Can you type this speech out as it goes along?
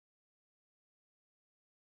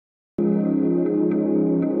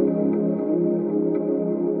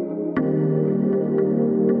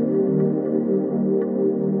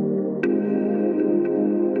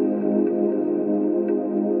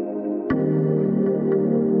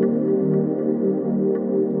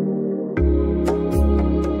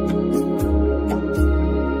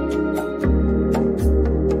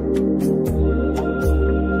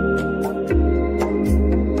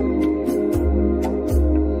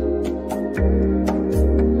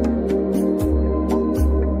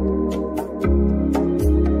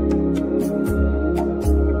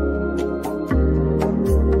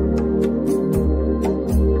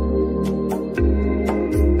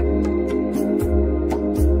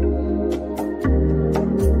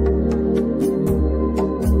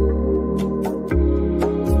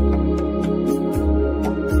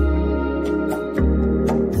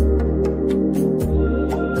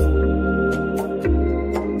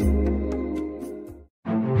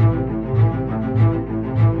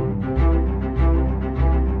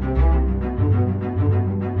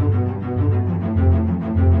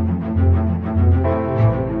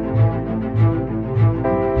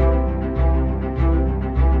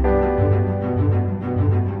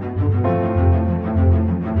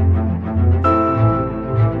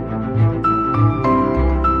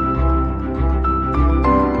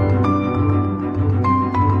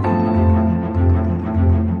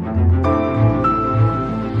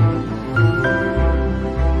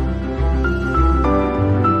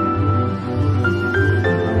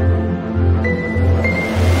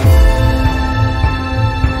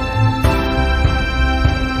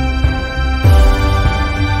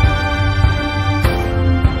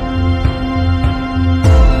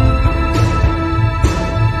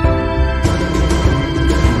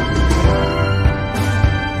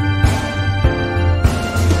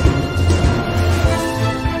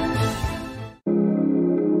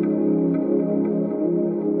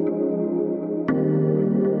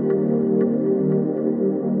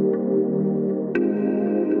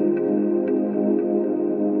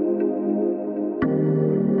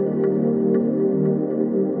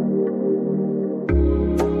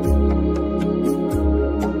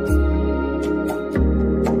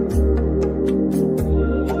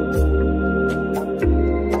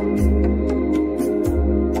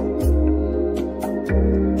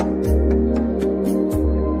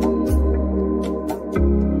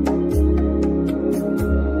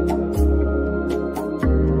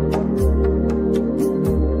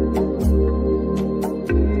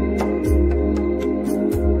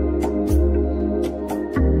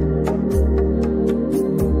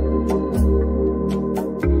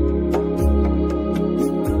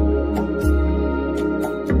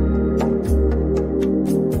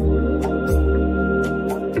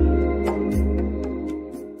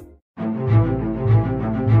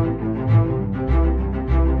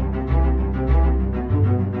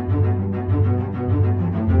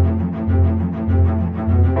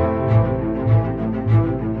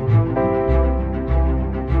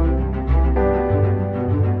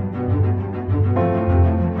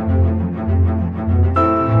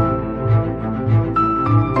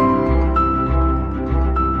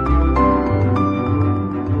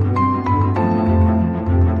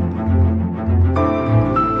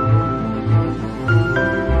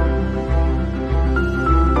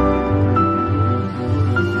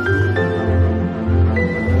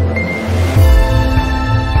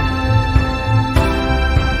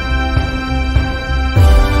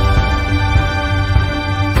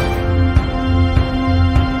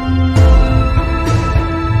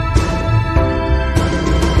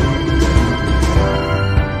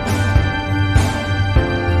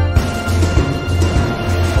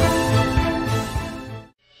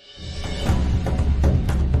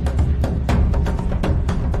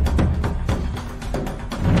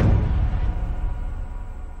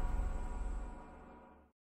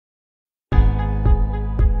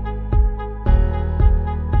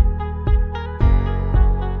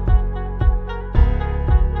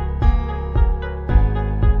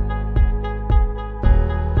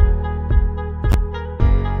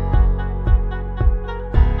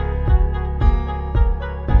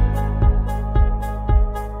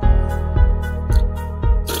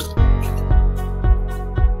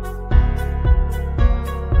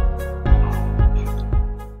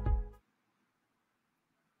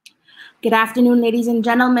Good afternoon, ladies and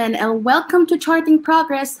gentlemen, and welcome to Charting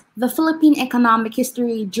Progress, the Philippine economic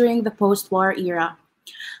history during the post-war era.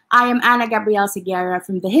 I am Ana Gabriel Seguera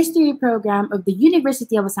from the History Program of the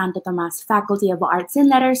University of Santo Tomas Faculty of Arts and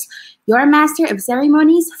Letters, your Master of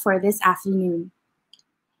Ceremonies for this afternoon.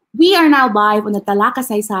 We are now live on the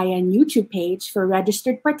Talakasaysayan YouTube page for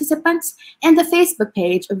registered participants and the Facebook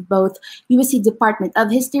page of both UST Department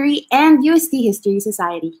of History and UST History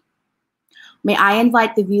Society. May I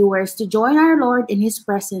invite the viewers to join our Lord in His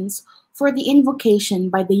presence for the invocation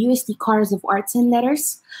by the UST Chorus of Arts and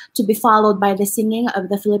Letters, to be followed by the singing of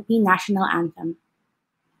the Philippine National Anthem.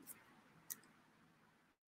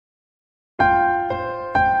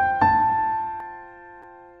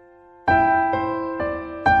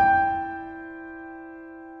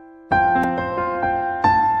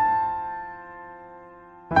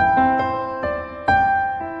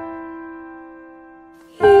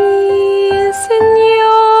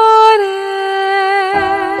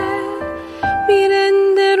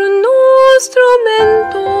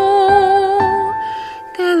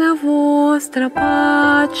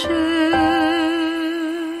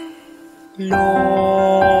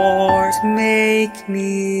 Lord, make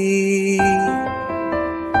me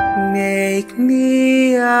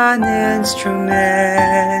an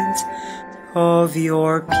instrument of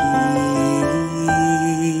your peace.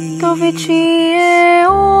 Doveci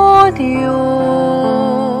odio,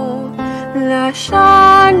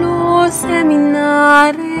 lascialo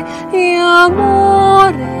seminare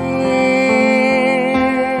amore.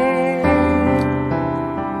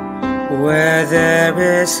 Where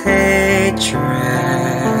there is hatred,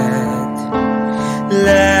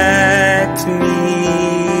 let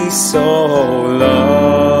me sow love.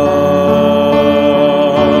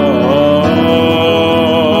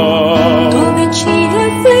 Dove ci è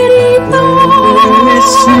ferita,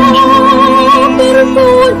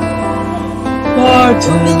 perdona.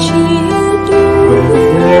 Dove ci è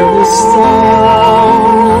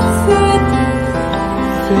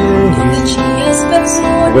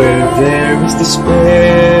where there is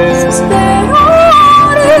despair,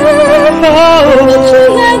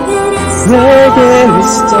 where there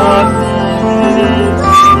is darkness,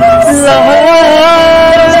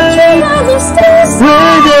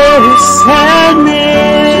 where there is sadness,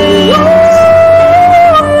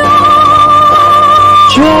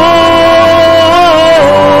 joy.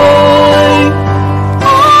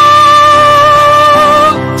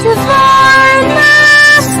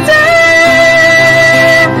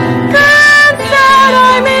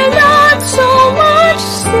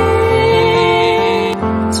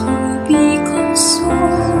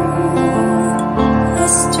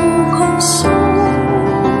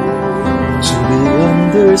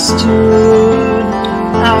 Understood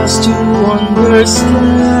as to understand,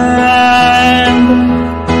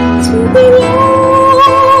 to be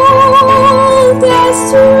loved as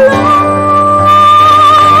to love,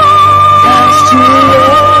 as to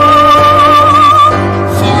love.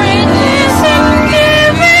 For it is in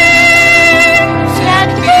giving that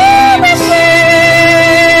we receive,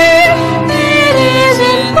 it is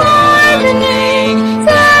in pardoning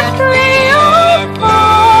that we are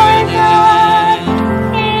pardoned.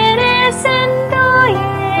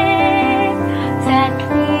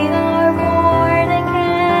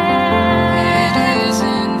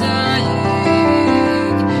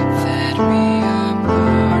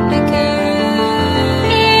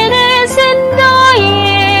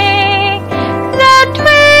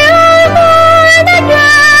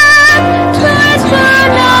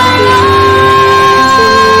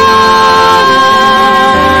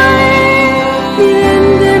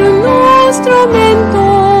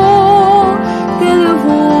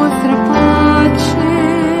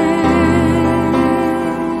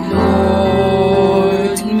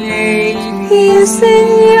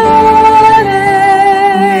 Signore,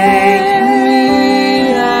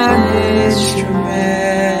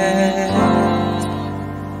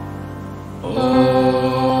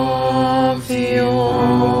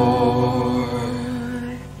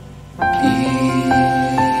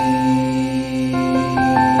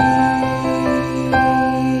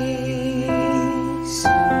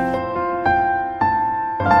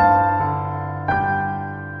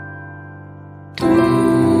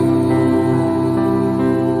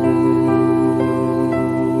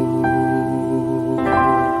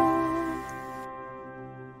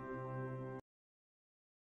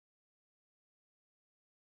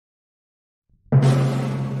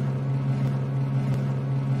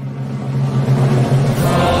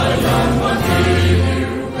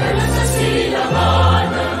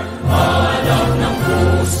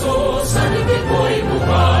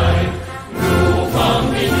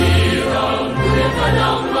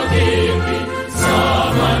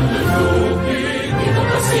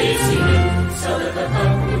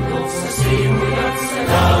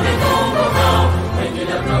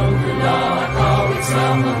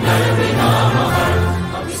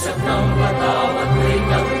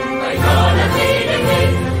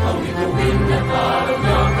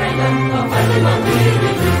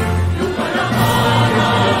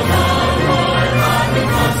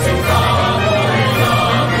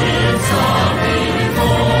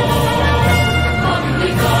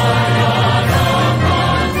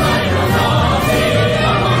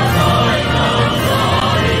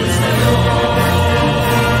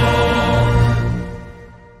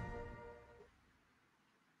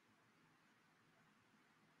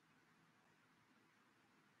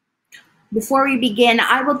 Before we begin,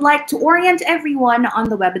 I would like to orient everyone on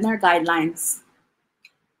the webinar guidelines.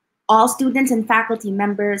 All students and faculty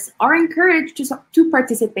members are encouraged to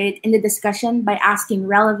participate in the discussion by asking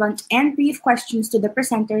relevant and brief questions to the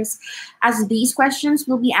presenters, as these questions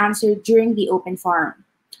will be answered during the open forum.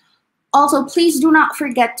 Also, please do not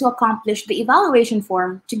forget to accomplish the evaluation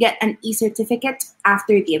form to get an e-certificate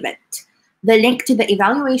after the event. The link to the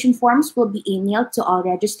evaluation forms will be emailed to all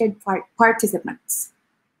registered participants.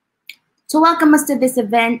 To welcome us to this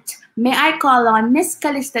event, may I call on Ms.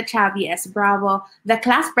 Calista Chavez Bravo, the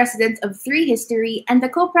class president of 3 History and the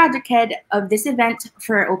co-project head of this event,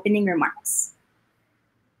 for opening remarks.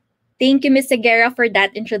 Thank you, Ms. Segura, for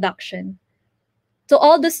that introduction. To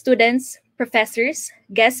all the students, professors,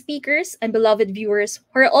 guest speakers, and beloved viewers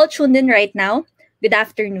who are all tuned in right now, good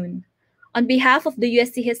afternoon. On behalf of the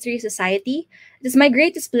UST History Society, it is my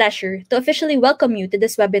greatest pleasure to officially welcome you to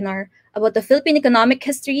this webinar about the Philippine economic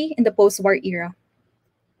history in the post-war era.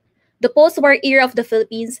 The post-war era of the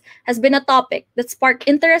Philippines has been a topic that sparked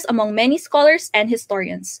interest among many scholars and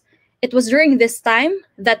historians. It was during this time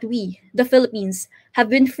that we, the Philippines, have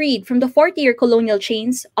been freed from the 40-year colonial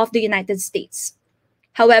chains of the United States.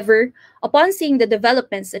 However, upon seeing the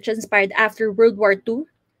developments that transpired after World War II,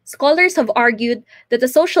 scholars have argued that the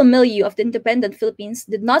social milieu of the independent Philippines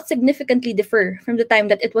did not significantly differ from the time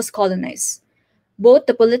that it was colonized. Both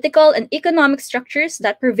the political and economic structures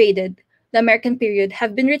that pervaded the American period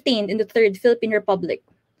have been retained in the Third Philippine Republic.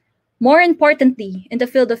 More importantly, in the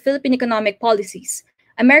field of Philippine economic policies,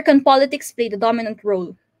 American politics played a dominant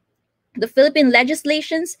role. The Philippine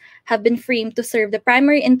legislations have been framed to serve the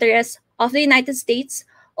primary interests of the United States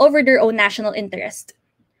over their own national interest.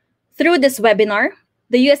 Through this webinar,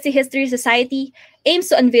 the UST History Society aims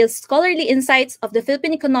to unveil scholarly insights of the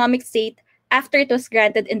Philippine economic state after it was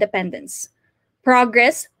granted independence.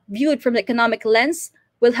 Progress, viewed from the economic lens,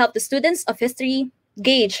 will help the students of history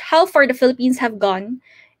gauge how far the Philippines have gone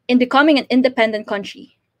in becoming an independent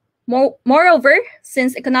country. Moreover,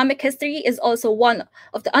 since economic history is also one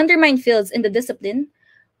of the undermined fields in the discipline,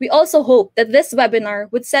 we also hope that this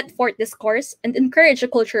webinar would set forth discourse and encourage a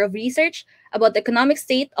culture of research about the economic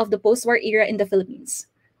state of the post-war era in the Philippines.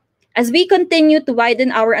 As we continue to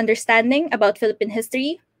widen our understanding about Philippine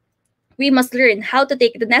history, we must learn how to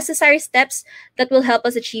take the necessary steps that will help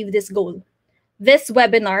us achieve this goal. This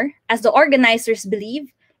webinar, as the organizers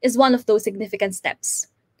believe, is one of those significant steps.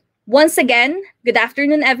 Once again, good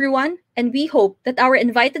afternoon, everyone, and we hope that our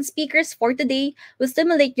invited speakers for today will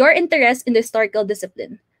stimulate your interest in the historical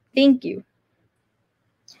discipline. Thank you.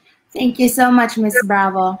 Thank you so much, Ms.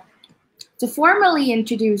 Bravo. To formally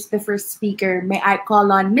introduce the first speaker, may I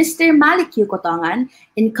call on Mr. Malik Yukotongan,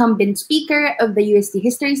 incumbent speaker of the UST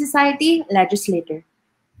History Society, legislator.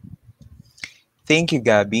 Thank you,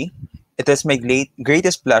 Gabby. It is my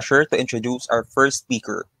greatest pleasure to introduce our first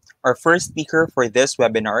speaker. Our first speaker for this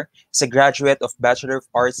webinar is a graduate of Bachelor of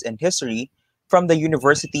Arts in History from the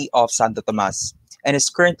University of Santo Tomas and is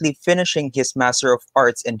currently finishing his Master of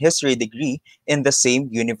Arts in History degree in the same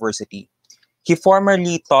university. He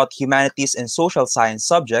formerly taught humanities and social science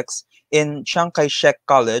subjects in Chiang Kai-shek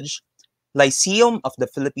College, Lyceum of the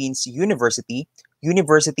Philippines University,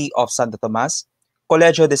 University of Santo Tomas,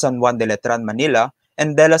 Colegio de San Juan de Letran, Manila,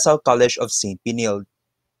 and De La Salle College of St. Benilde.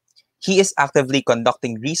 He is actively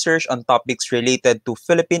conducting research on topics related to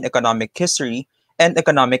Philippine economic history and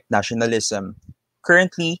economic nationalism.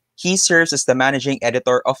 Currently, he serves as the managing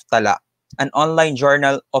editor of Tala, an online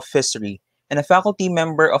journal of history, and a faculty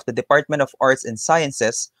member of the Department of Arts and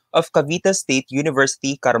Sciences of Cavite State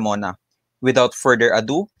University, Carmona. Without further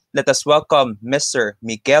ado, let us welcome Mr.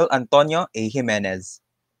 Miguel Antonio A. Jimenez.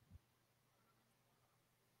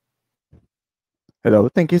 Hello,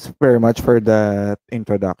 thank you very much for that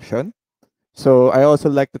introduction. So I also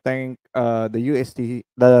like to thank the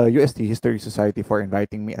UST History Society for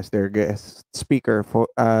inviting me as their guest speaker for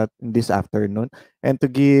this afternoon and to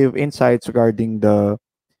give insights regarding the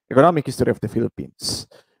economic history of the Philippines.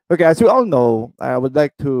 Okay, as we all know, I would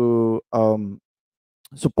like to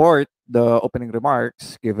support the opening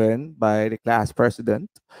remarks given by the class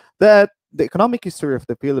president that the economic history of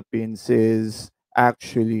the Philippines is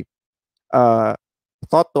actually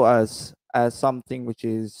thought to us as something which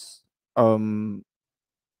is um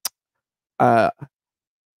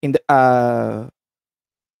in the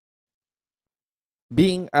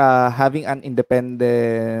being having an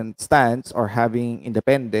independent stance or having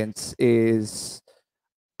independence is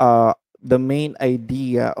the main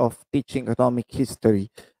idea of teaching economic history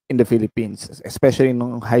in the Philippines, especially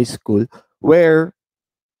in high school, where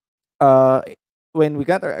uh when we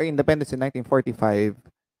got our independence in 1945,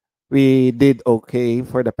 we did okay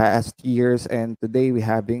for the past years, and today we're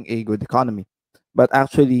having a good economy. But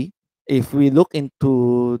actually, if we look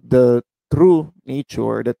into the true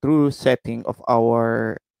nature, the true setting of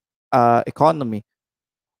our economy,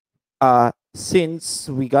 since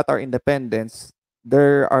we got our independence,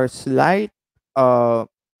 there are slight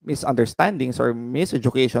misunderstandings or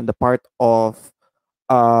miseducation on the part of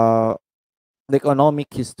uh, the economic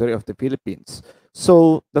history of the Philippines.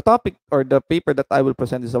 So the topic or the paper that I will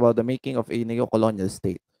present is about the making of a neo-colonial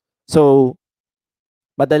state. So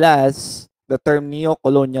madalas the term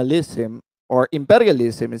neo-colonialism or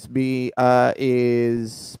imperialism is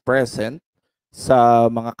present sa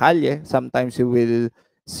mga kalye. Sometimes you will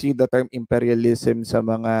see the term imperialism sa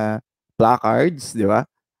mga placards, di ba?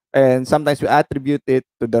 And sometimes we attribute it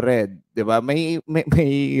to the red, di ba? May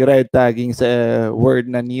red tagging sa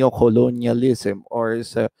word na neo-colonialism or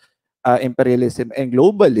sa imperialism, and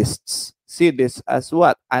globalists see this as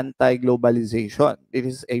what? Anti-globalization. It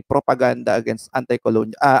is a propaganda against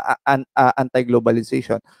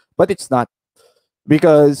anti-globalization. But it's not,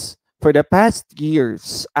 because for the past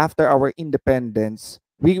years after our independence,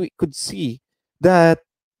 we could see that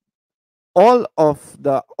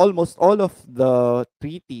almost all of the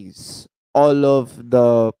treaties, all of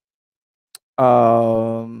the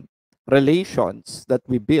relations that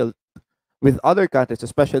we built with other countries,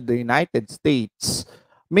 especially the United States,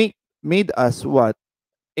 made us what?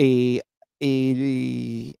 A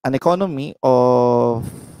an economy of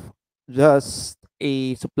just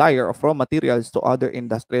a supplier of raw materials to other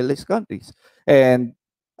industrialized countries. And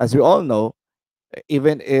as we all know,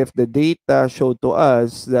 even if the data showed to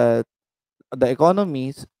us that the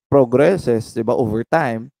economies progresses, diba, over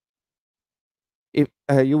time, if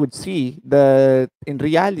you would see that in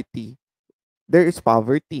reality there is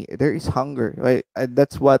poverty, there is hunger, right?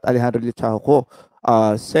 That's what Alejandro Lichauco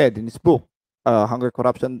said in his book, Hunger,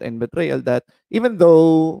 Corruption, and Betrayal, that even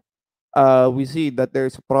though we see that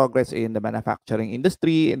there's progress in the manufacturing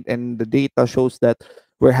industry, and the data shows that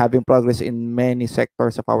we're having progress in many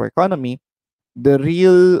sectors of our economy, the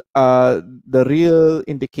real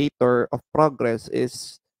indicator of progress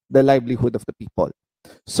is the livelihood of the people.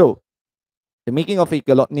 So the making of a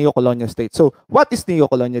neo-colonial state. So what is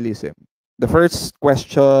neo-colonialism? The first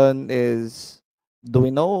question is, do we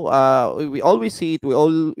know? We always see it. We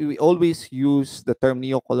always use the term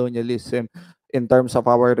neo-colonialism in terms of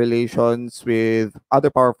our relations with other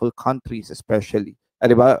powerful countries, especially.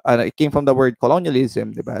 Diba? It came from the word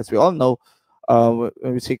colonialism, diba? As we all know,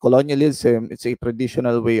 when we say colonialism, it's a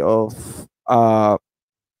traditional way of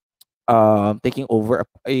taking over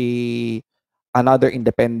another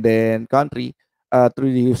independent country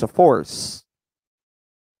through the use of force.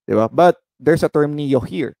 Diba? But there's a term neo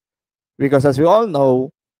here, because as we all know,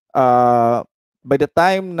 by the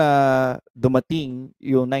time na dumating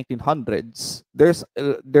yung 1900s, there's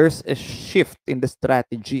a shift in the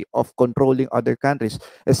strategy of controlling other countries,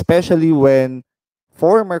 especially when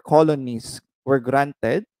former colonies were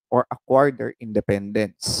granted or acquired their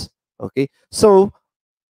independence. Okay, so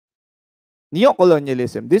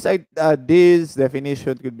neocolonialism. This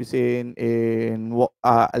definition could be seen in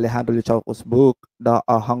Alejandro Lichauco's book, The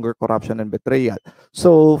Hunger, Corruption, and Betrayal.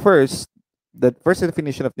 So first, the first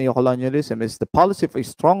definition of neocolonialism is the policy of a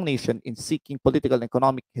strong nation in seeking political and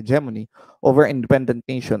economic hegemony over an independent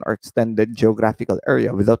nation or extended geographical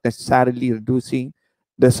area without necessarily reducing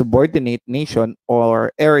the subordinate nation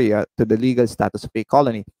or area to the legal status of a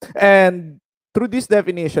colony. And through this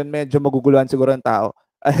definition, medyo maguguluhan siguro ang tao.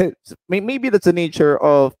 Maybe that's the nature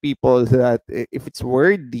of people, that if it's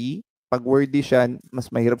wordy, pag wordy siya, mas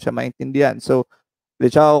mahirap siya maintindihan. So,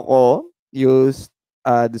 Lichauco used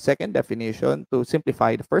the second definition to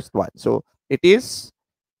simplify the first one. So, it is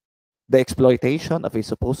the exploitation of a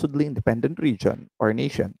supposedly independent region or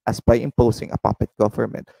nation as by imposing a puppet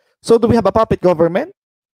government. So, do we have a puppet government?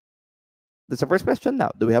 That's the first question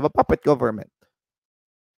now. Do we have a puppet government?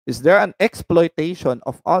 Is there an exploitation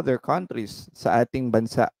of other countries sa ating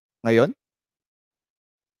bansa ngayon?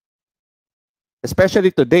 Especially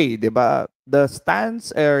today, di ba? The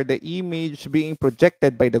stance or the image being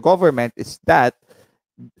projected by the government is that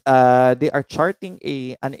they are charting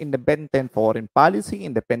an independent foreign policy,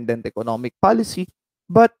 independent economic policy.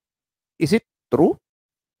 But is it true?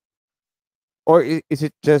 Or is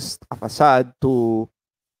it just a facade to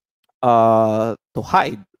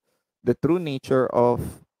hide the true nature of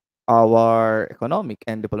our economic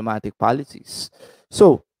and diplomatic policies?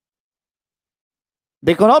 So,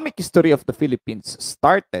 the economic history of the Philippines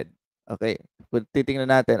started, okay, titingnan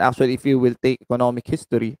natin, actually, if you will take economic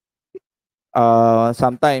history,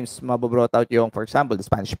 Sometimes mabobrought out yung, for example, the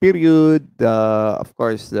Spanish period, of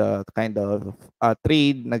course, the kind of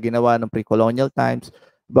trade na ginawa ng pre-colonial times.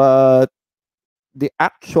 But the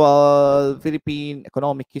actual Philippine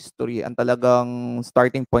economic history, ang talagang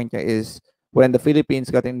starting point niya is when the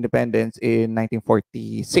Philippines got independence in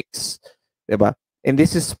 1946, diba? And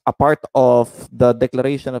this is a part of the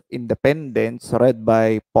Declaration of Independence read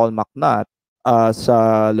by Paul MacNutt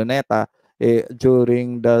sa Luneta uh,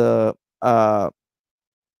 during the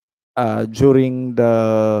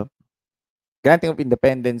granting of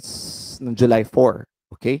independence on July 4.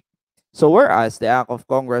 Okay? So whereas the Act of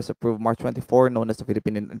Congress approved March 24, known as the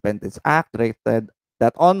Philippine Independence Act, directed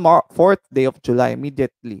that on 4th day of July,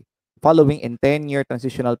 immediately following a 10-year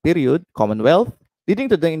transitional period, Commonwealth, leading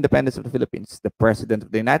to the independence of the Philippines, the President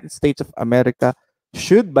of the United States of America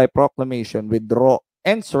should by proclamation withdraw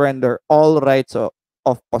and surrender all rights of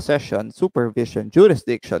possession, supervision,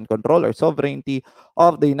 jurisdiction, control, or sovereignty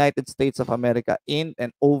of the United States of America in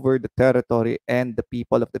and over the territory and the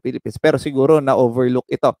people of the Philippines. Pero siguro na-overlook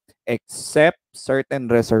ito, except certain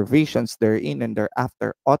reservations therein and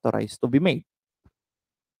thereafter authorized to be made.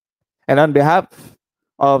 And on behalf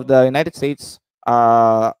of the United States,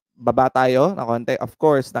 baba tayo na konti. Of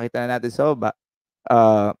course, nakita na natin sa baba,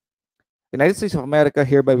 United States of America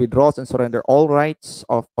hereby withdraws and surrender all rights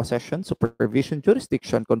of possession, supervision,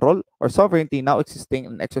 jurisdiction, control, or sovereignty now existing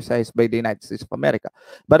and exercised by the United States of America.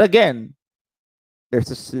 But again, there's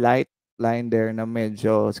a slight line there na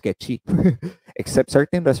medyo sketchy. Except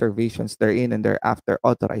certain reservations therein and thereafter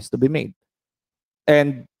authorized to be made.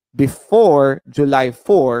 And before July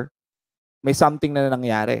 4, may something na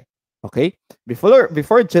nangyari. Okay?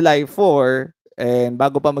 Before July 4, and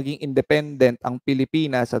bago pa maging independent ang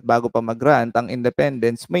Pilipinas at bago pa mag-grant ang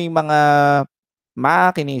independence, may mga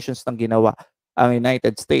machinations ng ginawa ang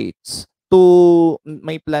United States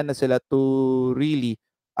may plan na sila to really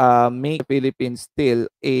make the Philippines still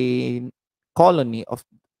a colony of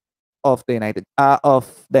the of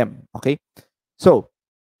them. Okay? So,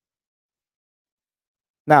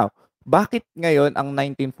 now, bakit ngayon ang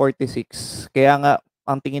 1946? Kaya nga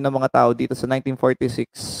ang tingin ng mga tao dito sa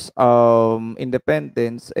 1946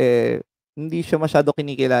 independence hindi siya masyado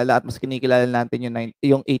kinikilala at mas kinikilala natin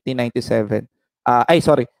yung 1897.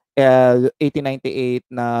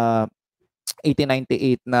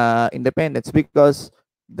 1898 na independence because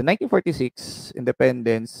the 1946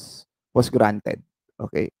 independence was granted.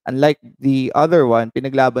 Okay? Unlike the other one,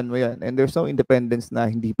 pinaglaban mo yan. And there's no independence na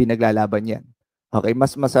hindi pinaglalaban yan. Okay?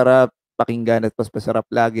 Mas masarap pakinggan at mas masarap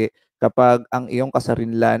lagi kapag ang iyong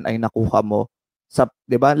kasarinlan ay nakuha mo sa,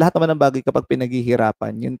 'di ba? Lahat naman ng bagay kapag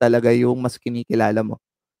pinaghihirapan, yun talaga yung mas kinikilala mo.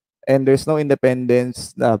 And there's no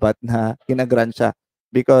independence dapat na kinagrant siya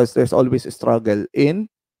because there's always a struggle in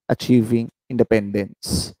achieving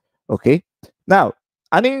independence. Okay? Now,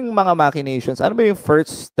 ano yung mga machinations? Ano ba yung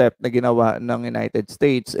first step na ginawa ng United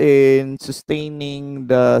States in sustaining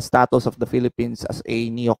the status of the Philippines as a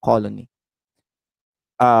neo-colony?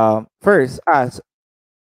 First,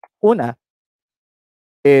 una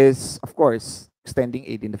is, of course, extending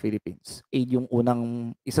aid in the Philippines. Aid yung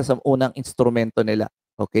isa sa unang instrumento nila.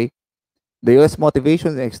 Okay? The U.S.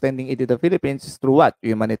 motivation in extending aid to the Philippines is through what?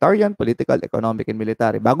 Humanitarian, political, economic, and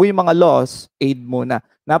military. Bago yung mga laws, aid muna.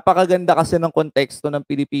 Napakaganda kasi ng konteksto ng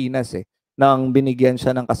Pilipinas nang binigyan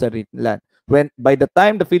siya ng kasarinlan. By the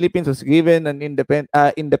time the Philippines was given an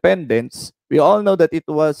independence, we all know that it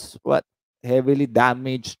was heavily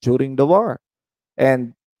damaged during the war.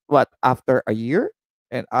 And after a year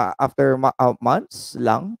and after months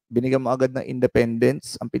lang, binigyan mo agad ng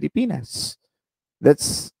independence ang Pilipinas.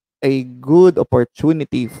 That's a good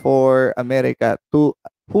opportunity for America who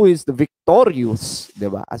is the victorious,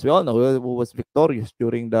 diba? As we all know, who was victorious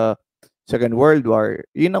during the Second World War.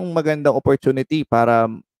 Yun ang magandang opportunity para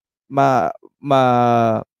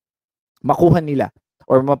makuha nila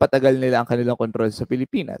or mapatagal nila ang kanilang control sa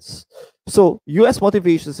Pilipinas. So, U.S.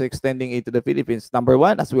 motivations for extending aid to the Philippines. Number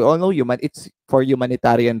one, as we all know, it's for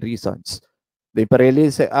humanitarian reasons. The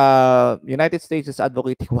United States is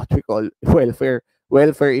advocating what we call welfare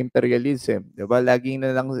imperialism. Diba? Laging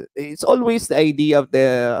na lang, it's always the idea of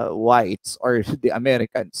the whites or the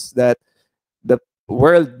Americans that the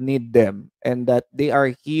world need them and that they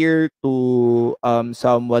are here to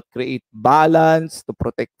somewhat create balance, to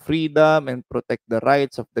protect freedom and protect the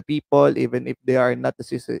rights of the people even if they are not the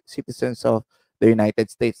citizens of the United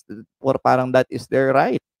States. Or parang that is their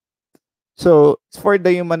right. So, it's for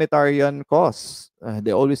the humanitarian cause.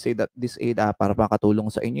 They always say that this aid para makatulong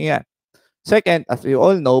sa inyo yan. Second, as we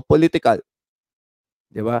all know, political.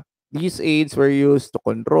 Diba? These aids were used to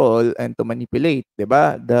control and to manipulate,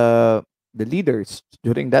 diba? the leaders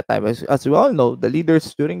during that time, as we all know, the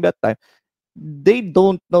leaders during that time, they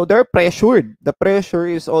don't know. They're pressured. The pressure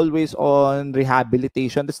is always on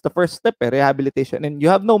rehabilitation. That's the first step, rehabilitation. And you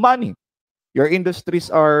have no money. Your industries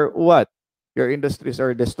are what? Your industries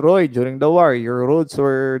are destroyed during the war. Your roads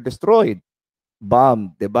were destroyed,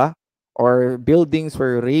 bombed, 'di ba? Or buildings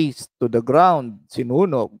were razed to the ground,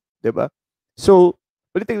 sinunog, 'di ba? So,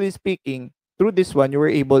 politically speaking, through this one, you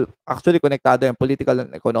were able, actually konektado yung political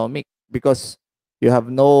and economic, because you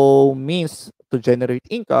have no means to generate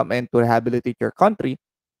income and to rehabilitate your country.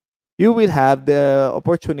 You will have the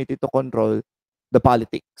opportunity to control the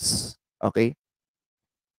politics. Okay?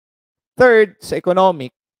 Third, sa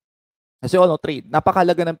economic, as you all know, trade.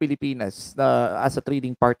 Napakalaga ng Pilipinas na as a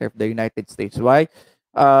trading partner of the United States. Why?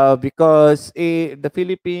 Because the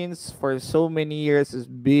Philippines for so many years has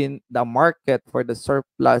been the market for the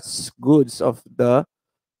surplus goods of the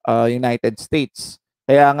United States.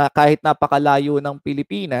 Kaya nga kahit napakalayo ng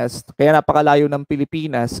Pilipinas,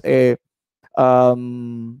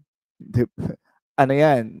 um, ano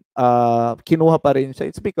yan, kinuha pa rin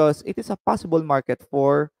siya. It's because it is a possible market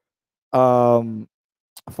um,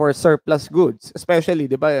 for surplus goods.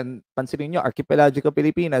 Especially, di ba, pansinin nyo, archipelagical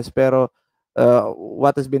Pilipinas, pero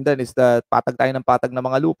what has been done is that patag tayo ng patag ng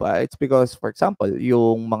mga lupa. It's because, for example,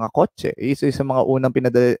 yung mga kotse, isa sa mga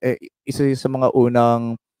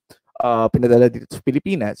unang pinadala dito sa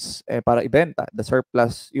Pilipinas para ibenta, the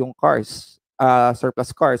surplus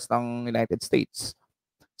cars ng United States.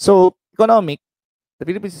 So, economic, the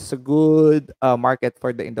Philippines is a good market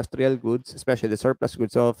for the industrial goods, especially the surplus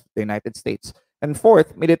goods of the United States. And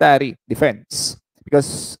fourth, military defense.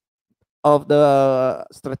 Because of the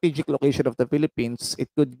strategic location of the Philippines, it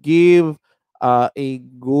could give a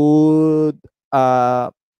good,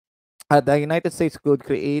 the United States could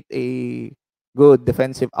create a good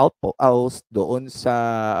defensive outpost doon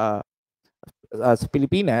sa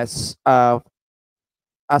Pilipinas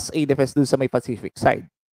as a defense doon sa may Pacific side.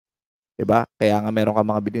 Diba? Kaya nga meron ka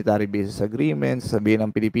mga military bases agreements, sabihin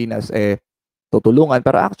ng Pilipinas, tutulungan.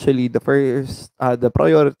 Pero actually, the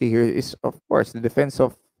priority here is, of course, the defense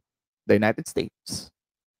of the United States.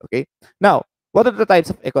 Okay? Now, what are the types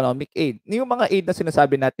of economic aid? Yung mga aid na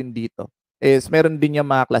sinasabi natin dito is meron din yung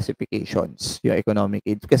mga classifications, yung economic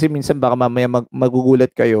aid. Kasi minsan baka mamaya magugulat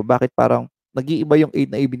kayo, bakit parang nag-iiba yung aid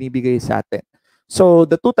na ibinibigay sa atin. So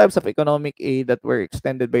the two types of economic aid that were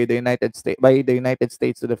extended by the United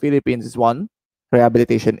States to the Philippines is one,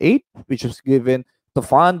 rehabilitation aid, which was given to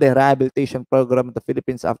fund the rehabilitation program of the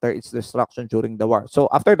Philippines after its destruction during the war. So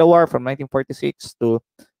after the war from 1946 to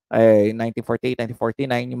 1948,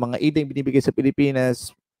 1949, yung mga aid na binibigay sa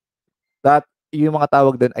Pilipinas, that yung mga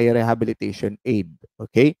tawag doon ay rehabilitation aid.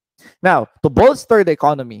 Okay? Now, to bolster the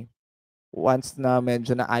economy, once na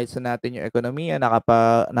medyo naayos na natin yung ekonomiya,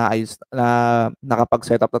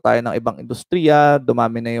 nakapag-set up na tayo ng ibang industriya,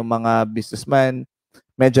 dumami na yung mga businessman,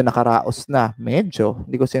 medyo nakaraos na,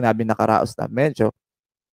 hindi ko sinabi nakaraos na,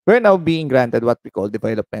 we're now being granted what we call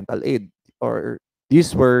developmental aid, or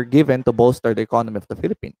these were given to bolster the economy of the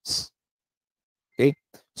Philippines. Okay?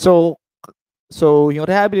 So yung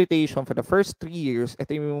rehabilitation for the first 3 years,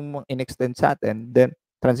 ito yung in-extend sa atin, then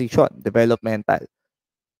transition, developmental.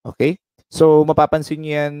 Okay? So, mapapansin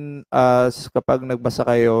niyo yan kapag nagbasa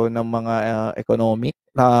kayo ng mga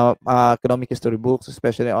economic history books,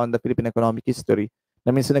 especially on the Philippine economic history,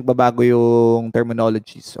 na minsan nagbabago yung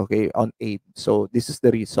terminologies, okay, on aid. So, this is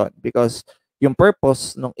the reason. Because yung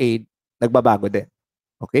purpose ng aid, nagbabago din.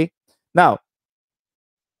 Okay? Now,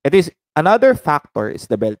 another factor is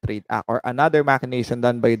the Belt Trade Act, or another machination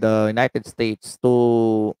done by the United States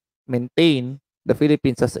to maintain the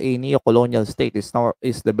Philippines as a neo-colonial state is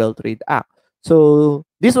the Belt Trade Act. So,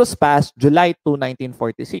 this was passed July 2,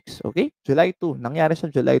 1946. Okay? July 2. Nangyari siya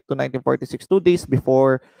July 2, 1946, 2 days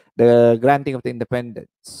before the granting of the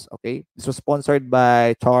independence. Okay? This was sponsored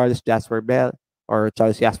by Charles Jasper Bell.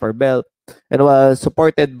 It was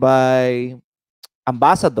supported by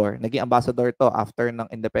naging ambassador to after ng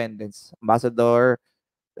independence. Ambassador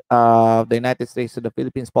the United States to the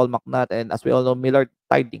Philippines, Paul McNutt, and as we all know, Millard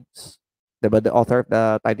Tydings. Diba, the author of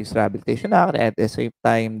the Tydings Rehabilitation Act, and at the same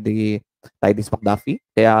time, the Tydings McDuffie,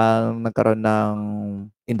 kaya nagkaroon ng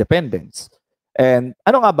independence. And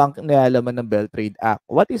ano nga bang nilalaman ng Belt Trade Act?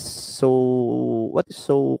 What is so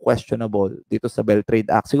questionable dito sa Belt Trade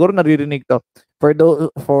Act? Siguro naririnig to for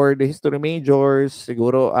the history majors,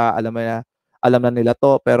 siguro alam na nila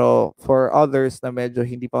to, pero for others na medyo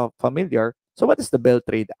hindi pa familiar, so what is the Belt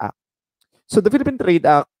Trade Act? So the Philippine Trade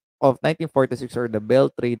Act of 1946, or the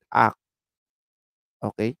Belt Trade Act,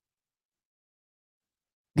 okay,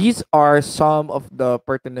 These are some of the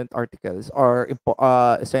pertinent articles or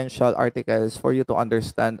essential articles for you to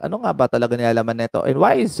understand ano nga ba talaga nilalaman nito and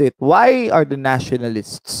why are the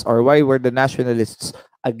nationalists or why were the nationalists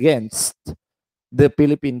against the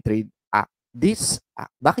Philippine Trade Act. This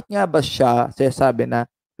act, bakit nga ba siya sinasabi na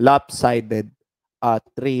lopsided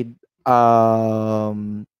trade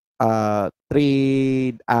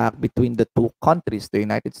trade act between the two countries, the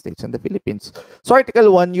United States and the Philippines. So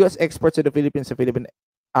Article 1, U.S. exports to the Philippines and Philippine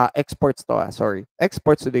exports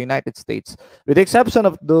to the United States, with the exception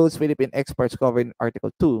of those Philippine exports covered in Article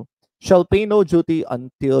 2, shall pay no duty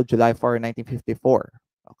until July 4, 1954.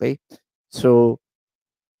 Okay? So,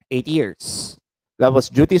 8 years. That was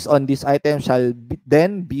duties on these items shall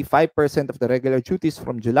then be 5% of the regular duties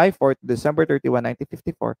from July 4 to December 31,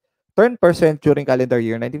 1954, 10% during calendar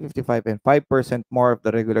year 1955, and 5% more of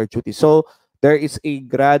the regular duty. So, there is a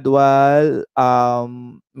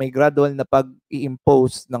may gradual na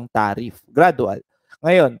pag-i-impose ng tariff. Gradual.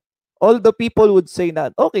 Ngayon, all the people would say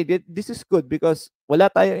na, okay, this is good because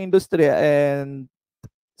wala tayong industriya and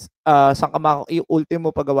saan ka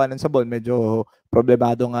ultimo paggawa ng sabon, medyo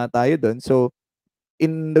problemado nga tayo doon. So,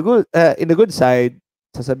 in the good side,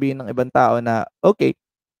 sasabihin ng ibang tao na, okay,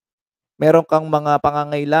 meron kang mga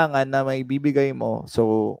pangangailangan na may bibigay mo.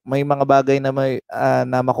 So, may mga bagay na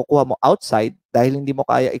na makukuha mo outside dahil hindi mo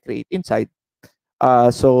kaya i-create inside.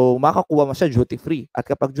 So, makakuha mo siya duty free. At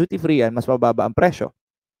kapag duty free yan, mas mababa ang presyo.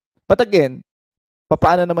 But again,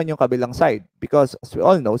 paano naman yung kabilang side? Because as we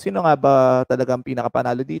all know, sino nga ba talagang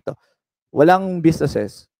pinakapanalo dito? Walang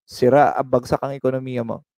businesses, sira, bagsak ang ekonomiya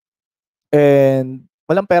mo. And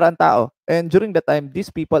walang pera ang tao. And during that time,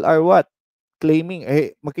 these people are what? Claiming,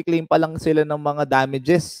 magki-claim pa lang sila ng mga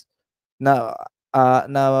damages na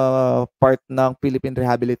part ng Philippine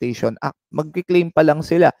Rehabilitation Act. Magki-claim pa lang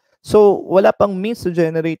sila. So, wala pang means to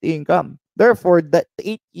generate income. Therefore, that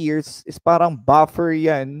 8 years is parang buffer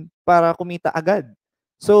yan para kumita agad.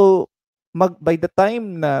 So, by the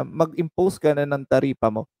time na mag-impose ka na ng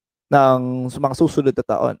taripa mo ng mga susunod na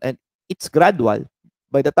taon, and it's gradual,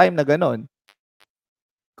 by the time na ganon,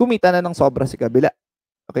 kumita na ng sobra si kabila.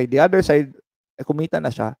 Okay, the other side, kumita na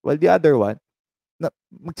siya, while the other one,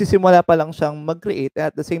 magsisimula pa lang siyang mag-create, and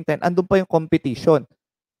at the same time, andun pa yung competition.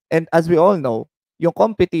 And as we all know, yung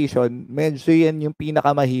competition, medyo yan yung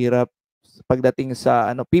pinakamahirap pagdating sa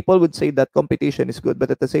people would say that competition is good, but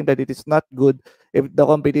at the same time, it is not good if the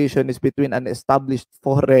competition is between an established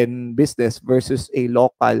foreign business versus a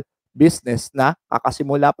local business na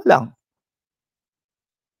kakasimula pa lang.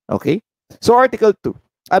 Okay? So Article 2.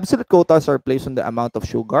 Absolute quotas are placed on the amount of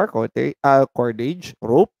sugar, cordage,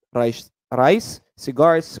 rope, rice,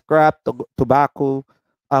 cigars, scrap, tobacco,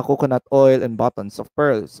 coconut oil, and buttons of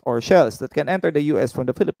pearls or shells that can enter the U.S. from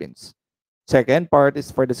the Philippines. Second part is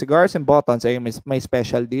for the cigars and buttons, ay may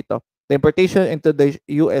special dito. The importation into the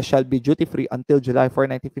U.S. shall be duty-free until July 4,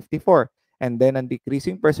 1954, and then a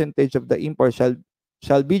decreasing percentage of the import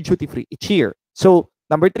shall be duty-free each year. So,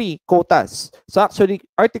 number 3, quotas. So actually,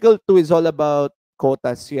 Article 2 is all about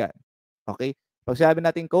quotas yan. Okay? Pag sabi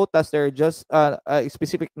natin quotas, they're just a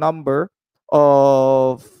specific number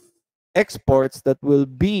of exports that will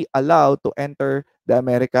be allowed to enter the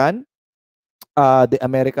American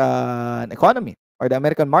economy or the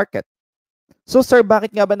American market. So sir,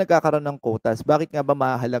 bakit nga ba nagkakaroon ng quotas? Bakit nga ba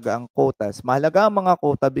mahalaga ang quotas? Mahalaga ang mga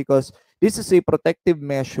quota because this is a protective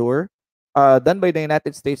measure done by the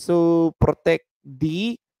United States to protect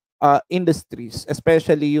the industries,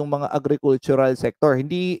 especially yung mga agricultural sector.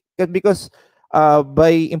 Hindi because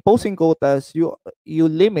by imposing quotas, you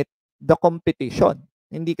limit the competition.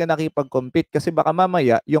 Hindi ka nakipag-compete kasi baka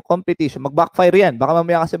mamaya yung competition mag-backfire yan. Baka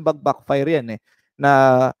mamaya kasi mag-backfire yan na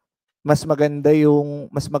mas maganda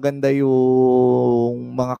yung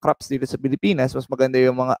mga crops dito sa Pilipinas, mas maganda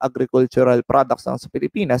yung mga agricultural products sa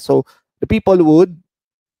Pilipinas. So the people would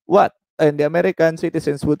and the American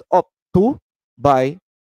citizens would opt to buy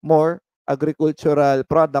more agricultural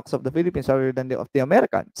products of the Philippines rather than of the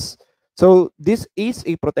Americans. So this is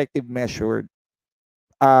a protective measure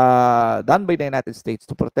done by the United States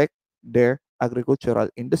to protect their agricultural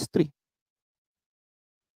industry.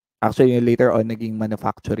 Actually, later on, naging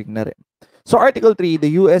manufacturing na rin. So Article 3,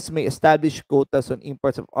 the U.S. may establish quotas on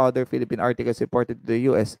imports of other Philippine articles imported to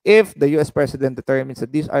the U.S. if the U.S. President determines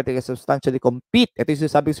that these articles substantially compete. Ito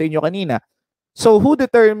yung sabi sa inyo kanina. So who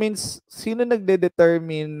determines, sino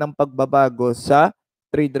nagde-determine ng pagbabago sa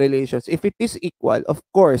trade relations? If it is equal, of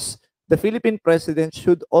course, the Philippine President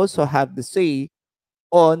should also have the say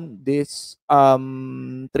on this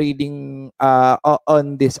trading, on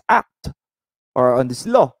this act or on this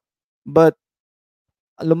law. But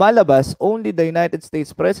lumalabas, only the United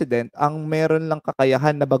States President ang meron lang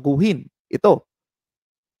kakayahan na baguhin ito.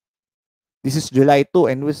 This is July 2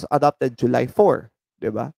 and was adopted July 4, 'di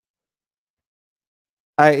ba?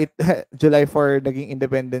 July 4 naging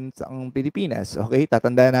independence ang Pilipinas. Okay,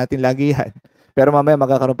 tatandaan natin lagi 'yan. Pero mamaya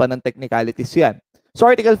magkakaroon pa ng technicalities 'yan. So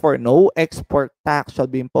Article 4, no export tax shall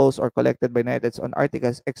be imposed or collected by United States on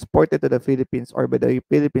articles exported to the Philippines or by the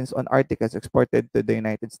Philippines on articles exported to the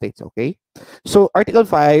United States. Okay? So Article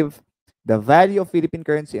 5, the value of Philippine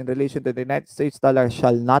currency in relation to the United States dollar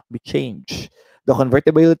shall not be changed. The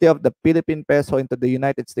convertibility of the Philippine peso into the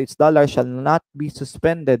United States dollar shall not be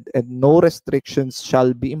suspended and no restrictions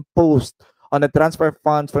shall be imposed on the transfer of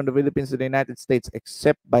funds from the Philippines to the United States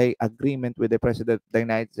except by agreement with the President of the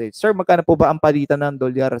United States. Sir, magkano po ba ang palitan ng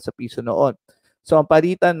dolyar sa piso noon? So, ang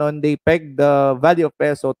palitan noon, they pegged the value of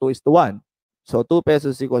peso 2:1. So, 2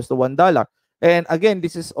 pesos equals to $1. And again,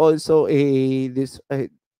 this is also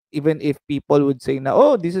even if people would say na,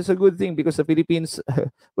 oh, this is a good thing because the Philippines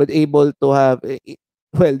would able to have,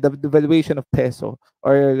 well, the valuation of peso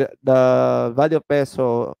or the value of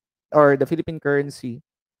peso or the Philippine currency,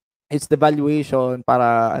 it's the valuation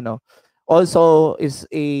para also is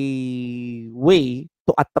a way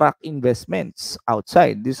to attract investments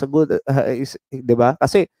outside. This is a good, di ba?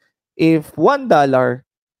 Kasi if $1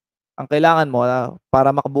 ang kailangan mo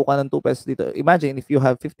para makabuka ng 2 pesos dito, imagine if you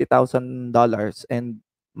have $50,000 and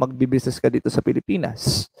magbi-business ka dito sa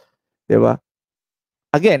Pilipinas. 'Di ba?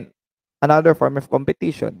 Again, another form of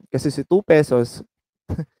competition kasi si 2 pesos,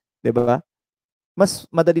 'di ba? Mas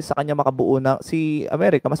madali sa kanya makabuo si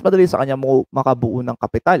America, mas madali sa kanya makabuo ng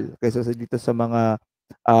kapital kaysa dito sa mga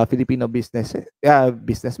Filipino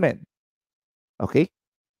businessmen. Okay?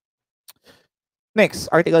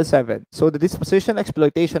 Next, Article 7. So the disposition,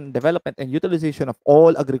 exploitation, development, and utilization of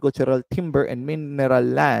all agricultural, timber, and mineral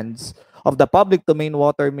lands of the public domain,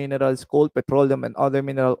 water, minerals, coal, petroleum, and other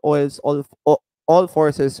mineral oils, all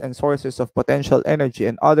forces and sources of potential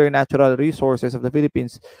energy and other natural resources of the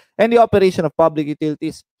Philippines, and the operation of public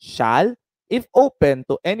utilities shall, if open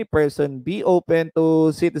to any person, be open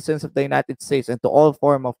to citizens of the United States and to all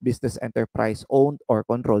form of business enterprise owned or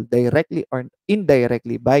controlled directly or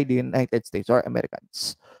indirectly by the United States or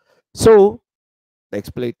Americans. So, the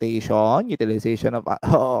exploitation, utilization of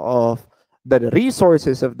the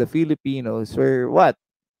resources of the Filipinos were what?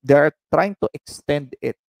 They are trying to extend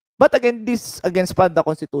it. But again, this against the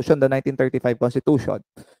Constitution, the 1935 Constitution.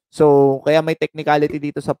 So, kaya may technicality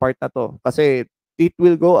dito sa part na to. Kasi it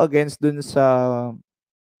will go against dun sa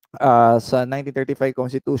 1935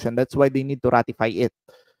 Constitution. That's why they need to ratify it.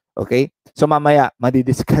 Okay? So mamaya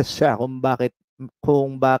madidiscuss siya kung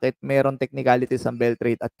bakit meron technicalities ang belt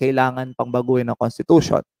rate at kailangan pang baguhin ng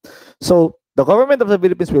Constitution. So the government of the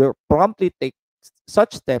Philippines will promptly take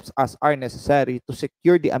such steps as are necessary to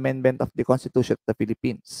secure the amendment of the Constitution of the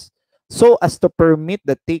Philippines, so as to permit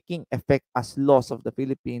the taking effect as laws of the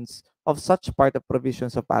Philippines of such part of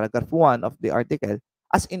provisions of paragraph 1 of the article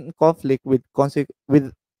as in conflict with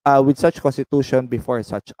such constitution before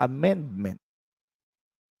such amendment.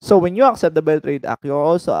 So when you accept the Belt Trade Act, you're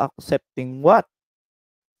also accepting what?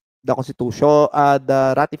 The Constitution,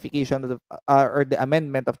 the ratification of or the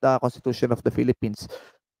amendment of the Constitution of the Philippines.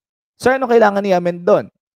 So ano kailangan i-amend doon?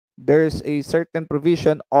 There's a certain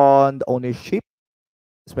provision on the ownership,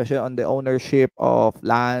 especially on the ownership of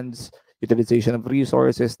lands, utilization of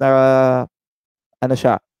resources na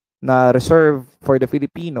na reserve for the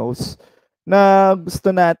Filipinos na gusto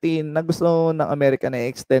ng America na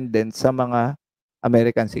i-extend din sa mga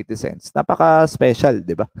American citizens. Napaka-special,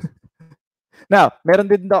 di ba? Now, meron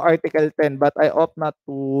din daw Article 10 but I opt not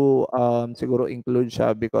to siguro include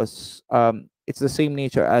siya because it's the same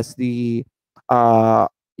nature as the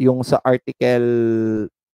yung sa Article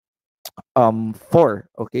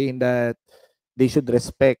 4, okay, in that they should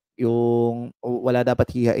respect wala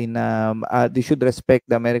dapat hihain na they should respect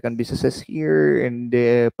the American businesses here and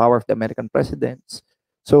the power of the American presidents.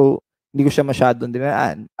 So hindi ko siya masyadong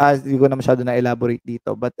hindi ko na masyado na elaborate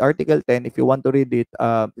dito, but Article 10, if you want to read it,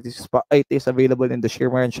 it is available in the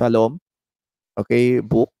Shirmer and Shalom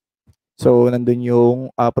book. So nandun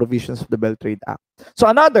yung provisions of the Belt Trade Act. So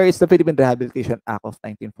another is the Philippine Rehabilitation Act of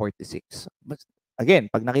 1946.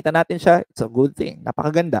 Again, pag nakita natin siya, it's a good thing.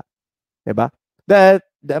 Napakaganda. Diba? That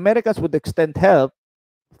the Americans would extend help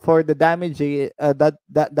for the damages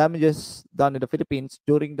done in the Philippines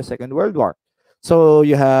during the Second World War. So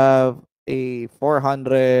you have a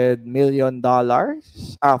 $400 million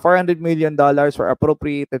were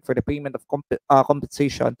appropriated for the payment of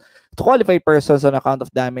compensation to qualified persons on account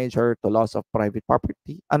of damage or to loss of private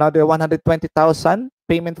property. Another 120,000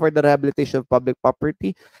 payment for the rehabilitation of public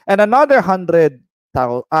property, and another 100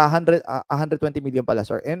 120 million pala,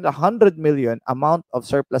 sorry, and 100 million amount of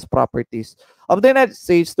surplus properties of the United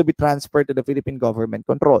States to be transferred to the Philippine government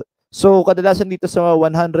control. So, kadalasan dito sa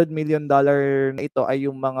 $100 million na ito ay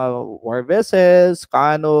yung mga war vessels,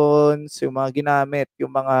 cannons, yung mga ginamit,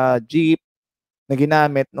 yung mga jeep na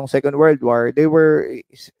ginamit nung Second World War, they were,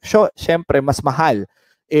 syempre, mas mahal.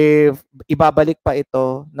 If ibabalik pa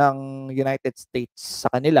ito ng United States sa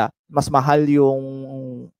kanila, mas mahal yung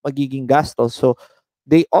magiging gastos. So,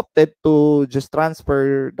 they opted to just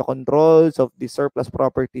transfer the controls of the surplus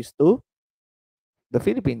properties to the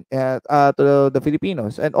to the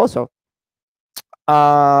Filipinos, and also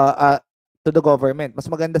to the government. Mas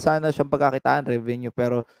maganda sana siyang pagkakitaan, revenue,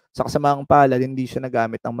 pero sa kasamaang palad hindi siya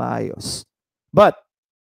nagamit ng maayos. But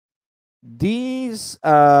these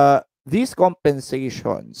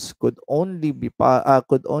compensations could only be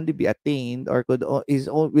attained, or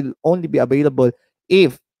will only be available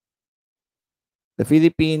if the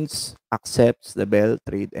Philippines accepts the Belt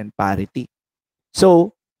Trade and Parity.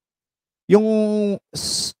 So yung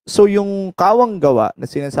kawang gawa na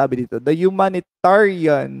sinasabi dito, the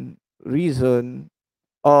humanitarian reason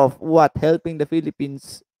of what helping the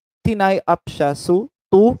Philippines, tinay up siya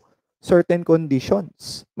to certain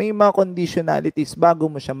conditions. May mga conditionalities bago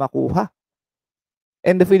mo siya makuha.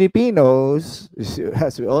 And the Filipinos,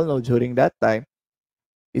 as we all know, during that time,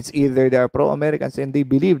 it's either they are pro-Americans and they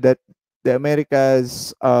believe that the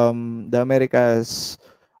Americas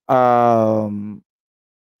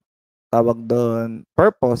tawag doon,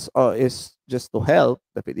 purpose is just to help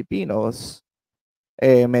the Filipinos,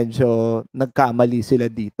 medyo nagkamali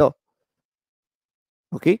sila dito.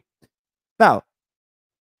 Okay? Now,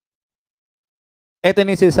 ito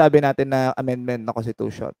na yung sinasabi natin na amendment na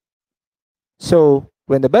Constitution. So,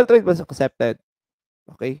 when the Belt Trade was accepted,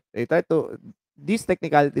 okay, they try to, these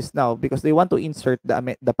technicalities now, because they want to insert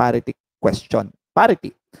the parity question.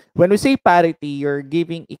 Parity. When we say parity, you're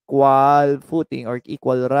giving equal footing or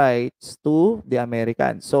equal rights to the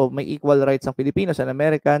Americans. So, may equal rights ang Filipinos and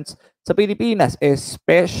Americans sa Pilipinas,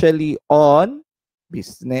 especially on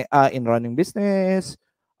business, in running business,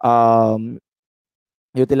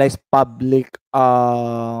 utilize public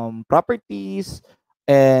properties,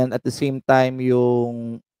 and at the same time,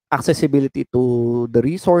 yung accessibility to the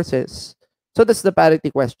resources. So, that's the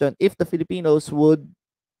parity question. If the Filipinos would,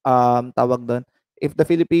 tawag doon, if the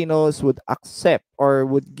Filipinos would accept or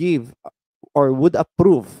would give or would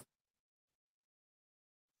approve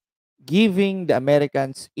giving the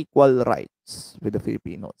Americans equal rights with the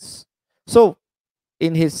Filipinos. So,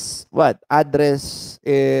 in his address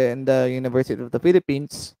in the University of the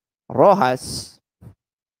Philippines, Rojas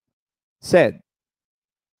said,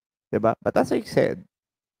 diba? But as I said,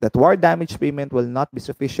 that war damage payment will not be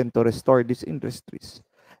sufficient to restore these industries.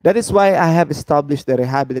 That is why I have established the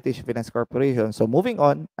Rehabilitation Finance Corporation. So moving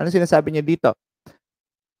on, ano sinasabi niya dito?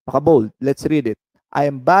 Maka-bold. Let's read it. I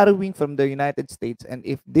am borrowing from the United States, and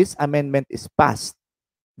if this amendment is passed,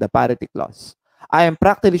 the parity clause, I am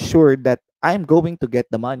practically sure that I am going to get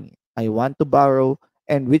the money I want to borrow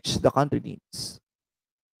and which the country needs.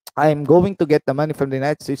 I am going to get the money from the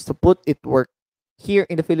United States to put it work here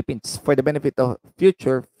in the Philippines for the benefit of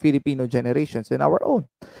future Filipino generations and our own.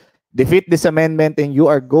 Defeat this amendment and you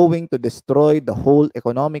are going to destroy the whole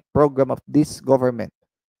economic program of this government.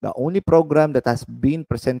 The only program that has been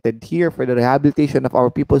presented here for the rehabilitation of our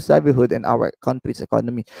people's livelihood and our country's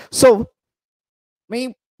economy. So,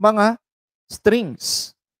 may mga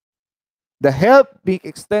strings. The help being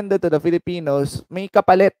extended to the Filipinos, may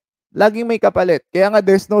kapalit. Laging may kapalit. Kaya nga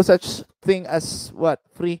there's no such thing as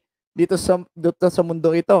free dito sa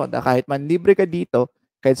mundo ito. Na kahit man libre ka dito,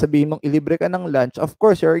 kahit sabihin mong ilibre ka ng lunch, of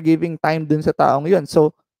course, you're giving time dun sa taong yun.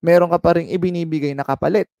 So, meron ka pa rin ibinibigay na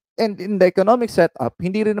kapalit. And in the economic setup,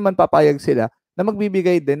 hindi rin naman papayag sila na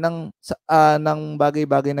magbibigay din ng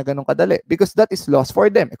bagay-bagay na ganun kadali. Because that is loss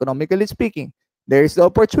for them, economically speaking. There is the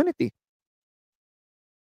opportunity.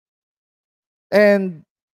 And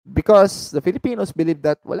because the Filipinos believe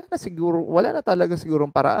that wala na talaga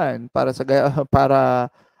sigurong paraan para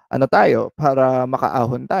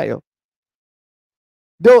makaahon tayo.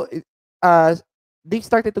 Though, they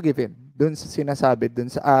started to give in dun sa sinasabi,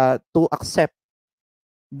 to accept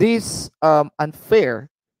this unfair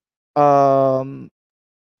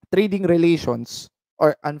trading relations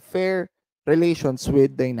or unfair relations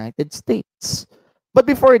with the United States. But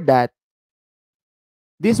before that,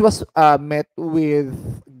 this was met by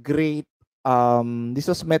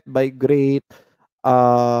great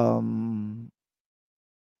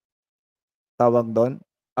tawag doon,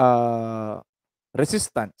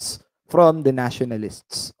 resistance from the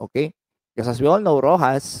nationalists. Okay? Because as we all know,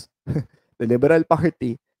 Rojas, the Liberal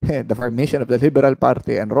Party, the formation of the Liberal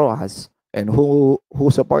Party and Rojas, and who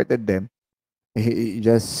supported them, he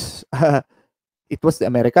just it was the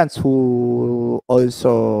Americans who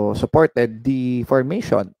also supported the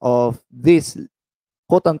formation of this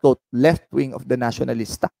quote unquote left wing of the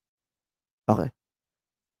Nacionalista. Okay.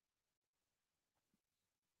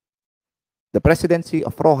 The presidency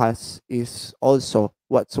of Rojas is also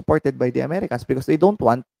supported by the Americans because they don't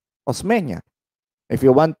want Osmeña. If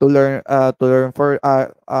you want to learn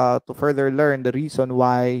to further learn the reason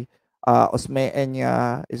why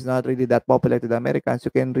Osmeña is not really that popular to the Americans,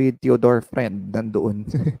 you can read Theodore Friend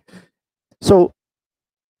nandoon. So,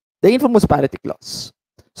 the infamous parity clause.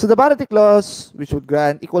 So the parity clause, which would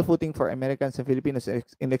grant equal footing for Americans and Filipinos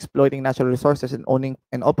in exploiting natural resources and owning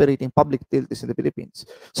and operating public utilities in the Philippines.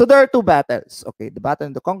 So there are two battles, okay? The battle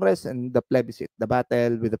in the Congress and the plebiscite, the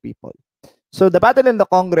battle with the people. So the battle in the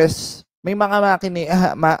Congress, may mga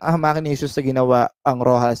machinations na ginawa ang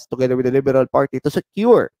Rojas together with the Liberal Party to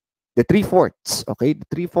secure the 3/4, okay? The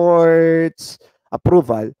 3/4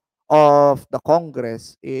 approval of the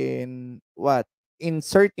Congress in what?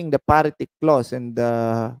 Inserting the parity clause in the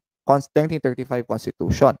 1935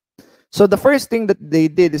 Constitution. So the first thing that they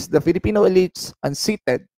did is the Filipino elites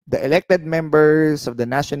unseated the elected members of the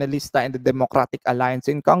Nacionalista and the Democratic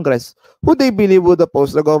Alliance in Congress who they believe would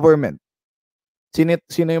oppose the government. Sino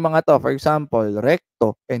yung mga to? For example,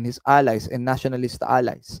 Recto and his allies and Nationalista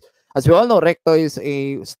allies. As we all know, Recto is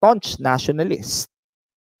a staunch nationalist.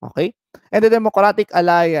 Okay? And the Democratic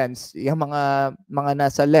Alliance, yung mga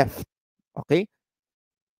nasa left. Okay?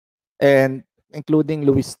 And including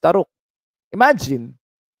Luis Taruk. Imagine,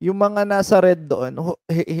 yung mga nasa red doon,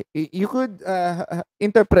 you could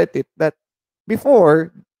interpret it that before,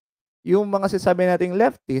 yung mga sinasabi nating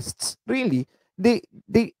leftists, really,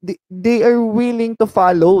 they are willing to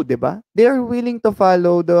follow, di ba? They are willing to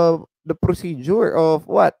follow the procedure of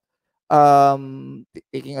what?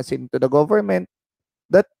 Taking us into the government,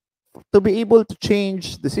 that to be able to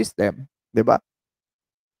change the system, di ba?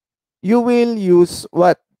 You will use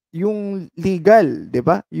what? Yung legal, di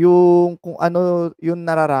ba? Yung kung ano yung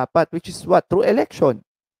nararapat, which is what? Through election.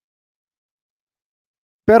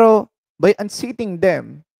 Pero by unseating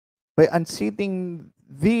them, by unseating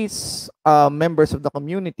these members of the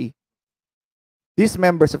community, these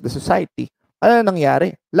members of the society, ano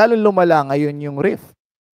nangyari? Lalo lumala ngayon yung rift.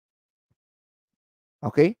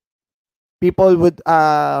 Okay? People would,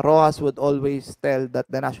 Rojas would always tell that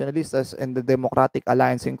the Nationalistas and the Democratic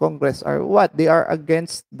Alliance in Congress are what? They are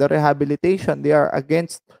against the rehabilitation. They are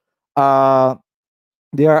against the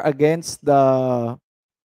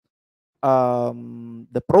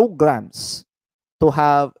programs to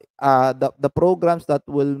have the programs that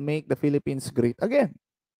will make the Philippines great again.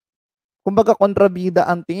 Kumbaga kontrabida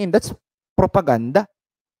ang tingin. That's propaganda.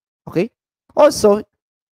 Okay? Also,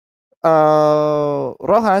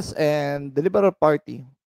 Rojas and the Liberal Party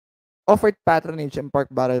offered patronage and pork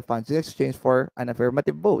barrel funds in exchange for an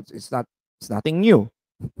affirmative vote. It's nothing new.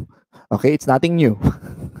 Okay, it's nothing new.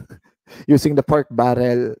 Using the pork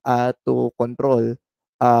barrel to control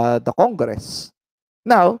the Congress.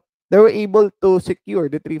 Now, they were able to secure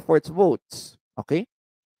the 3/4 votes. Okay?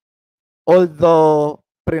 Although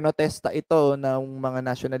prinotesta ito ng mga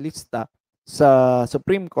nationalista sa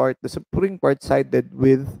Supreme Court, the Supreme Court sided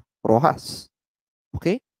with Rojas.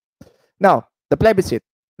 Okay? Now, the plebiscite.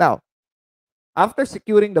 Now, after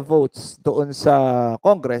securing the votes doon sa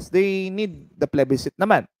Congress, they need the plebiscite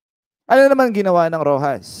naman. Ano naman ginawa ng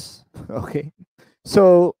Rojas? Okay?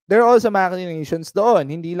 So, there are also machinations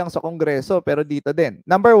doon. Hindi lang sa Kongreso, pero dito din.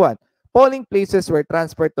 Number 1, polling places were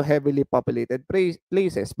transferred to heavily populated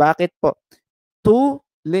places. Bakit po? To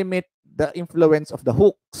limit the influence of the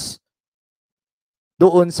hooks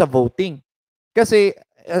doon sa voting. Kasi,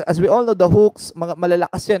 as we all know, the hooks,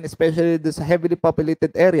 malalakas yan, especially sa heavily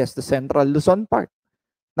populated areas, the central Luzon part.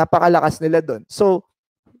 Napakalakas nila doon. So,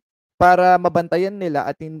 para mabantayan nila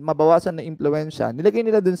at mabawasan na impluensya, nilagay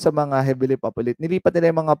nila dun sa mga heavily populated. Nilipat nila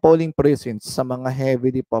yung mga polling precincts sa mga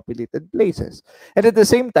heavily populated places. And at the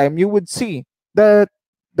same time, you would see that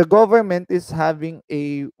the government is having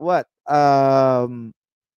a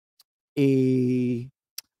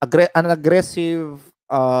an aggressive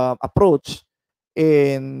approach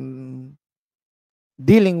in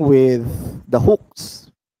dealing with the hooks.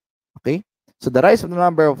 Okay? So the rise of the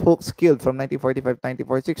number of hooks killed from 1945 to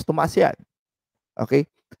 1946, tumaas yan. Okay?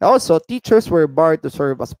 Also, teachers were barred to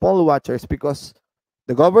serve as poll watchers because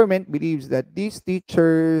the government believes that these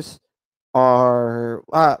teachers are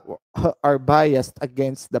biased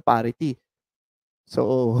against the parity.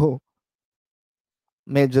 So,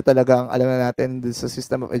 medyo talagang alam na natin sa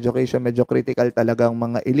system of education, medyo critical talagang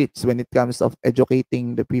mga elites when it comes of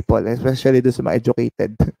educating the people, especially doon sa mga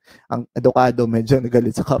educated. Ang edukado, medyo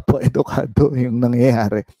nagalit sa kapwa edukado yung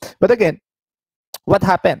nangyayari. But again, what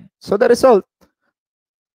happened? So the result,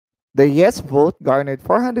 the yes vote garnered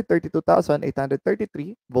 432,833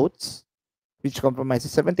 votes, which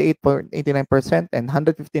compromises 78.89% and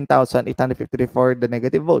 115,853 for the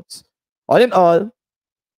negative votes. All in all,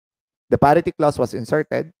 the parity clause was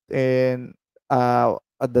inserted and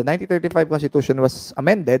the 1935 Constitution was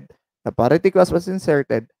amended, the parity clause was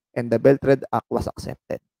inserted, and the Bell Trade Act was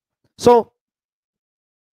accepted. So,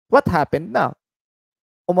 what happened now?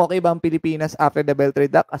 Umokay ba ang Pilipinas after the Bell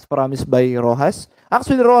Trade Act as promised by Rojas?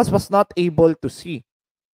 Actually, Rojas was not able to see,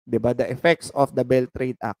 diba, the effects of the Bell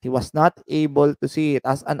Trade Act. He was not able to see it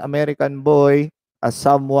as an American boy, as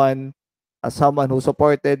someone who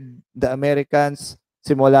supported the Americans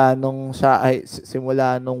simula nung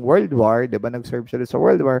World War, 'di ba? Nag-serve siya sa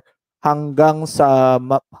World War hanggang sa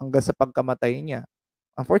pagkamatay niya.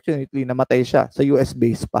 Unfortunately, namatay siya sa US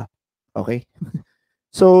base pa. Okay?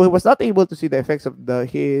 So he was not able to see the effects of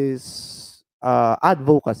his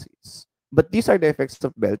advocacies. But these are the effects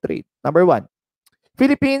of Bell Trade. Number 1,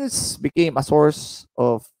 Philippines became a source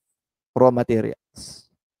of raw materials.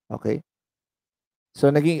 Okay? So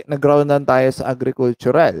nag-groundan tayo sa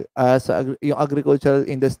agricultural, yung agricultural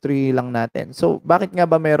industry lang natin. So bakit nga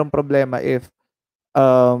ba mayroong problema if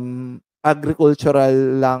agricultural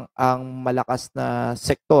lang ang malakas na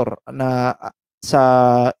sektor na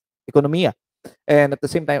sa ekonomiya? And at the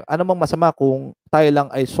same time, ano mang masama kung tayo lang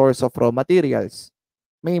ay source of raw materials?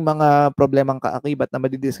 May mga problemang kaakibat na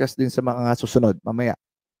madidiscuss din sa mga susunod mamaya.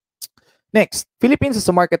 Next, Philippines is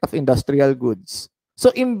a market of industrial goods. So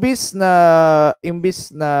imbis na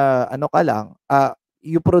ano ka lang,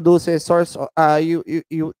 you produce a source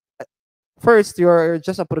first you're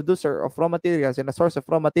just a producer of raw materials and a source of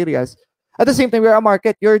raw materials. At the same time, you're a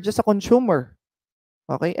market, you're just a consumer.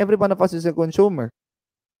 Okay? Every one of us is a consumer.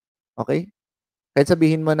 Okay? Kahit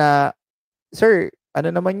sabihin mo na, sir, ano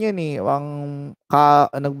naman yan eh,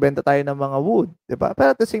 nagbenta tayo ng mga wood, di ba?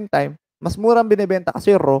 Pero at the same time, mas murang binibenta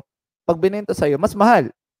kasi raw, pag binenta sa'yo, mas mahal.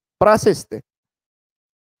 Processed eh.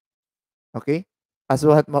 Okay? As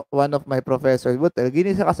what one of my professors would tell,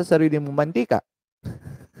 ginisa ka sa sarili mong mantika.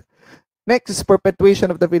 Next is perpetuation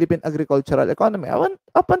of the Philippine agricultural economy.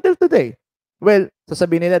 Up until today. Well,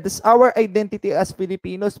 sasabihin nila, this is our identity as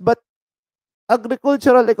Filipinos, but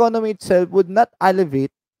agricultural economy itself would not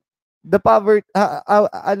elevate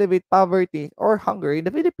poverty or hunger in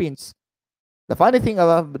the Philippines. The funny thing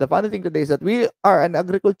today is that we are an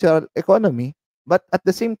agricultural economy, but at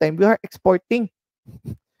the same time, we are exporting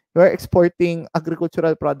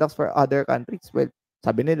agricultural products for other countries. Well,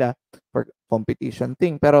 sabi nila, for competition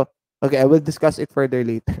thing. Pero, okay, I will discuss it further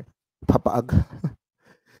later. Papaag.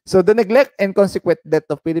 So, the neglect and consequent death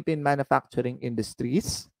of Philippine manufacturing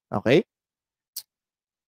industries. Okay?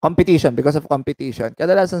 Competition, because of competition.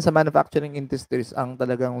 Kadalasan sa manufacturing industries, ang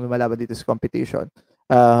talagang lumalaban dito sa competition.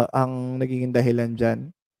 Ang nagiging dahilan dyan,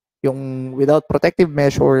 yung without protective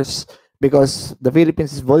measures, because the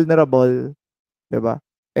Philippines is vulnerable, diba?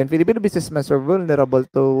 And Filipino businessmen are vulnerable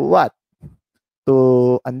to what?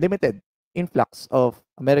 To unlimited influx of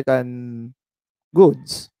American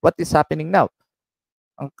goods. What is happening now?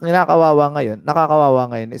 Ang nakakawawa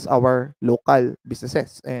ngayon is our local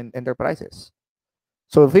businesses and enterprises.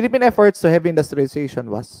 So Philippine efforts to heavy industrialization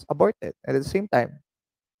was aborted. And at the same time,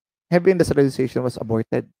 heavy industrialization was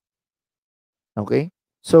aborted. Okay?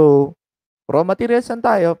 So, raw materials lang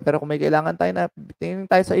tayo, pero kung may kailangan tayo na tingin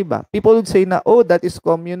tayo sa iba, people would say na, oh, that is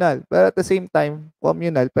communal. But at the same time,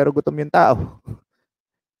 communal, pero gutom yung tao.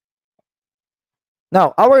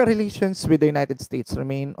 Now, our relations with the United States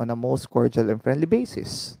remain on a most cordial and friendly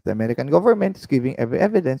basis. The American government is giving every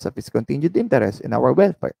evidence of its continued interest in our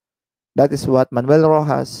welfare. That is what Manuel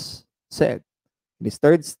Rojas said in his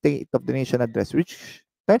third State of the Nation address, which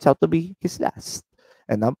turns out to be his last.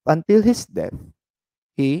 And up until his death,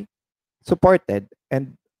 he supported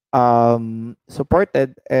and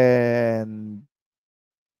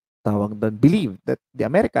believed that the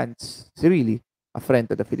Americans is really a friend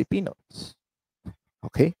to the Filipinos.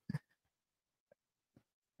 Okay?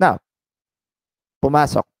 Now,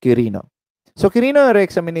 pumasok Quirino. So Quirino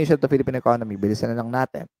re-examination of the Philippine economy, bilisan na lang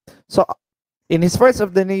natin. So in his first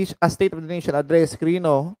of the nation, State of the Nation address,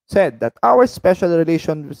 Quirino said that our special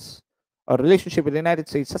relationship with the United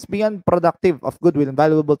States has beyond productive of goodwill and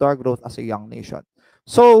valuable to our growth as a young nation.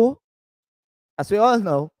 So, as we all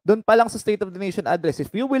know, dun pa lang sa State of the Nation address,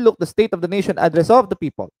 if you will look the State of the Nation address of the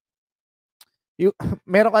people,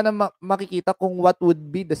 Meron ka na makikita kung what would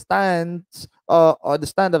be the stance or the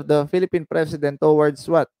stand of the Philippine president towards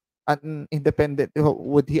what? An independent,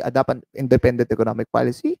 would he adopt an independent economic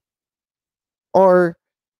policy? Or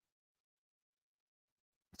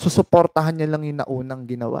susuportahan niya lang yung naunang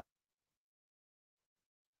ginawa?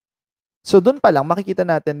 So doon pa lang makikita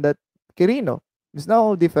natin that Quirino is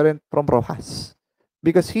now different from Rojas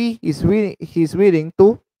because he's willing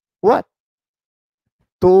to what?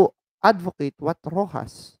 To advocate what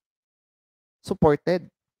Rojas supported.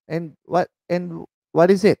 And what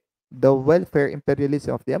is it? The welfare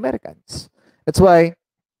imperialism of the Americans. That's why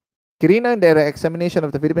Quirino, in their examination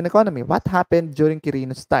of the Philippine economy, what happened during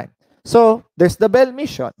Quirino's time? So, there's the Bell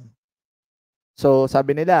Mission. So,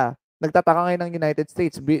 sabi nila, nagtataka ngayon ng United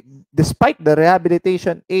States, despite the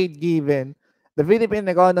rehabilitation aid given, the Philippine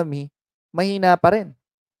economy, mahina pa rin.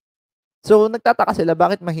 So, nagtataka sila,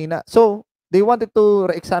 bakit mahina? So, they wanted to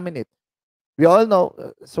re-examine it. We all know,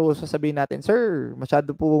 so sasabihin natin, sir,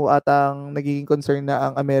 masyado po atang nagiging concern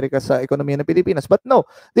na ang Amerika sa ekonomiya ng Pilipinas. But no,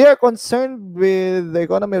 they are concerned with the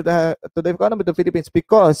economy of the Philippines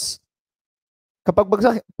because kapag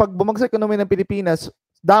bumagsak ekonomiya ng Pilipinas,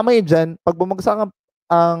 damay dyan, pag bumagsak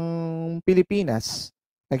ang Pilipinas,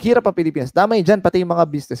 naghirap ang Pilipinas, damay dyan pati yung mga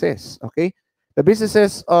businesses. Okay? The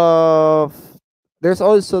businesses of, there's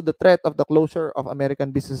also the threat of the closure of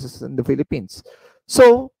American businesses in the Philippines.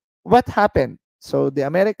 So, what happened? So the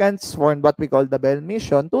Americans formed what we call the Bell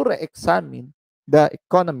Mission to re-examine the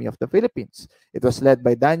economy of the Philippines. It was led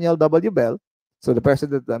by Daniel W. Bell, so the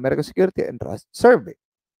president of the American Security and Trust Survey.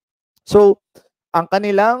 So ang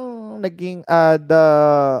kanilang naging the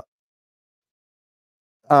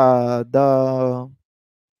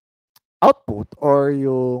output or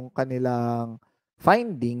yung kanilang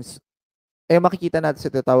findings makikita natin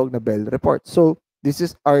sa tinatawag na Bell Report. So this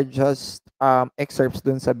are just excerpts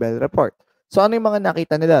dun sa Bell Report. So ano yung mga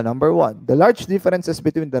nakita nila? Number one, the large differences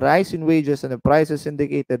between the rise in wages and the prices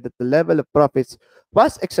indicated that the level of profits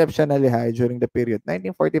was exceptionally high during the period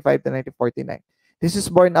 1945 to 1949. This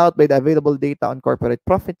is borne out by the available data on corporate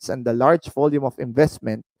profits and the large volume of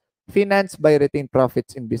investment financed by retained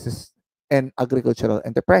profits in business and agricultural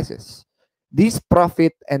enterprises. These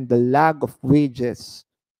profit and the lag of wages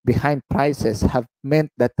behind prices have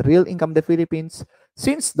meant that real income in the Philippines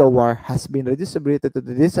since the war has been redistributed to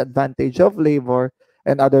the disadvantage of labor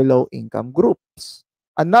and other low-income groups.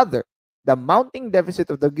 Another, the mounting deficit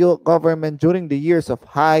of the government during the years of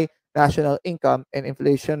high national income and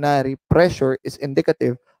inflationary pressure is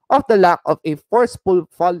indicative of the lack of a forceful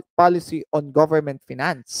policy on government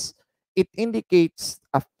finance. It indicates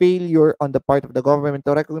a failure on the part of the government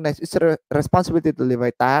to recognize its responsibility to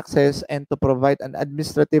levy taxes and to provide an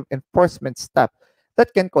administrative enforcement staff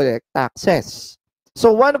that can collect taxes.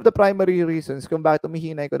 So one of the primary reasons kung bakit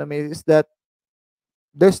umihina economy is that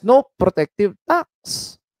there's no protective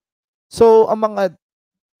tax. So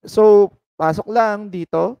pasok lang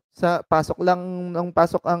dito,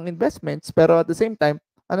 pasok ang investments, pero at the same time,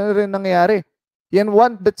 ano rin nangyayari?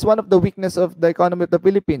 That's one of the weakness of the economy of the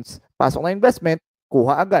Philippines. Pasok na investment,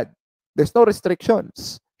 kuha agad. There's no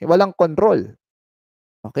restrictions. Walang control.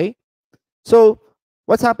 Okay? So,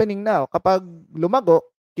 what's happening now? Kapag lumago,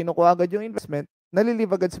 kinukuha agad yung investment,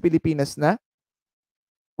 nalilive agad sa Pilipinas na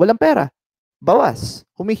walang pera. Bawas.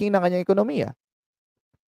 Humihina kanyang ekonomiya.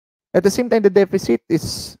 At the same time, the deficit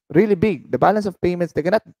is really big. The balance of payments, they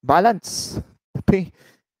cannot balance the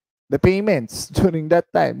payments during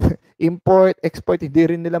that time. Import, export, hindi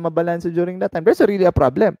rin nila mabalanse during that time. There's really a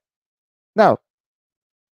problem. Now,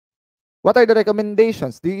 what are the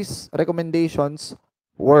recommendations? These recommendations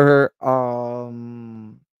were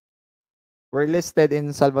listed in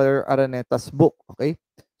Salvador Araneta's book. Okay?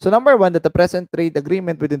 So number one, that the present trade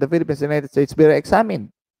agreement within the Philippines and United States be re-examined.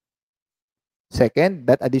 Second,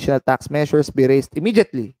 that additional tax measures be raised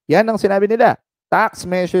immediately. Yan ang sinabi nila. Tax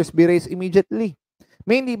measures be raised immediately.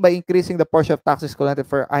 Mainly by increasing the portion of taxes collected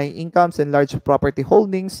for high incomes and large property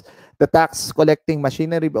holdings, the tax collecting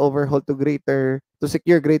machinery be overhauled to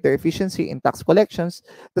secure greater efficiency in tax collections.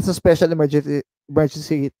 That's a special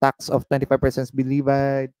emergency tax of 25% be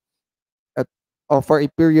levied for a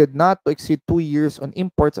period not to exceed 2 years on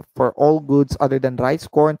imports for all goods other than rice,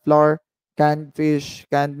 corn, flour, canned fish,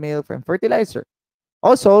 canned milk, and fertilizer.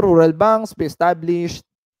 Also, rural banks be established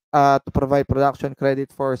to provide production credit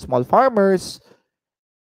for small farmers.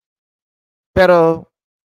 Pero,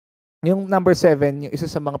 yung number 7, yung isa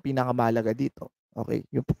sa mga pinakamahalaga dito. Okay?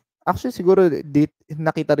 Actually, siguro,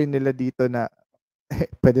 nakita rin nila dito na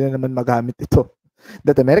pwede na naman magamit ito.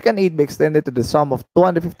 that American aid be extended to the sum of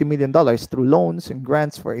 $250 million through loans and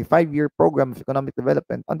grants for a 5-year program of economic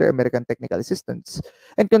development under American technical assistance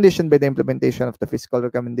and conditioned by the implementation of the fiscal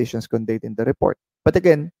recommendations contained in the report. But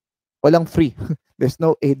again, walang free. There's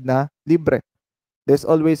no aid na libre. There's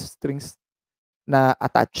always strings na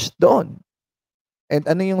attached doon. And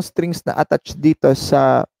ano yung strings na attached dito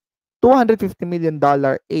sa $250 million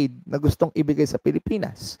aid na gustong ibigay sa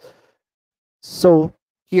Pilipinas? So,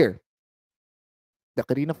 here, the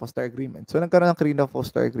Carino-Foster Agreement. So, nagkaroon ng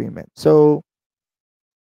Carino-Foster Agreement. So,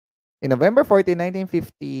 in November 14,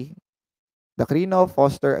 1950, the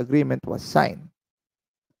Carino-Foster Agreement was signed.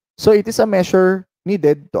 So, it is a measure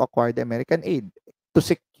needed to acquire the American aid. To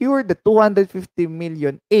secure the 250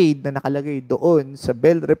 million aid na nakalagay doon sa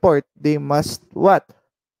Bell Report, they must what?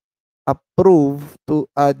 Approve to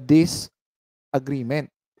this agreement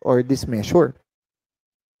or this measure.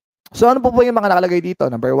 So, ano po yung mga nakalagay dito?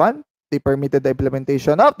 Number 1, they permitted the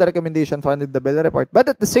implementation of the recommendation found in the Bell Report. But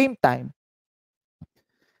at the same time,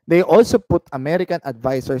 they also put American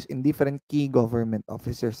advisors in different key government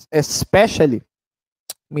officers, especially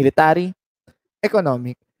military,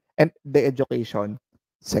 economic, and the education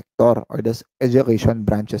sector or the education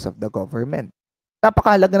branches of the government.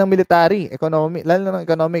 Napakahalaga ng military, economic, lalo na ng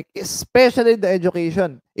economic, especially the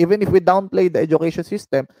education. Even if we downplay the education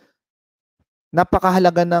system,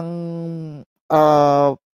 napakahalaga ng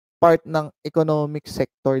part ng economic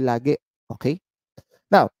sector lagi. Okay?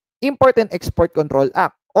 Now, Import and Export Control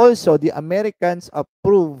Act. Also, the Americans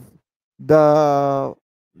approved the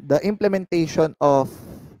implementation of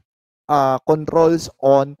controls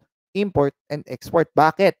on import and export.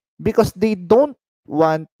 Bakit? Because they don't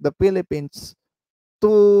want the Philippines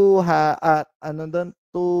to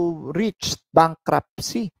to reach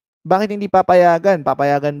bankruptcy. Bakit hindi papayagan?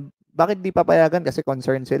 Bakit hindi papayagan? Kasi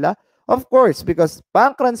concerned sila. Of course, because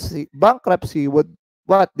bankruptcy would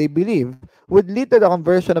what they believe would lead to the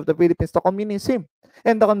conversion of the Philippines to communism.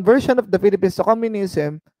 And the conversion of the Philippines to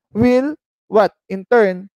communism will what in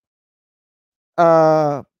turn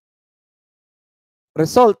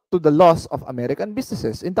result to the loss of American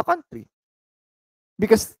businesses in the country.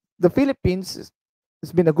 Because the Philippines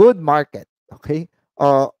has been a good market, okay,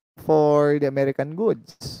 for the American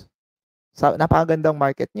goods. Napakagandang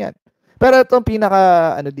market niyan. Pero itong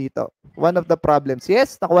pinaka, dito, one of the problems,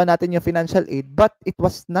 yes, nakuha natin yung financial aid, but it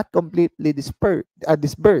was not completely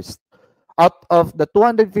disbursed. Out of the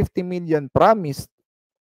 250 million promised,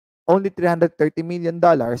 only $330 million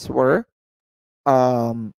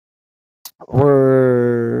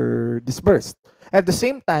were disbursed. At the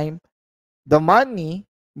same time, the money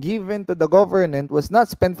given to the government was not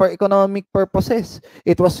spent for economic purposes.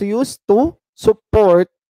 It was used to support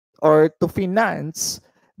or to finance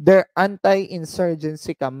their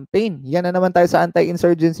anti-insurgency campaign. Yan na naman tayo sa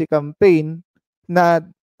anti-insurgency campaign na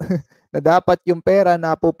na dapat yung pera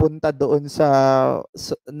napupunta doon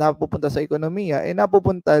napupunta sa ekonomiya,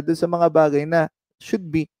 napupunta doon sa mga bagay na should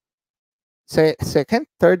be second,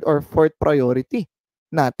 third, or fourth priority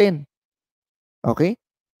natin. Okay?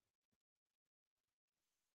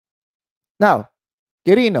 Now,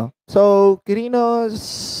 Quirino. So, Quirino's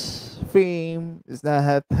fame is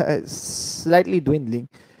not slightly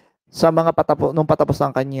dwindling sa mga nung patapos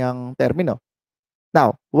ng kanyang termino.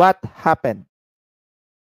 Now, what happened?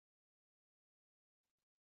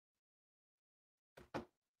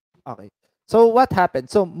 Okay. So what happened?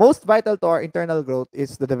 So most vital to our internal growth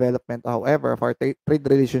is the development, however, of our trade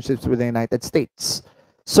relationships with the United States.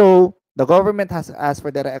 So the government has asked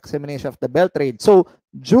for the re-examination of the Belt Trade. So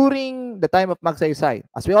during the time of Magsaysay,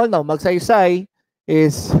 as we all know, Magsaysay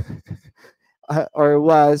is or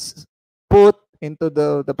was put into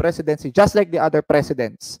the presidency just like the other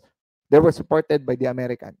presidents. They were supported by the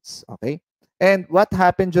Americans. Okay. And what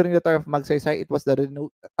happened during the time of Magsaysay, it was the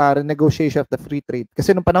renegotiation of the free trade.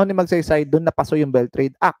 Kasi nung panahon ni Magsaysay, doon napaso yung Belt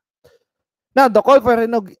Trade Act. Now, the call for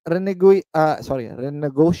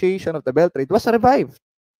renegotiation of the Belt Trade was revived.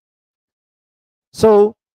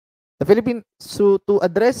 So, the Philippine, to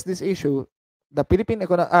address this issue, the Philippine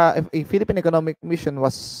Economic Mission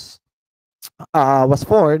was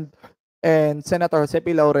formed, and Senator Jose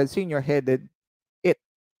P. Laurel Sr. headed it.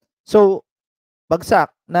 So,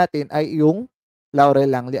 bagsak natin ay yung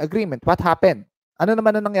Laurel-Langley Agreement. What happened? Ano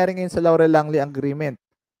naman ang nangyari ngayon sa Laurel-Langley Agreement?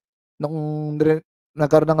 Nung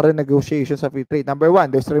nagkaroon ng renegotiation sa free trade. Number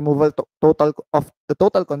 1, there's removal of the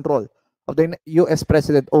total control of the US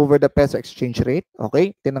President over the peso exchange rate.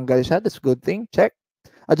 Okay, tinanggal siya. That's a good thing. Check.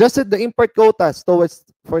 Adjusted the import quotas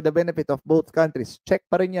for the benefit of both countries. Check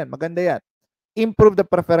pa rin yan. Maganda yan. Improve the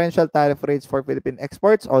preferential tariff rates for Philippine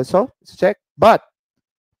exports. Also, check. But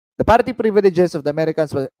The parity privileges of the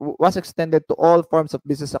Americans was extended to all forms of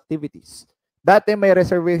business activities. Dati may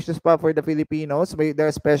reservations pa for the Filipinos. There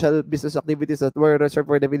are special business activities that were reserved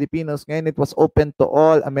for the Filipinos. Ngayon, it was open to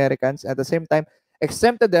all Americans. At the same time,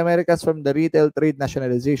 exempted the Americans from the retail trade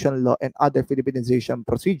nationalization law and other Philippinization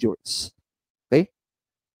procedures. Okay?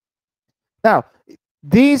 Now,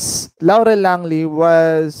 this Laurel Langley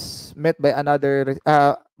was met by a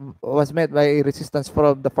resistance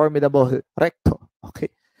from the formidable Recto, okay,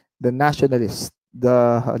 the nationalist,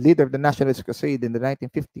 the leader of the nationalist crusade in the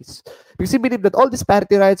 1950s, because he believed that all these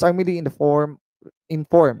parity rights are merely in form,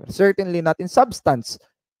 certainly not in substance.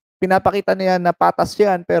 Pinapakita niya na patas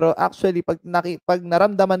yan, pero actually, pag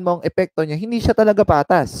naramdaman mo ang epekto niya, hindi siya talaga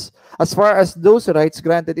patas. As far as those rights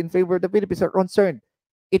granted in favor of the Philippines are concerned,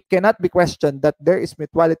 it cannot be questioned that there is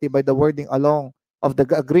mutuality by the wording along of the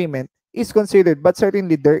agreement is considered, but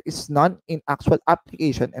certainly there is none in actual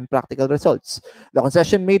application and practical results. The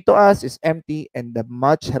concession made to us is empty, and the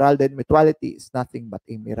much heralded mutuality is nothing but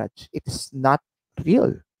a mirage. It is not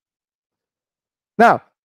real. Now,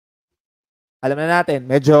 alam na natin,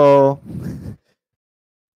 medyo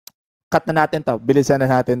cut na natin to. Bilisan na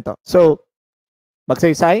natin to. So,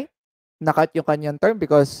 magsaysay, nakat yung kanyang term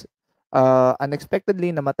because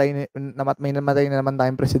unexpectedly may namatay na naman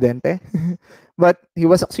tayong presidente. But he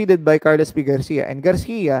was succeeded by Carlos P. Garcia. And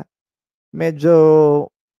Garcia,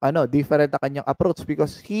 medyo different na kanyang approach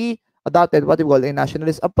because he adopted what we call a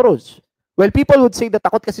nationalist approach. Well, people would say that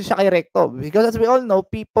takot kasi siya kay Recto because as we all know,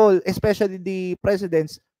 people, especially the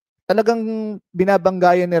presidents, talagang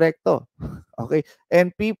binabanggayan ni Recto. Okay?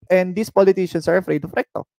 And these politicians are afraid of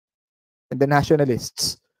Recto and the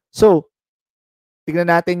nationalists. So,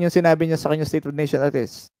 tignan natin yung sinabi niya sa kanyang State of the Nation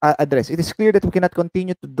address. It is clear that we cannot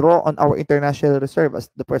continue to draw on our international reserve as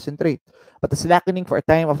the present rate. But the slackening for a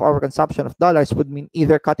time of our consumption of dollars would mean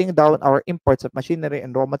either cutting down our imports of machinery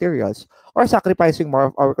and raw materials or sacrificing more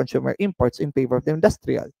of our consumer imports in favor of the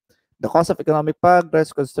industrial. The cost of economic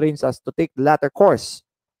progress constrains us to take the latter course,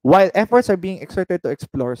 while efforts are being exerted to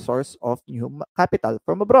explore source of new capital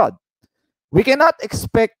from abroad. We cannot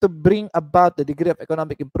expect to bring about the degree of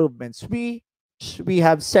economic improvements we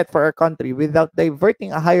have set for our country without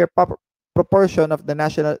diverting a higher proportion of the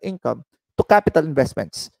national income to capital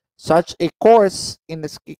investments. Such a course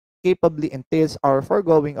inescapably entails our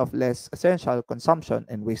foregoing of less essential consumption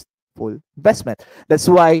and wasteful investment. That's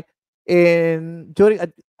why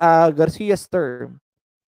during Garcia's term,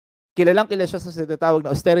 kilala siya sa tinatawag na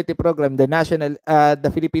austerity program,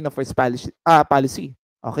 the Filipino First policy.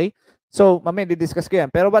 Okay? So, mamaya di-discuss ko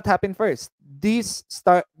yan. Pero what happened first? This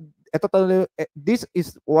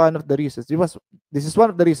is one of the reasons. This is one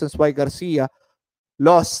of the reasons why Garcia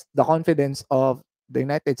lost the confidence of the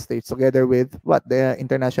United States together with the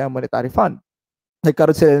International Monetary Fund.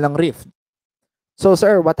 Nagkaroon sila ng rift. So,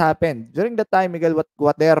 sir, what happened? During the time, Miguel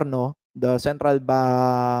Cuaderno, the central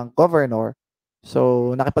bank governor,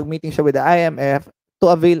 so nakipag-meeting siya with the IMF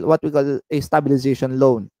to avail what we call a stabilization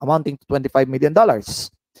loan amounting to $25 million.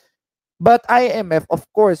 But IMF, of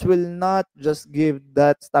course, will not just give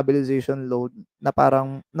that stabilization loan na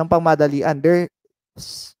parang ng pangmadalian.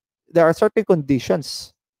 There are certain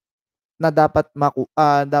conditions na dapat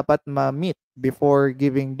ma-meet before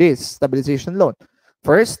giving this stabilization loan.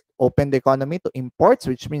 First, open the economy to imports,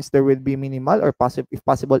 which means there will be minimal or if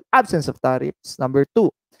possible absence of tariffs. Number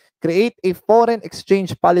two, create a foreign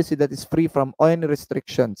exchange policy that is free from oil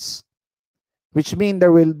restrictions, which means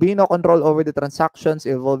there will be no control over the transactions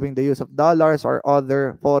involving the use of dollars or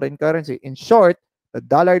other foreign currency. In short, the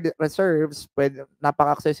dollar reserves,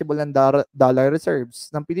 napaka-accessible ng dollar reserves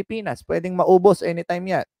ng Pilipinas. Pwedeng maubos anytime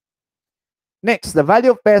yan. Next, the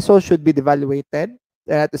value of peso should be devaluated.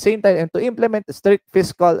 At the same time, and to implement a strict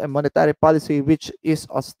fiscal and monetary policy which is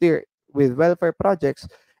austere with welfare projects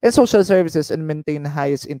and social services and maintain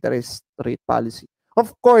highest interest rate policy. Of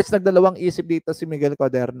course, nagdalawang isip dito si Miguel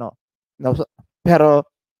Cuaderno. No, pero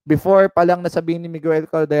before pa lang nasabihin ni Miguel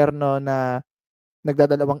Cuaderno na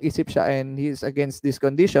nagdadalawang isip siya and he is against these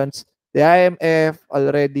conditions, the IMF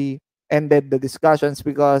already ended the discussions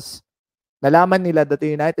because nalaman nila that the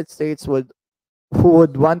United States would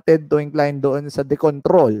wanted to incline doon sa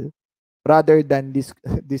decontrol rather than these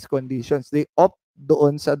conditions. They opt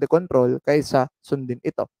doon sa decontrol kaysa sundin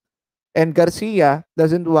ito. And Garcia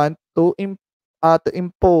doesn't want to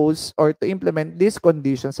impose or to implement these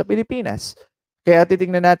conditions sa Pilipinas. Kaya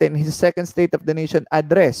titingnan natin his second State of the Nation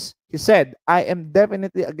address. He said, I am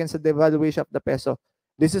definitely against the devaluation of the peso.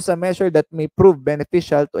 This is a measure that may prove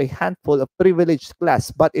beneficial to a handful of privileged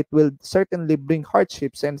class, but it will certainly bring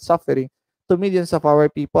hardships and suffering to millions of our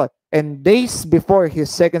people. And days before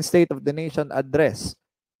his second State of the Nation address,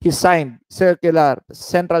 he signed Circular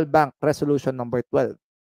Central Bank Resolution number 12.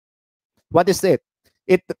 What is it?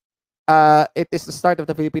 It is the start of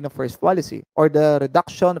the Filipino First policy, or the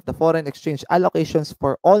reduction of the foreign exchange allocations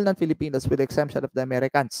for all non-Filipinos with the exemption of the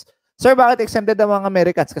Americans. Sir, bakit exempted ang mga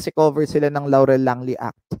Americans? Kasi covered sila ng Laurel-Langley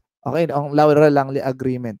Act. Okay, ang Laurel-Langley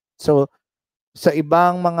Agreement. So, sa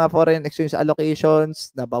ibang mga foreign exchange allocations,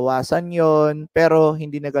 nabawasan yon, pero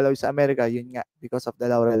hindi nagalaw sa Amerika, yun nga, because of the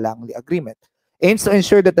Laurel-Langley Agreement. Aims to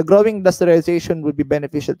ensure that the growing industrialization will be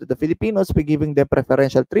beneficial to the Filipinos by giving them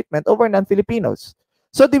preferential treatment over non-Filipinos.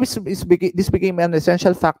 So this became an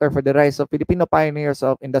essential factor for the rise of Filipino pioneers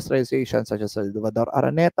of industrialization such as Salvador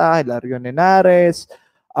Araneta, Hilario Nenares,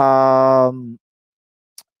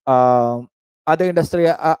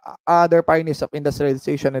 other pioneers of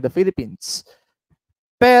industrialization in the Philippines.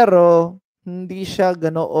 Pero hindi siya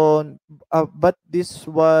ganoon, but this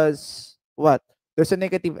was what? There's a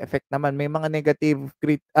negative effect naman. May mga negative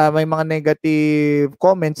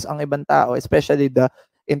comments ang ibang tao, especially the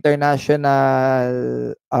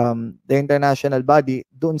international body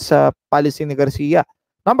doon sa policy ni Garcia.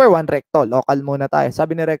 Number one, Recto. Local muna tayo.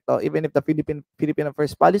 Sabi ni Recto, even if the Filipino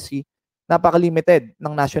First policy, napaka-limited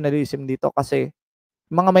ng nationalism dito kasi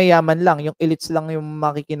mga mayaman lang, yung elites lang yung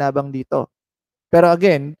makikinabang dito. Pero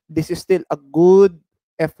again, this is still a good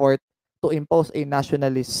effort to impose a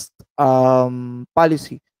nationalist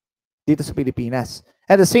policy dito sa Pilipinas.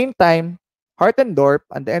 At the same time, Hartendorp,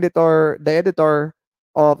 and the editor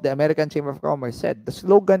of the American Chamber of Commerce, said the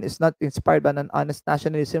slogan is not inspired by an honest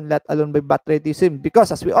nationalism, let alone by patriotism,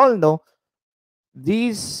 because as we all know,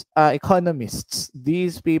 these economists,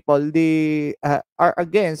 these people, they are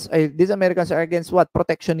against, these Americans are against what?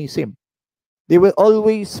 Protectionism. They will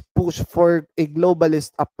always push for a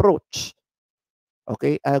globalist approach.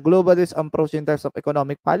 Okay? A globalist approach in terms of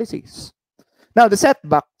economic policies. Now, the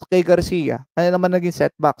setback kay Garcia, ano naman naging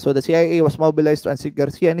setback? So, the CIA was mobilized to unseat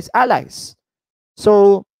Garcia and his allies.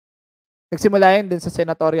 So, nagsimula yun din sa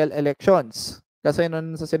senatorial elections. Kasi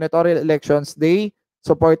nun sa senatorial elections, they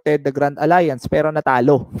supported the Grand Alliance, pero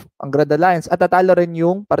natalo ang Grand Alliance. At natalo rin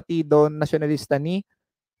yung Partido Nacionalista ni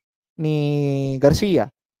Garcia.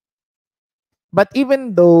 But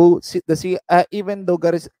even though the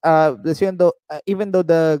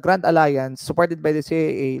Grand Alliance supported by the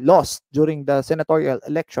CIA lost during the senatorial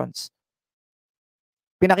elections,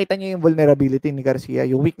 pinakita niya yung vulnerability ni Garcia,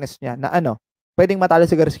 yung weakness niya na pwedeng matalo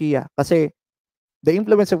si Garcia kasi the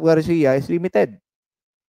influence of Garcia is limited.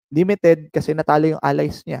 Limited kasi natalo yung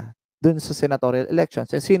allies niya dun sa senatorial elections.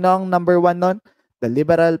 And sino ang number one nun? The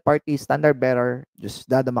Liberal Party standard bearer,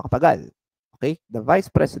 Diosdado Macapagal. Okay? The Vice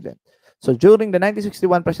President. So during the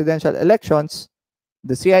 1961 presidential elections,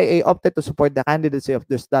 the CIA opted to support the candidacy of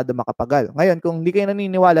Diosdado Macapagal. Ngayon, kung hindi kayo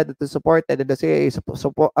naniniwala that the CIA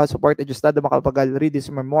supported Diosdado Macapagal, read his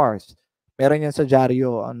memoirs. Meron yan sa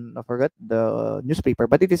dyaryo on, I forgot the newspaper,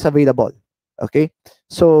 but it is available. Okay?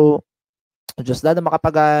 So, Diosdado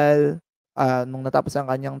Macapagal, nung natapos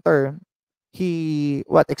ang kanyang term, he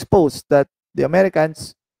exposed that the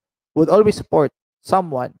Americans would always support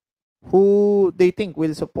someone who they think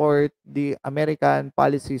will support the American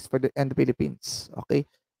policies and the Philippines. Okay?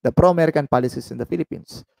 The pro-American policies in the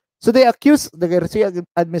Philippines. So they accused the Garcia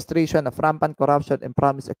administration of rampant corruption and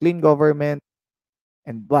promised a clean government.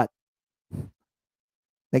 And what?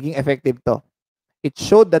 Naging effective to. It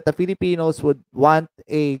showed that the Filipinos would want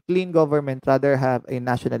a clean government rather have a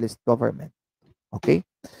nationalist government. Okay?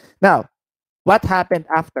 Now, what happened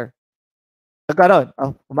after? Nagkaroon,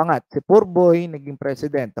 umangat. Si Poor Boy naging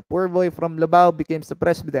president. The Poor Boy from Lubao became the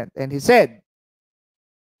president. And he said,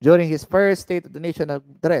 during his first State of the Nation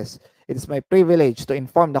address, it is my privilege to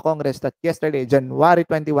inform the Congress that yesterday, January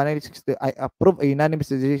 21, 1960, I approved a unanimous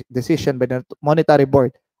decision by the Monetary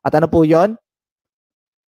Board. At ano po yon?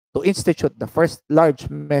 To institute the first large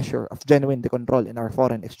measure of genuine control in our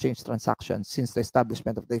foreign exchange transactions since the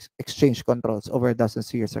establishment of the exchange controls over a dozen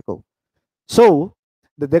years ago. So,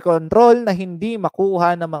 the control na hindi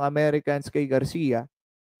makuha ng mga Americans kay Garcia,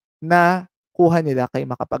 na kuha nila kay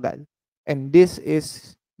Macapagal. And this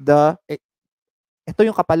is ito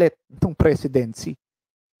yung kapalit ng presidency.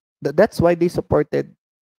 That's why they supported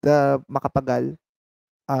the Macapagal,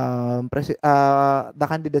 the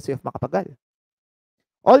candidacy of Macapagal.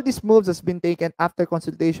 All these moves has been taken after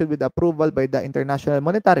consultation with approval by the International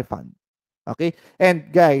Monetary Fund. Okay?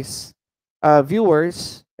 And guys,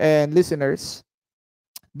 viewers and listeners,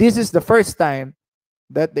 this is the first time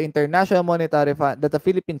that the International Monetary Fund, that the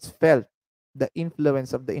Philippines felt the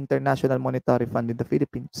influence of the International Monetary Fund in the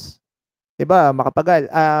Philippines. Diba, Macapagal,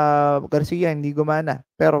 Garcia hindi gumana.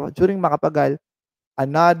 Pero during Macapagal,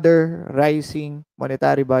 another rising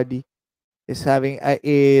monetary body,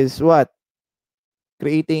 is what?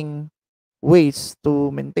 Creating ways to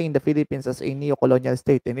maintain the Philippines as a neo-colonial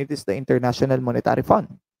state, and it is the International Monetary Fund.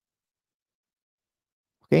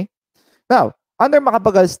 Okay? Now, under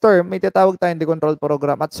Macapagal's term, may tinatawag tayong decontrol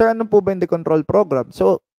program. At sir, ano po ba yung decontrol program?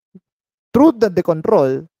 So, through the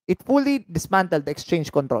decontrol, it fully dismantled the exchange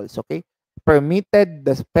controls, okay? Permitted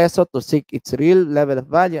the peso to seek its real level of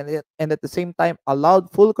value, and at the same time allowed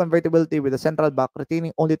full convertibility with the central bank retaining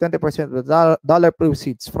only 20% of the dollar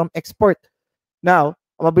proceeds from export. Now,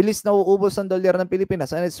 mabilis na uubos ang dolyar ng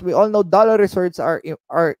Pilipinas, and as we all know, dollar reserves are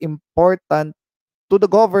important to the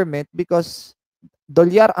government because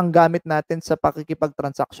dolyar ang gamit natin sa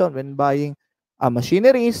pakikipagtransaksyon when buying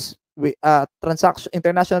machineries,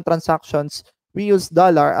 international transactions, we use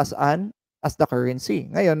dollar as the currency.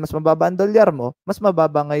 Ngayon, mas mababa ang dolyar mo, mas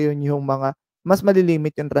mababa ngayon yung mas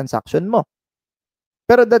malilimit yung transaction mo.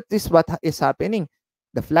 Pero that is what is happening.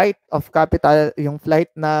 The flight of capital, yung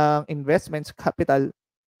flight ng investments capital,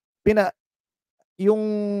 yung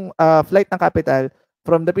flight ng capital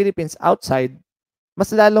from the Philippines outside,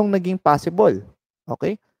 mas lalong naging possible.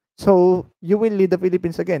 Okay? So, you will lead the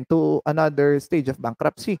Philippines again to another stage of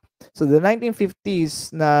bankruptcy. So, the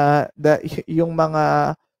 1950s yung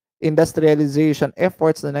mga industrialization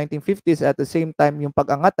efforts na 1950s at the same time yung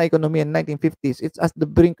pag-angat na ekonomiya ng 1950s, it's at the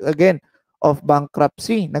brink again of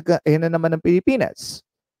bankruptcy. Yun na naman ng Pilipinas.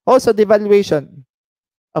 Also, devaluation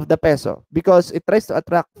of the peso because it tries to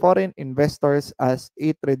attract foreign investors as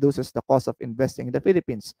it reduces the cost of investing in the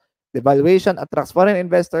Philippines. Devaluation attracts foreign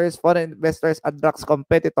investors attracts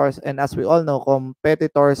competitors, and as we all know,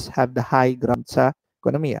 competitors have the high ground sa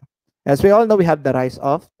ekonomiya. As we all know, we have the rise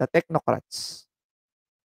of the technocrats.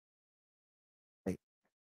 Okay.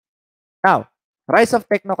 Now, rise of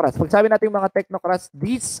technocrats. Pag sabi natin mga technocrats,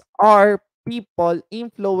 these are people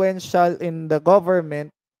influential in the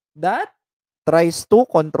government that tries to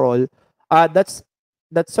control, that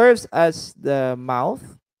serves as the mouth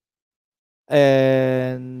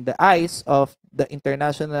and the eyes of the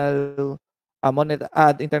International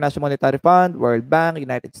Monetary Fund, World Bank,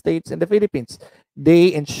 United States, and the Philippines.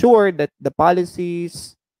 They ensure that the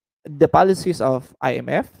policies of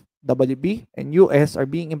IMF, WB, and US are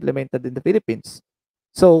being implemented in the Philippines.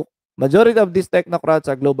 So, majority of these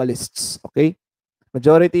technocrats are globalists, okay?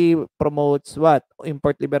 Majority promotes what?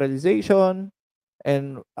 Import liberalization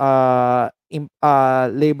and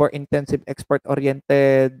labor-intensive,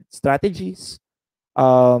 export-oriented strategies.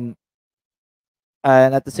 And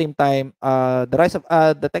at the same time, the rise of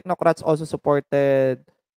the technocrats also supported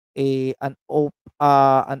an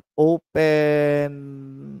open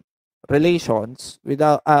relations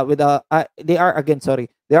they are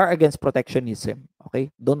against protectionism.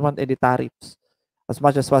 Okay, don't want any tariffs. As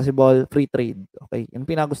much as possible, free trade. Okay, yung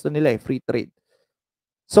pinagusto nila free trade.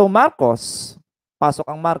 So Marcos, pasok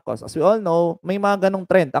ang Marcos. As we all know, may mga ganong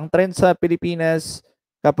trend. Ang trend sa Pilipinas,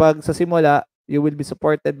 kapag sa simula, you will be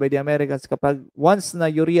supported by the Americans. Kapag once na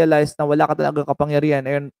you realize na wala ka talagang kapangyarihan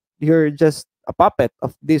and you're just a puppet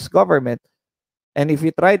of this government, and if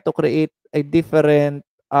you try to create a different,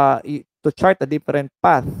 to chart a different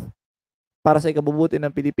path para sa ikabubuti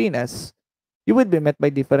ng Pilipinas, you will be met by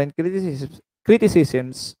different criticisms.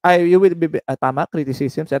 You will be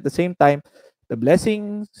criticisms. At the same time, the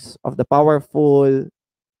blessings of the powerful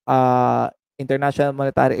international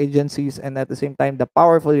monetary agencies, and at the same time, the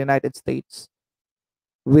powerful United States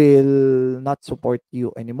will not support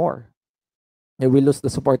you anymore. You will lose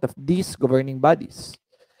the support of these governing bodies.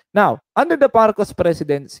 Now, under the Marcos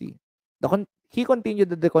presidency, he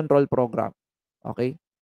continued the control program. Okay?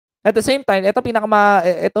 At the same time,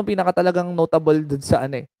 itong pinaka talagang notable dun sa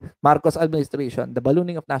Marcos administration, the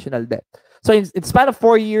ballooning of national debt. So in span of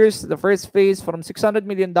 4 years, the first phase from $600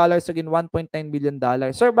 million again $1.9 billion.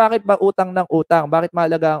 Sir, bakit ba utang ng utang? Bakit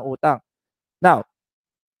mahalaga ang utang? Now,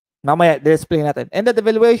 mamaya i-explain natin. And the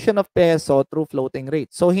devaluation of peso through floating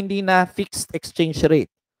rates. So hindi na fixed exchange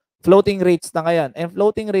rate. Floating rates na ngayon. And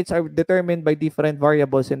floating rates are determined by different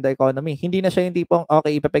variables in the economy. Hindi na siya yung tipong,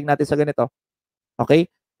 okay, ipapeg natin sa ganito. Okay?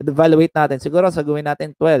 Evaluate natin. Siguro gawin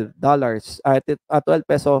natin $12. 12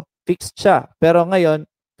 peso, fixed siya. Pero ngayon,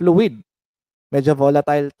 fluid. Medyo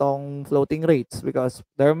volatile tong floating rates because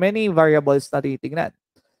there are many variables na titignan.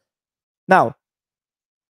 Now,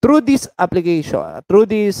 through this application, through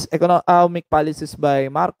these economic policies by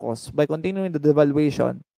Marcos, by continuing the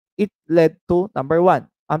devaluation, it led to, number one,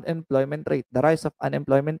 unemployment rate, the rise of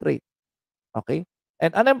unemployment rate. Okay?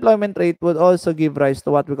 And unemployment rate would also give rise to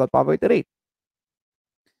what we call poverty rate.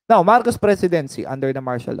 Now, Marcos presidency under the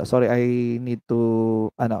martial law. Sorry, I need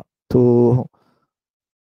to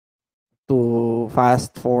to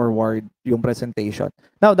fast forward yung presentation.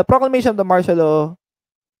 Now, the proclamation of the martial law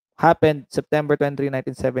happened September 23,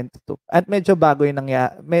 1972. At medyo bago yung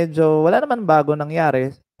nangyari. Medyo wala naman bago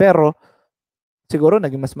nangyari, pero siguro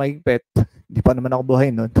naging mas mahigpit. Hindi pa naman ako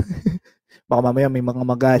buhay nun. Baka mamaya may mga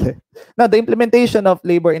magalit. Now, the implementation of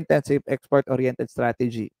labor-intensive, export-oriented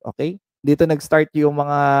strategy. Okay? Dito nag-start yung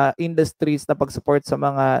mga industries na pag-support sa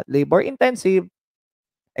mga labor-intensive,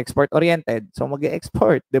 export-oriented. So,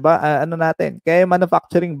 mag-export. Diba? Ano natin? Kaya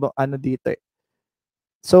manufacturing, ano dito eh.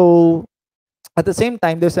 So, at the same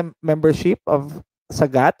time, there's a membership of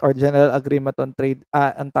SAGAT or General Agreement on Trade,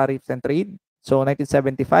 on Tariffs and Trade. So,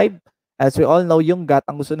 1975, as we all know, yung GATT,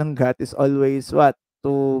 ang gusto ng GATT is always what?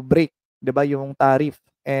 To break, di ba, yung tariff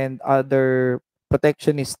and other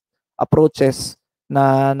protectionist approaches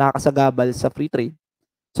na nakasagabal sa free trade.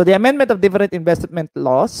 So, the amendment of different investment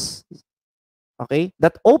laws, okay,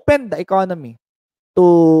 that opened the economy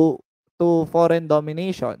to foreign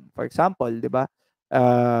domination. For example, di ba,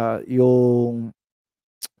 yung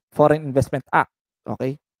Foreign Investment Act.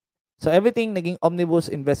 Okay? So, everything naging Omnibus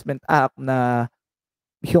Investment Act na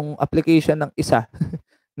yung application ng isa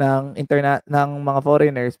ng mga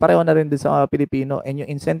foreigners, pareho na rin din sa mga Pilipino, and yung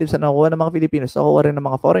incentives na nakuha ng mga Filipinos, nakuha rin ng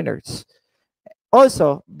mga foreigners.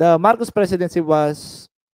 Also, the Marcos presidency was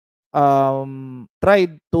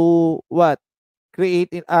tried to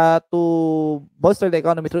create to bolster the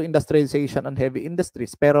economy through industrialization on heavy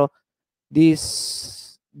industries. Pero this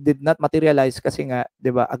did not materialize kasi nga,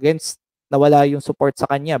 'di ba, against nawala yung support sa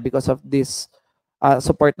kanya because of this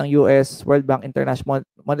support ng US, World Bank, International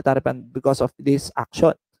Monetary Fund because of this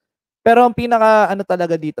action. Pero ang pinaka ano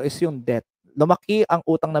talaga dito is yung debt. Lumaki ang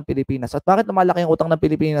utang ng Pilipinas. At bakit lumalaki ang utang ng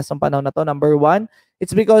Pilipinas sa panahon na to? Number one,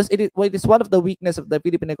 it's because it is one of the weakness of the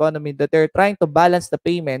Philippine economy that they're trying to balance the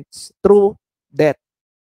payments through debt.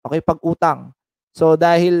 Okay, pag-utang. So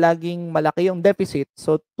dahil laging malaki yung deficit,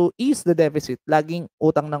 so to ease the deficit, laging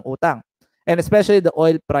utang ng utang. And especially the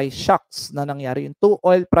oil price shocks na nangyari. Yung two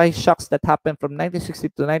oil price shocks that happened from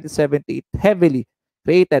 1960 to 1970, it heavily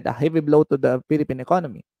created a heavy blow to the Philippine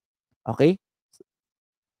economy. Okay?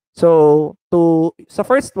 So, sa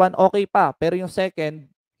first one, okay pa. Pero yung second,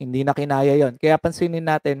 hindi na kinaya yon. Kaya pansinin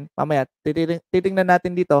natin, mamaya, titingnan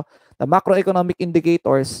natin dito, the macroeconomic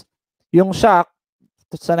indicators, yung shock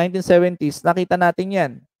sa 1970s, nakita natin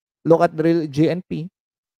yan. Look at the real GNP.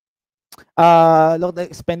 Look at the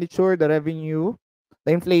expenditure, the revenue,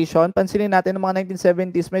 the inflation. Pansinin natin ng mga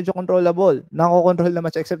 1970s, medyo controllable. Nako-control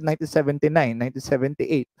naman siya except 1979,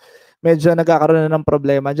 1978. Medyo nagkakaroon na ng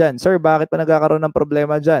problema dyan. Sir, bakit pa nagkakaroon ng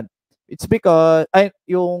problema dyan? It's because,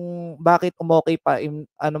 yung bakit umokay pa yung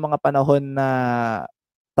mga panahon na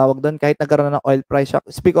tawag doon kahit nagkaroon ng oil price shock,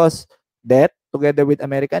 it's because debt together with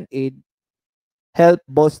American aid help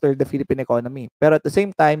bolster the Philippine economy. Pero at the same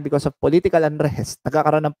time, because of political unrest,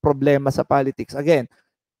 nagkakaroon ng problema sa politics. Again,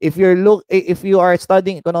 if you are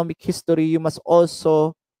studying economic history, you must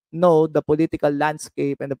also know the political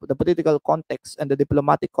landscape and the political context and the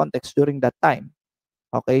diplomatic context during that time.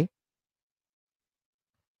 Okay?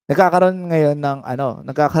 Nagkakaroon ngayon ng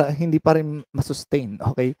hindi pa rin masustain,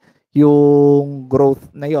 okay? Yung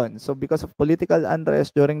growth na yon. So because of political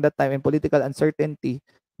unrest during that time and political uncertainty,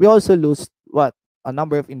 we also lose a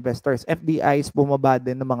number of investors. FDIs bumaba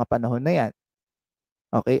din ng mga panahon na yan.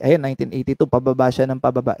 Okay, ayun, 1982, pababa siya ng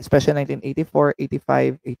pababa. Especially 1984,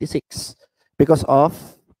 85, 86. Because of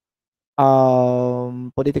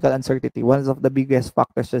political uncertainty. One of the biggest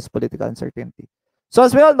factors is political uncertainty. So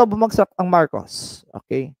as we all know, bumagsak ang Marcos.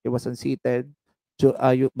 Okay, he was unseated through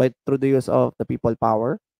the use of the people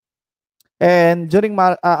power. And during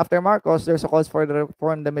after Marcos, there's a call for the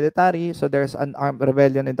reform the military. So there's an armed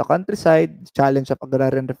rebellion in the countryside, challenge of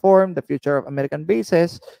agrarian reform, the future of American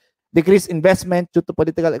bases, decreased investment due to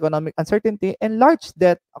political economic uncertainty, and large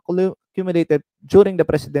debt accumulated during the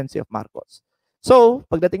presidency of Marcos. So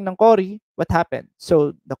pagdating ng Cory, what happened?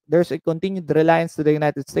 So there's a continued reliance to the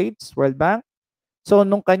United States, World Bank. So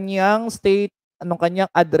nung kanyang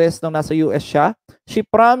address nung nasa US siya, she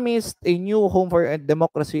promised a new home for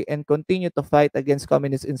democracy and continue to fight against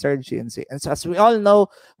communist insurgency. And so as we all know,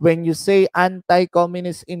 when you say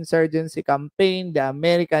anti-communist insurgency campaign, the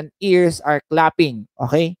American ears are clapping.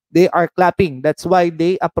 Okay? They are clapping. That's why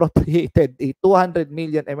they appropriated a $200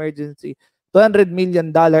 million emergency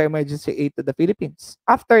aid to the Philippines.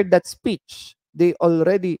 After that speech, they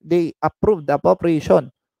approved the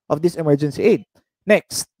appropriation of this emergency aid.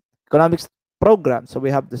 Next, economic program. So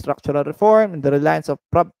we have the structural reform and the reliance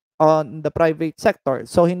on the private sector.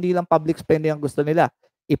 So hindi lang public spending ang gusto nila.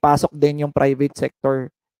 Ipasok din yung private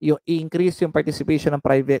sector, yung i-increase yung participation ng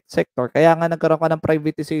private sector. Kaya nga nagkaroon ka ng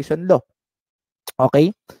privatization law.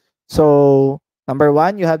 Okay? So, number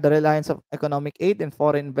one, you have the reliance of economic aid and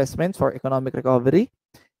foreign investments for economic recovery.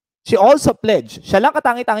 She also pledged, siya lang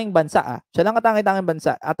katangi-tanging bansa siya lang katangi-tanging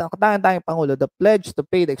bansa at ang katangi-tanging pangulo, the pledge to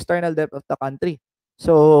pay the external debt of the country.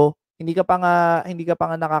 So, hindi ka pa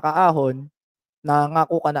nga nakakaahon,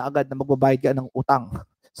 nangako ka na agad na magbabayad ka ng utang.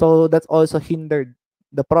 So, that's also hindered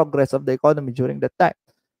the progress of the economy during that time.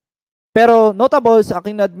 Pero notable sa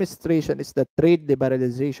aking administration is the trade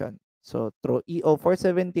liberalization. So, through EO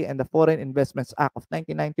 470 and the Foreign Investments Act of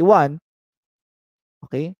 1991,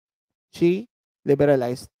 okay, she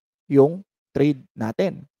liberalized yung trade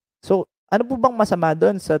natin. So, ano po bang masama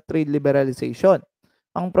doon sa trade liberalization?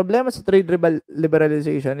 Ang problema sa trade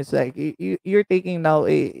liberalization is like you're taking now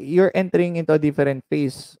you're entering into a different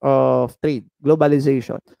phase of trade,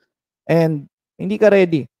 globalization. And hindi ka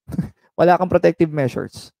ready. Wala kang protective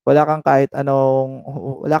measures. Wala kang kahit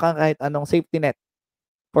anong safety net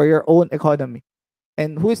for your own economy.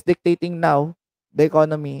 And who is dictating now the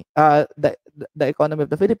economy the economy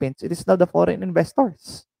of the Philippines? It is now the foreign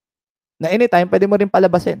investors. Na anytime pwede mo rin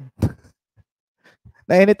palabasin.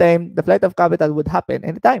 Na anytime the flight of capital would happen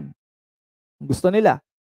anytime. Gusto nila.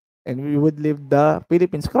 And we would leave the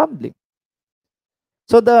Philippines crumbling.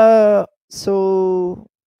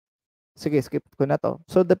 Sige, skip ko na to.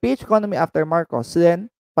 So the PH economy after Marcos,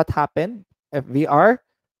 then what happened? FVR,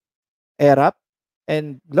 ERAP,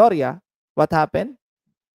 and Gloria, what happened?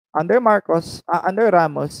 Under Ramos,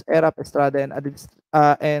 ERAP, Estrada,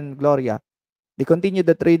 and Gloria, they continued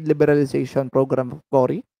the trade liberalization program of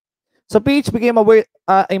Cory. So PH became a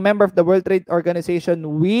member of the World Trade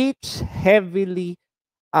Organization, which heavily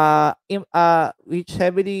dealt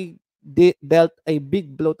a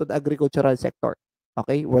big blow to the agricultural sector.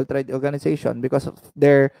 Okay, World Trade Organization, because of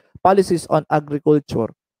their policies on agriculture.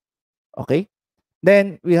 Okay,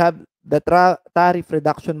 then we have the tariff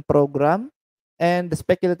reduction program and the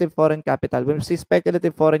speculative foreign capital. When we say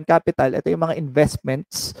speculative foreign capital, ito yung mga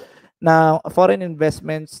investments na foreign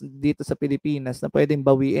investments dito sa Pilipinas na pwedeng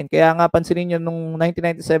bawiin. Kaya nga pansinin nyo nung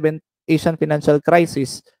 1997 Asian financial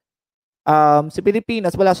crisis, si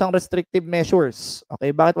Pilipinas wala siyang restrictive measures.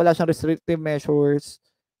 Okay, bakit wala siyang restrictive measures?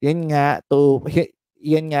 Yan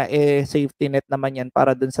nga safety net naman yan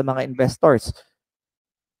para dun sa mga investors.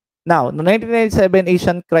 Now, no 1997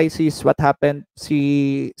 Asian crisis, what happened?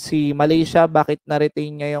 Si Malaysia, bakit na-retain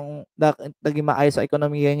niya yung naging maayos sa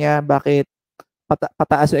ekonomiya niya? Bakit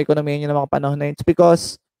pataas yung ekonomiya niya ng mga panahon na yun? It's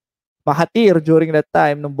because Mahathir during that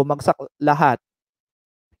time, nung bumagsak lahat,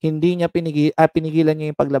 hindi niya pinigilan niya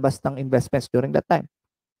yung paglabas ng investments during that time.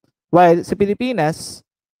 While si Pilipinas,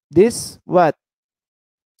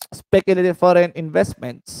 speculative foreign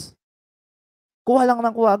investments, kuha lang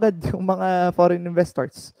ng kuha agad yung mga foreign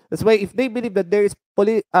investors. That's why if they believe that there is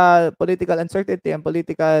political uncertainty and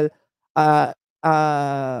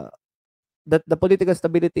that the political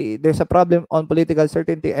stability, there's a problem on political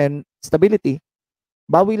certainty and stability,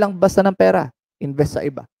 bawi lang basta ng pera, invest sa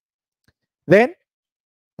iba. Then,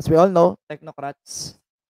 as we all know, technocrats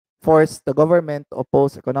force the government to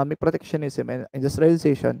oppose economic protectionism and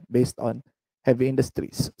industrialization based on heavy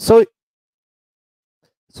industries. So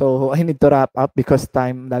I need to wrap up because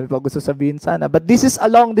time, dami pa gusto sabihin sana. But this is a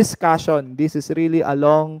long discussion. This is really a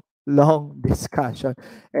long discussion.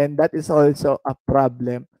 And that is also a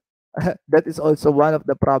problem. That is also one of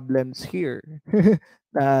the problems here.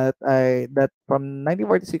 that from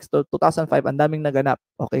 1946 to 2005, ang daming naganap.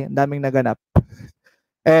 Okay? Ang daming naganap.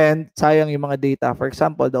 And sayang yung mga data. For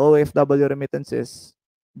example, the OFW remittances,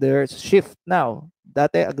 there's shift now.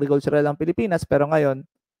 Dati agricultural lang Pilipinas, pero ngayon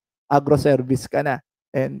agro-service ka na.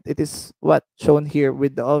 And it is what shown here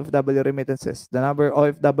with the OFW remittances, the number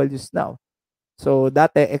of OFWs now. So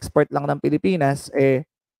dati export lang ng Pilipinas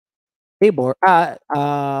labor,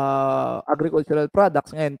 agricultural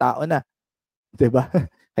products, ngayon tao na. 'Di ba?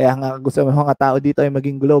 Kaya nga gusto ng mga tao dito ay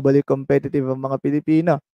maging globally competitive ang mga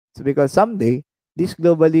Pilipino. So because someday these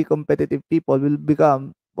globally competitive people will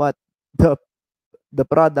become what the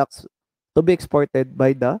products to be exported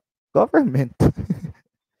by the government.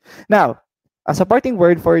 Now, a supporting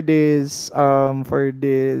word for this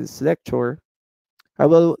lecture, I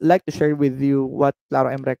will like to share with you what Claro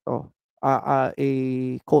M. Recto, a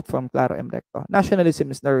quote from Claro M. Recto.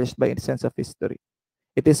 Nationalism is nourished by a sense of history.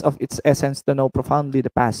 It is of its essence to know profoundly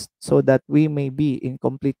the past, so that we may be in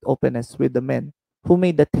complete openness with the men who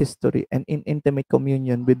made that history and in intimate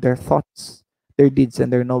communion with their thoughts, their deeds,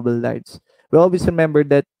 and their noble lives. We always remember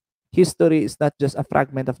that history is not just a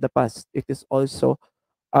fragment of the past. It is not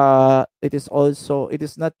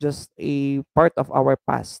just a part of our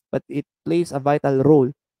past, but it plays a vital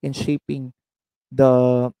role in shaping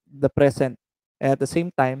the present. And at the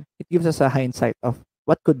same time, it gives us a hindsight of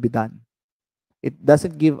what could be done. It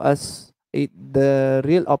doesn't give us the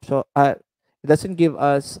real option. It doesn't give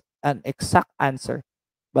us an exact answer,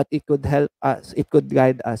 but it could help us. It could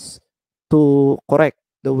guide us to correct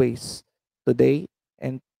the ways today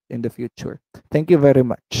and in the future. Thank you very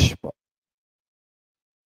much po.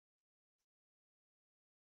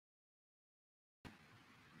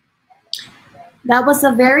 That was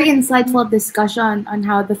a very insightful discussion on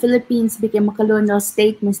how the Philippines became a colonial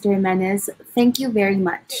state, Mr. Jimenez. Thank you very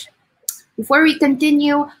much. Before we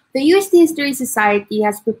continue, the UST History Society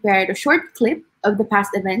has prepared a short clip of the past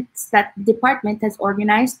events that the department has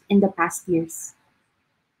organized in the past years.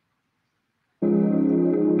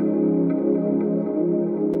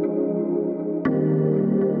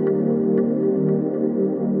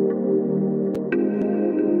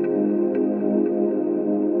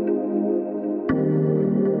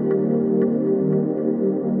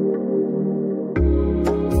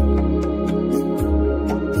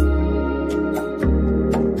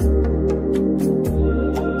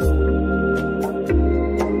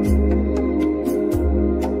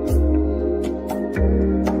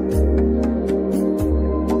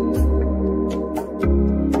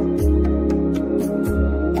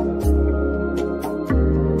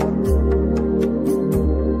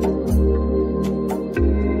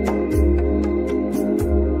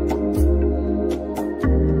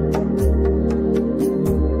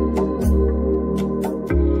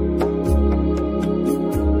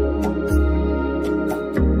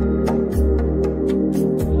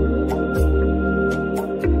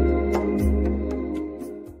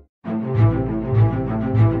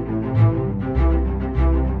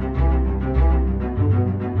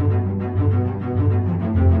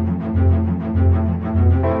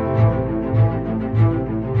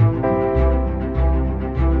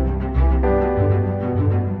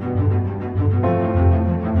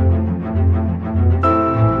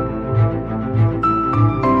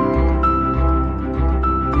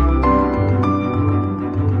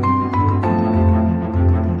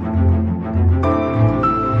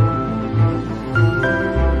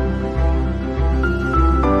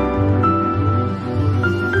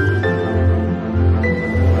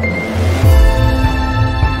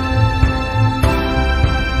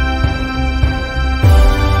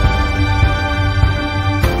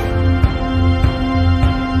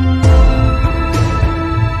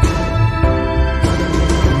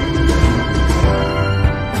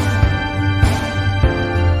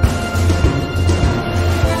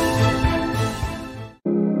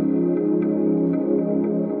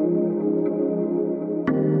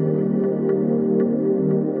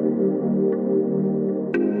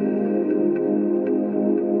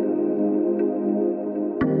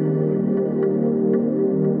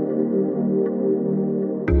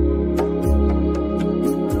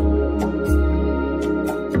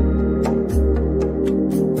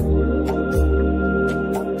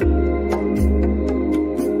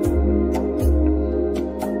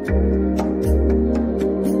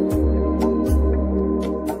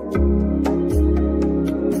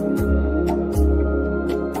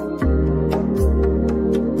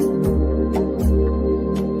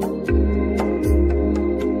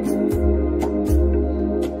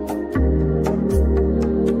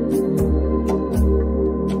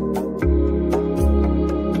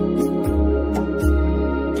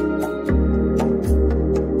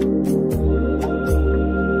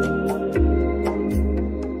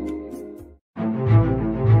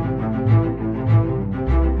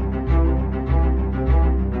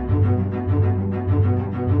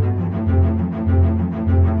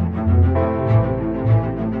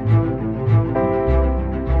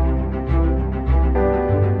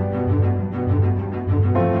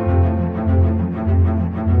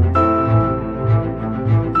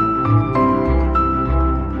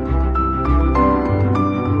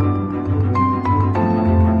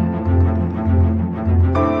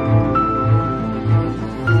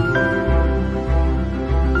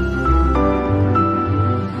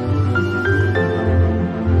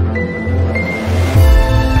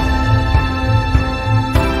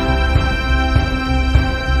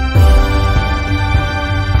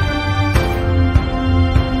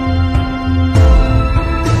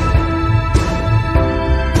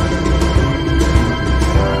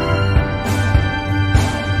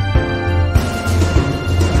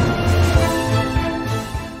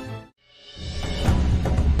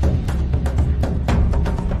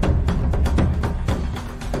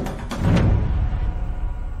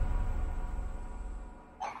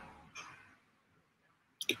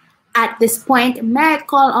 At this point, may I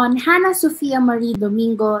call on Hannah Sofia Marie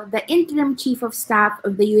Domingo, the Interim Chief of Staff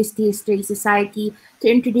of the UST History Society, to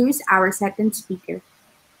introduce our second speaker.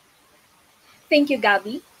 Thank you,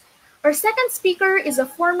 Gabby. Our second speaker is a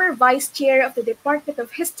former vice chair of the Department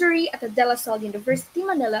of History at the De La Salle University,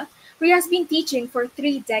 Manila, where he has been teaching for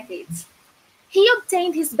 3 decades. He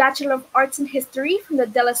obtained his Bachelor of Arts in History from the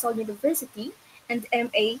De La Salle University and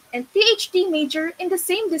MA and PhD major in the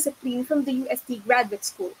same discipline from the UST Graduate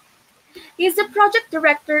School. He is the project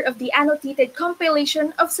director of the annotated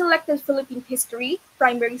compilation of selected Philippine history,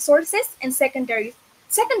 primary sources, and secondary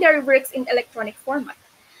works in electronic format,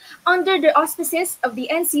 under the auspices of the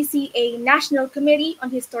NCCA National Committee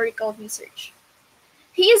on Historical Research.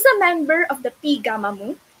 He is a member of the Pi Gamma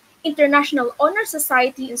Mu, International Honor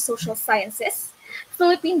Society in Social Sciences,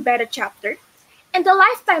 Philippine Beta Chapter, and a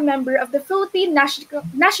lifetime member of the Philippine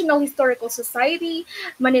National Historical Society,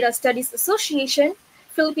 Manila Studies Association,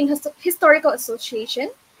 Philippine Historical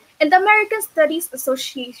Association, and the American Studies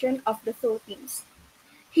Association of the Philippines.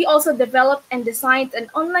 He also developed and designed an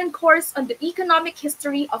online course on the economic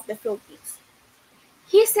history of the Philippines.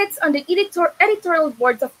 He sits on the editorial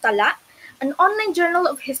boards of Tala, an online journal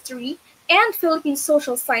of history, and Philippine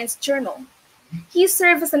Social Science Journal. He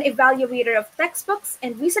served as an evaluator of textbooks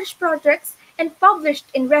and research projects and published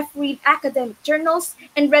in refereed academic journals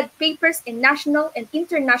and read papers in national and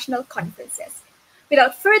international conferences.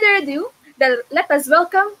 Without further ado, let us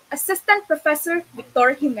welcome Assistant Professor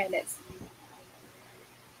Victor Jimenez.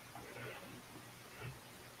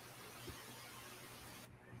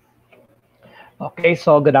 Okay,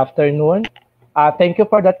 so good afternoon. Thank you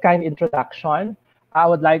for that kind introduction. I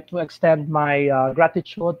would like to extend my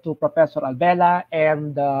gratitude to Professor Albela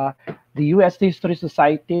and the UST History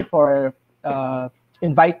Society for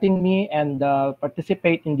inviting me and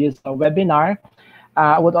participate in this webinar.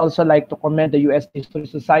 I would also like to commend the UST History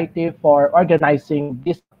Society for organizing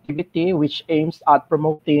this activity, which aims at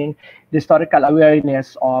promoting the historical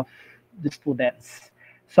awareness of the students.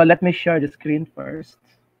 So let me share the screen first.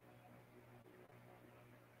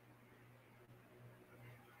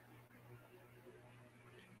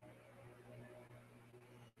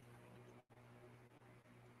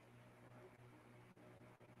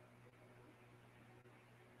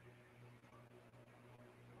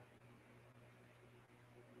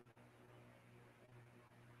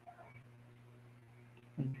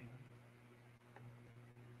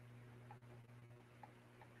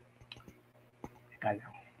 Teka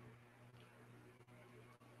lang.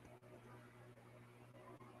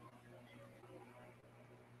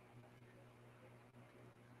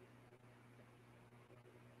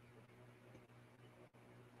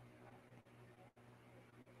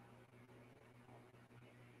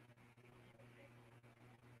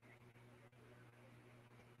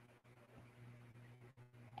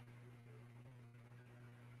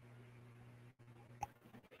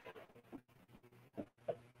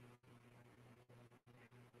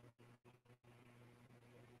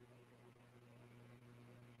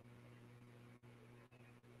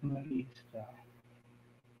 Marista.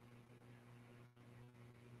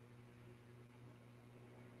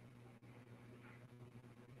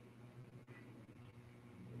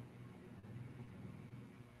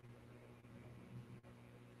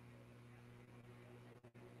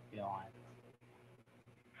 Yun.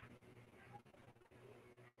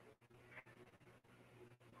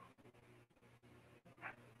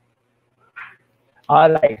 All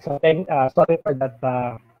right, so sorry for that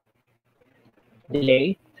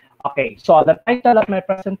delay. Okay, so the title of my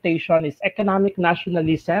presentation is Economic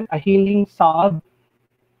Nationalism, a Healing Salve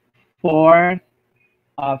for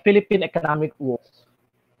Philippine Economic Woes.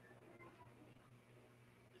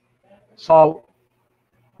 So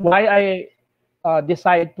why I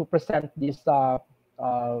decided to present this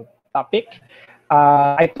topic,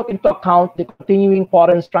 I took into account the continuing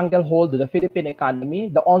foreign stranglehold of the Philippine economy,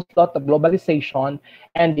 the onslaught of globalization,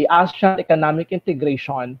 and the ASEAN economic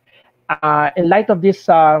integration. In light of these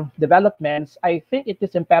developments, I think it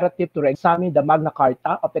is imperative to re-examine the Magna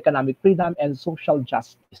Carta of economic freedom and social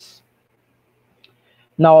justice.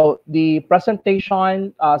 Now, the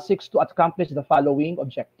presentation seeks to accomplish the following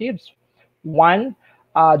objectives. One,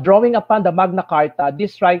 drawing upon the Magna Carta,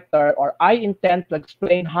 this writer or I intend to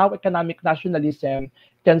explain how economic nationalism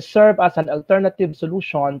can serve as an alternative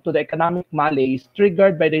solution to the economic malaise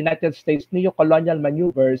triggered by the United States neo-colonial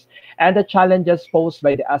maneuvers and the challenges posed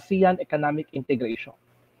by the ASEAN economic integration.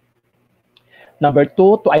 Number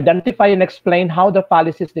two, to identify and explain how the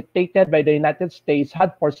policies dictated by the United States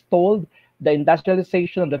had forestalled the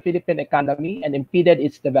industrialization of the Philippine economy and impeded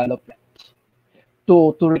its development.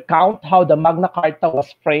 To recount how the Magna Carta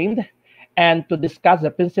was framed and to discuss the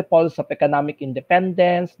principles of economic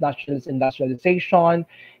independence, national industrialization,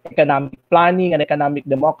 economic planning, and economic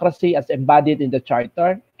democracy as embodied in the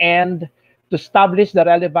Charter, and to establish the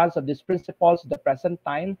relevance of these principles to the present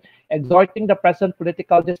time, exhorting the present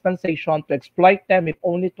political dispensation to exploit them if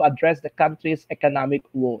only to address the country's economic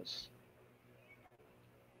woes.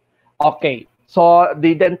 Okay, so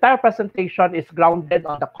the entire presentation is grounded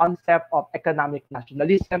on the concept of economic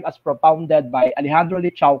nationalism as propounded by Alejandro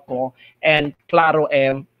Lichauco and Claro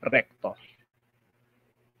M. Recto.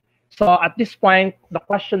 So at this point, the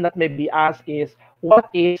question that may be asked is, what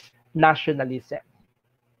is nationalism?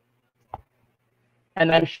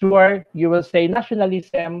 And I'm sure you will say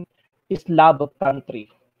nationalism is love of country.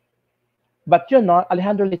 But you know,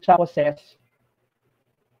 Alejandro Lichauco says,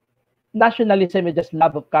 nationalism is just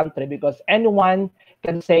love of country because anyone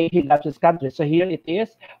can say he loves his country. So here it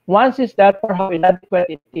is. Once is therefore how inadequate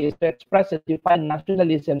it is to express and define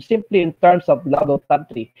nationalism simply in terms of love of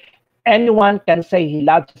country. Anyone can say he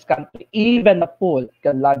loves his country. Even a fool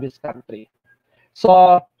can love his country.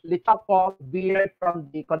 So Lichauco veered from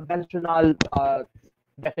the conventional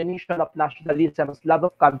definition of nationalism as love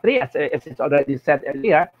of country, as it's already said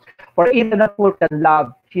earlier, for even a fool can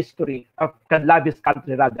love history, or can love his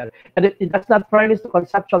country rather. And it does not furnish the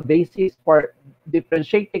conceptual basis for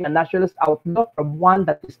differentiating a nationalist outlook from one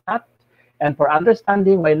that is not, and for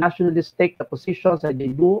understanding why nationalists take the positions that they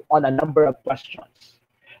do on a number of questions.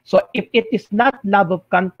 So if it is not love of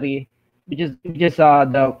country, which is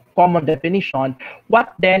the common definition,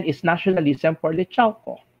 what then is nationalism for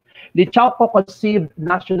Lichauco? Lichauco conceived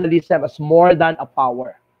nationalism as more than a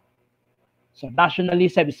power. So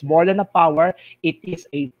nationalism is more than a power. It is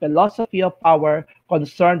a philosophy of power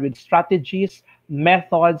concerned with strategies,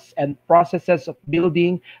 methods, and processes of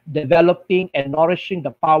building, developing, and nourishing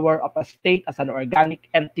the power of a state as an organic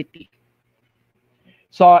entity.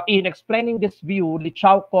 So in explaining this view,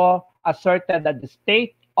 Lichauco asserted that the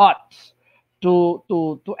state ought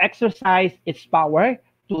to exercise its power,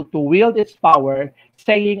 to wield its power,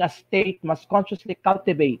 saying a state must consciously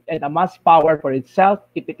cultivate and amass power for itself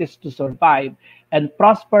if it is to survive and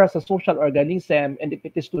prosper as a social organism, and if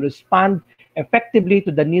it is to respond effectively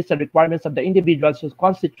to the needs and requirements of the individuals who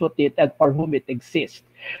constitute it and for whom it exists.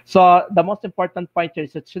 So the most important point here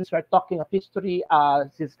is that since we're talking of history,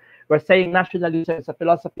 since we're saying nationalism is a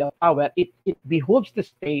philosophy of power, it behooves the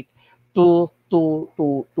state to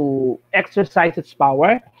exercise its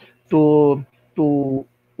power, to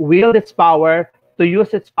wield its power, to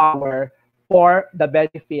use its power for the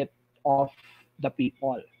benefit of the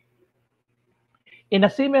people. In a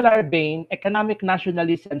similar vein, economic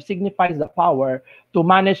nationalism signifies the power to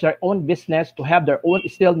manage their own business, to have their own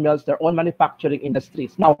steel mills, their own manufacturing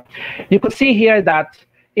industries. Now, you could see here that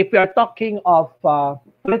if we are talking of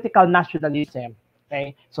political nationalism,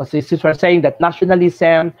 okay, so since we're saying that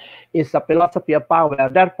nationalism is a philosophy of power,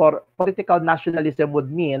 therefore political nationalism would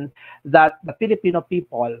mean that the Filipino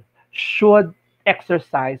people should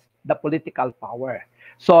exercise the political power.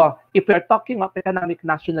 So if we're talking of economic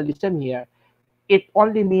nationalism here, it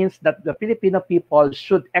only means that the Filipino people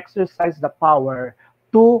should exercise the power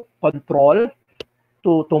to control,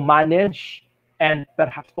 to manage, and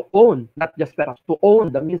perhaps to own, not just perhaps, to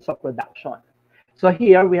own the means of production. So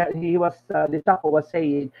here Lichauco was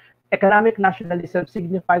saying, economic nationalism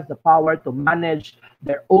signifies the power to manage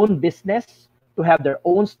their own business, to have their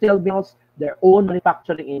own steel mills, their own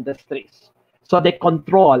manufacturing industries. So they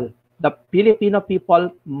control, the Filipino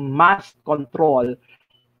people must control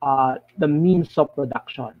the means of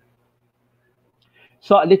production.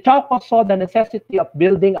 So Lichauco saw the necessity of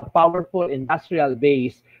building a powerful industrial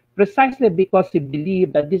base precisely because he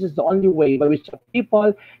believed that this is the only way by which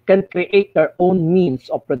people can create their own means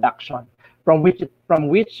of production, from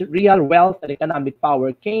which real wealth and economic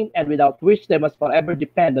power came, and without which they must forever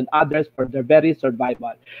depend on others for their very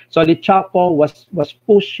survival. So Lichauco was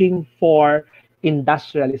pushing for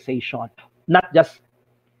industrialization, not just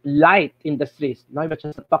light industries. Not even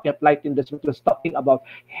just talking about light industries, he was talking about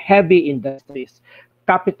heavy industries,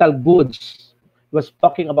 capital goods. He was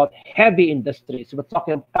talking about heavy industries. He was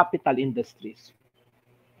talking about capital industries.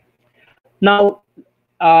 Now,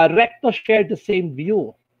 Recto shared the same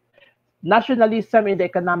view. Nationalism in the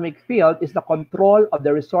economic field is the control of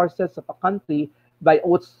the resources of a country by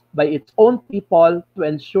its own people to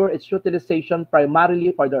ensure its utilization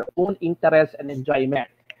primarily for their own interest and enjoyment.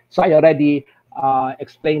 So I already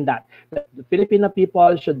explained that. The Filipino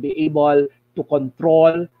people should be able to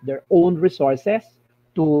control their own resources,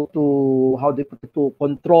 to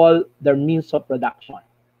control their means of production.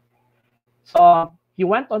 So he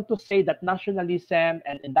went on to say that nationalism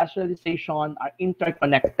and industrialization are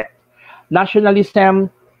interconnected. Nationalism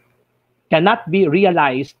cannot be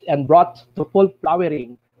realized and brought to full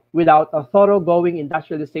flowering without a thoroughgoing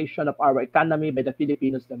industrialization of our economy by the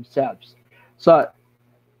Filipinos themselves. So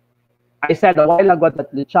I said a while ago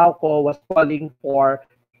that Lichauco was calling for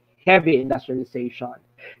heavy industrialization.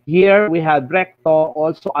 Here we have Recto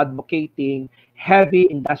also advocating heavy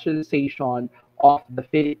industrialization of the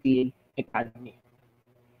Philippine economy.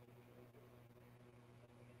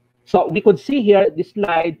 So we could see here, this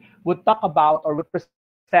slide would talk about or would present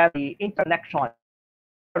the interconnection,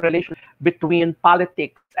 interrelation between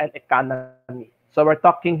politics and economy. So we're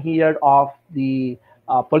talking here of the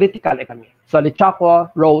political economy. So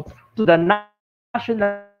Lichaco wrote, to the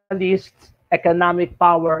nationalists, economic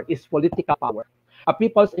power is political power. A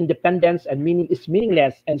people's independence and meaning is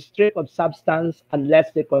meaningless and stripped of substance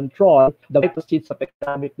unless they control the vital seats of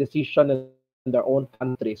economic decision in their own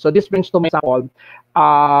country. So this brings to my example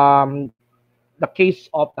the case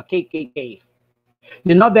of the KKK.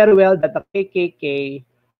 You know very well that the KKK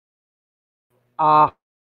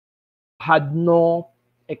had no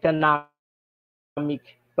economic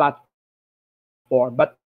platform,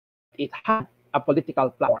 but it had a political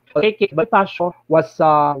platform. KKK Bonifacio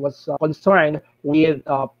was concerned with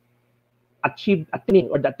attaining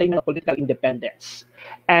or the attainment of political independence,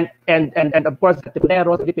 and of course the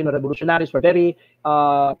Tibuneros, the Filipino revolutionaries were very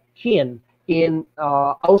keen in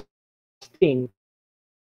ousting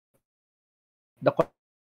the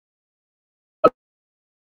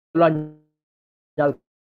colonial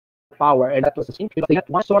power, and that was the same because they had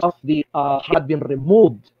one source of the had been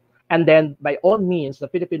removed, and then by all means the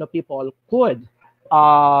Filipino people could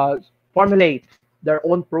formulate their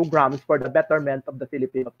own programs for the betterment of the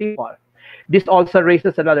Filipino people. This also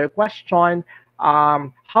raises another question: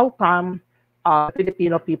 how come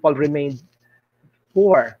Filipino people remained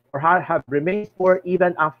poor or have remained poor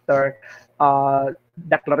even after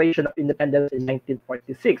Declaration of Independence in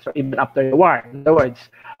 1946 or even after the war? In other words,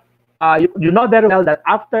 you know very well that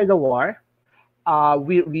after the war,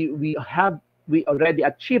 we already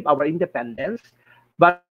achieved our independence,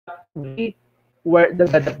 but we were the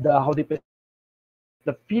how do you put it?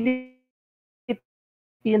 The Philippine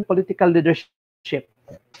political leadership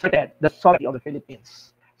asserted the sovereignty of the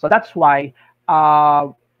Philippines. So that's why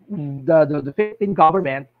the Philippine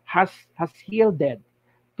government has yielded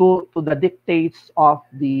to the dictates of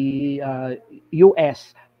the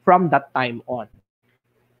U.S. from that time on.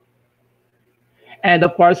 And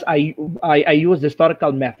of course, I use the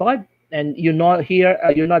historical method, and you know here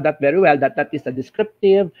you know that very well that is a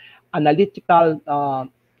descriptive, analytical,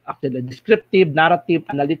 actually the descriptive, narrative,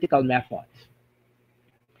 analytical method.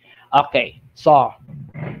 Okay, so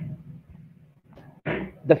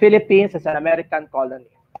the Philippines is an American colony.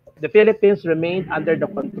 The Philippines remained under the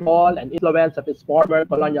control and influence of its former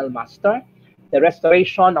colonial master. The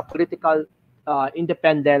restoration of political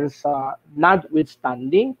independence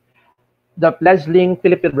notwithstanding, the fledgling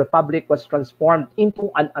Philippine Republic was transformed into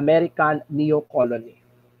an American neo-colony.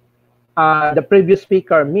 The previous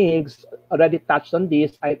speaker, Miggs, already touched on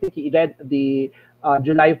this. I think he read the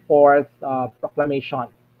July 4th proclamation,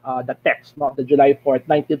 the text of the July 4th,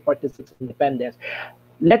 1946 independence.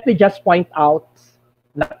 Let me just point out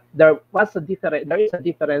that there is a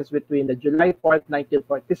difference between the July 4th,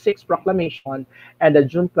 1946 proclamation and the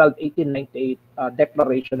June 12, 1898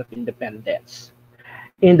 Declaration of Independence.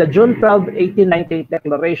 In the June 12, 1898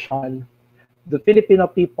 Declaration, the Filipino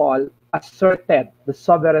people asserted the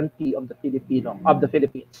sovereignty of the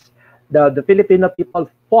Philippines. The Filipino people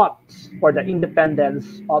fought for the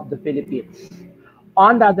independence of the Philippines.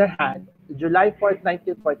 On the other hand, the July 4th,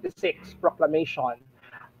 1946 proclamation,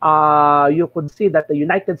 you could see that the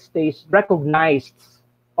United States recognized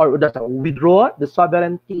or withdraw its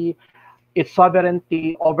sovereignty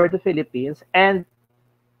over the Philippines, and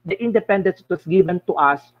the independence that was given to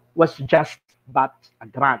us was just but a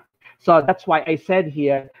grant. So that's why I said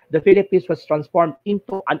here, the Philippines was transformed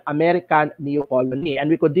into an American neo-colony. And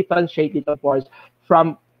we could differentiate it, of course,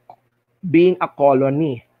 from being a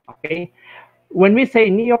colony. Okay? When we say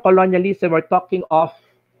neo-colonialism, we're talking of,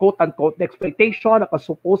 quote-unquote, the exploitation of a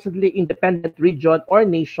supposedly independent region or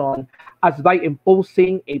nation as by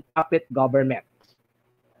imposing a puppet government.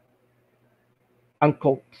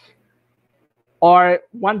 Unquote. Or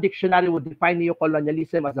one dictionary would define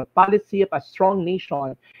neocolonialism as a policy of a strong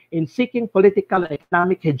nation in seeking political and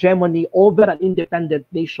economic hegemony over an independent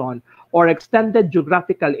nation or extended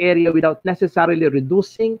geographical area without necessarily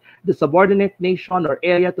reducing the subordinate nation or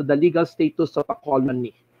area to the legal status of a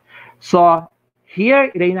colony. So here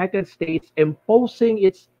in the United States, imposing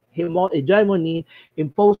its hegemony,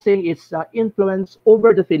 imposing its influence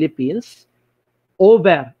over the Philippines,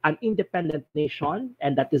 over an independent nation,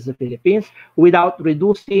 and that is the Philippines, without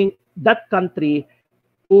reducing that country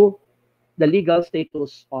to the legal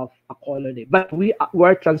status of a colony. But we have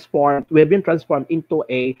been transformed into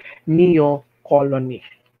a neo-colony.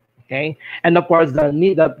 Okay, and of course the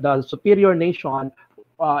superior nation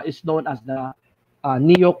is known as the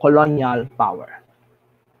neo-colonial power.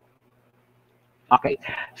 Okay,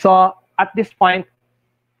 so at this point,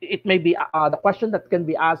 it may be the question that can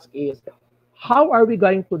be asked is, how are we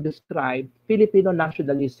going to describe Filipino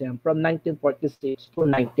nationalism from 1946 to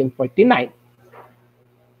 1949?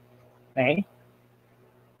 Okay,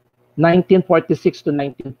 1946 to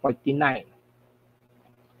 1949.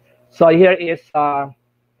 So here is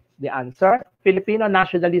the answer. Filipino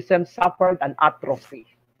nationalism suffered an atrophy.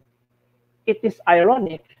 It is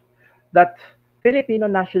ironic that Filipino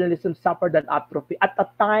nationalism suffered an atrophy at a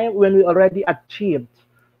time when we already achieved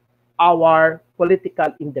our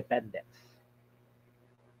political independence.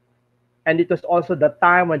 And it was also the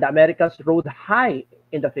time when the Americans rode high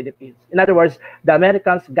in the Philippines. In other words, the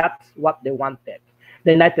Americans got what they wanted.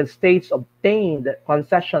 The United States obtained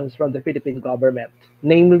concessions from the Philippine government,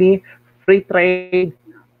 namely free trade,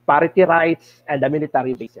 parity rights, and the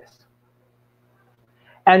military bases.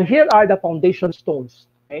 And here are the foundation stones,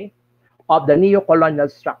 okay, of the neo-colonial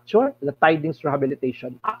structure: the Tidings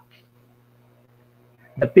Rehabilitation Act,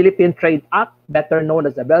 the Philippine Trade Act, better known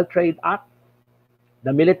as the Bell Trade Act,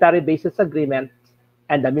 the Military Bases Agreement,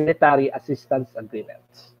 and the Military Assistance Agreement.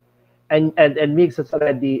 And Mix has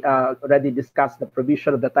already discussed the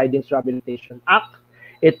provision of the Tidings Rehabilitation Act.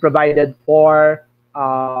 It provided for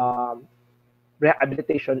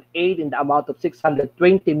rehabilitation aid in the amount of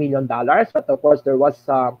 $620 million, but of course there was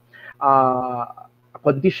a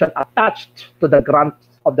condition attached to the grant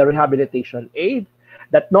of the rehabilitation aid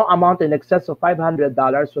that no amount in excess of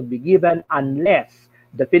 $500 would be given unless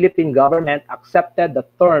the Philippine government accepted the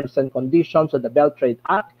terms and conditions of the Bell Trade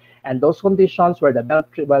Act, and those conditions were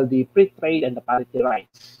the free trade and the parity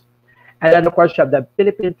rights. And then of course you have the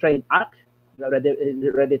Philippine Trade Act.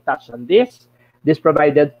 Already touched on this. This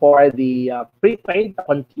provided for the free trade, the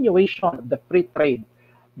continuation of the free trade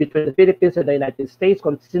between the Philippines and the United States,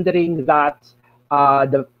 considering that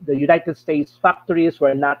the United States factories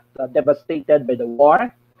were not devastated by the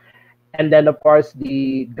war. And then, of course,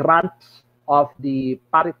 the grant of the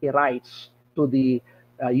parity rights to the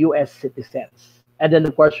U.S. citizens. And then,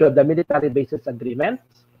 of course, you have the military bases agreement.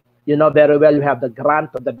 You know very well you have the grant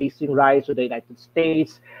of the basing rights to the United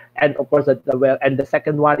States. And, of course, the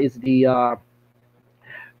second one is the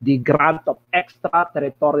grant of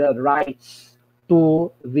extraterritorial rights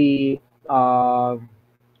to the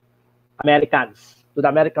Americans, to the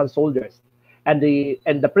American soldiers. And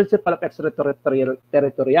the principle of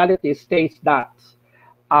extraterritoriality states that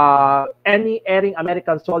any erring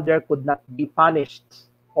American soldier could not be punished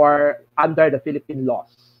or under the Philippine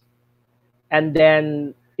laws. And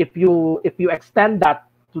then if you extend that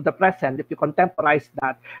to the present, if you contemporize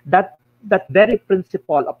that very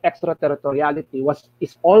principle of extraterritoriality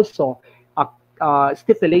is also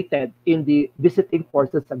stipulated in the Visiting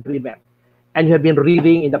Forces Agreement. And you have been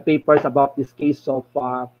reading in the papers about this case of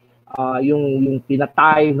yung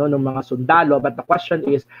pinatay no, ng mga sundalo. But the question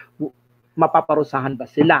is, mapaparusahan ba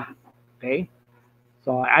sila? Okay?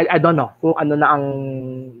 So I don't know kung ano na ang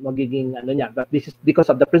magiging ano niya. But this is because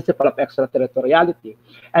of the principle of extraterritoriality.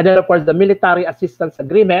 And then of course the Military Assistance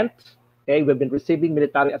Agreement. Okay, we've been receiving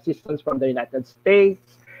military assistance from the United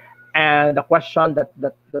States, and the question that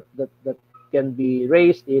can be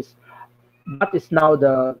raised is, what is now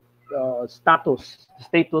the status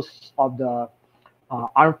of the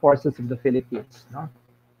armed forces of the Philippines? No?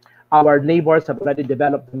 Our neighbors have already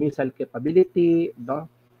developed the missile capability, no?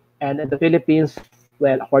 And in the Philippines,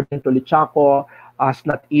 well, according to Lichaco, has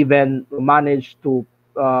not even managed to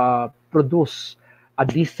produce a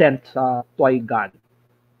decent toy gun.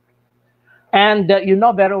 And you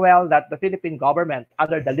know very well that the Philippine government,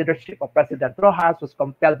 under the leadership of President Rojas, was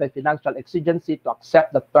compelled by financial exigency to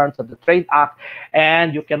accept the terms of the Trade Act.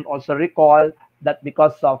 And you can also recall that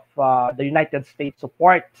because of the United States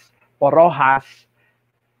support for Rojas,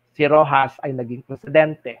 si Rojas ay naging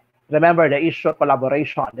presidente. Remember the issue of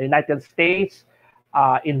collaboration. The United States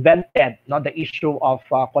invented the issue of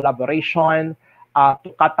collaboration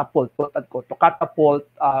to catapult, quote unquote,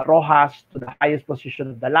 Rojas to the highest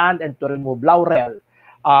position of the land and to remove Laurel,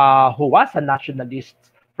 who was a nationalist,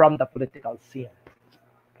 from the political scene.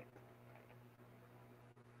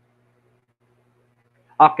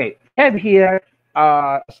 Okay, I have here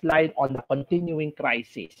a slide on the continuing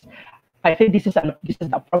crisis. I think this is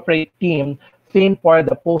an appropriate theme for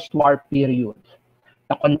the post-war period,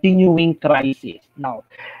 the continuing crisis. Now,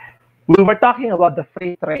 we were talking about the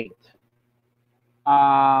free trade.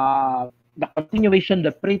 The continuation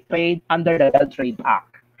of the free trade under the Bell Trade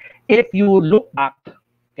Act. If you look back,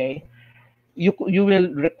 okay, you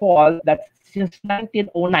will recall that since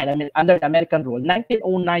 1909, I mean, under the American rule,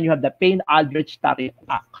 1909, you have the Payne-Aldrich Tariff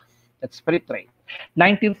Act. That's free trade.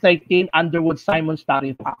 1913, Underwood-Simons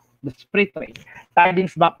Tariff Act. That's free trade.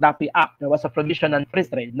 Tidings-McDuffie Act. There was a provision on free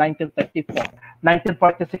trade. 1934.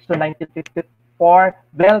 1946 to 1954,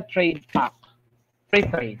 Bell Trade Act. Free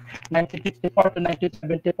trade. 1954 to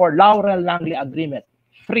 1974, Laurel-Langley Agreement.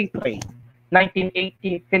 Free trade.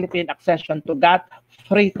 1980, Philippine accession to GATT.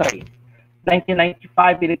 Free trade.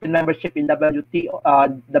 1995, Philippine membership in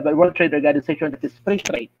WTO, the World Trade Organization, that is free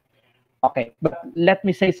trade. Okay, but let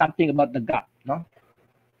me say something about the GATT. No?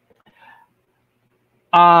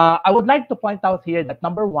 I would like to point out here that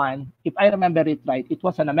number one, if I remember it right, it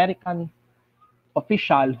was an American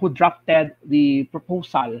official who drafted the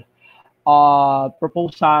proposal that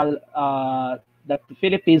the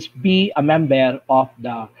Philippines be a member of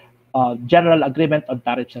the General Agreement on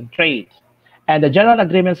Tariffs and Trade. And the General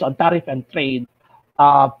Agreements on Tariff and Trade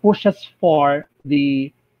pushes for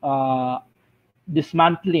the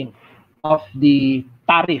dismantling of the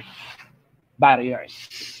tariff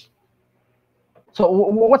barriers. So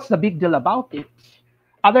what's the big deal about it?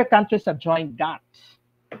 Other countries have joined GATT.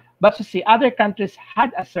 But you see, other countries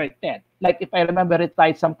had asserted, like if I remember it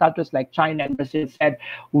right, some countries like China and Brazil said,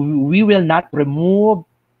 we will not remove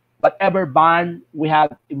whatever ban we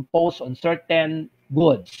have imposed on certain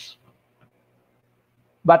goods.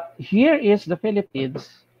 But here is the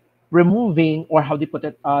Philippines removing, or how do you put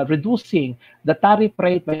it, reducing the tariff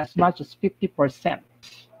rate by as much as 50%.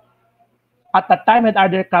 At the time when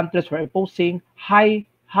other countries were imposing higher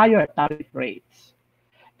tariff rates.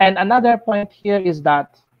 And another point here is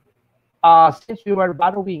that since we were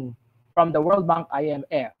borrowing from the World Bank,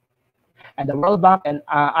 IMF, and the World Bank and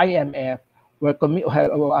IMF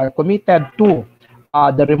are committed to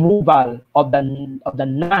the removal of the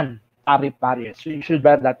non-tariff barriers. So you should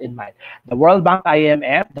bear that in mind. The World Bank,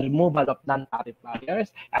 IMF, the removal of non-tariff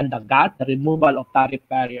barriers, and the GATT, the removal of tariff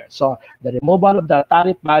barriers. So the removal of the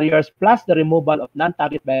tariff barriers plus the removal of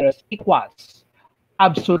non-tariff barriers equals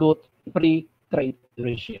absolute free trade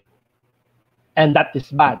regime. And that is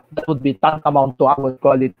bad. That would be tantamount to, I would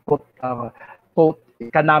call it, quote,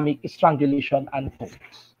 economic strangulation, unquote.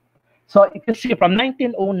 So you can see from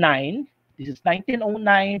 1909, this is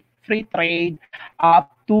 1909, free trade,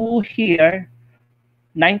 up to here,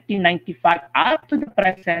 1995, up to the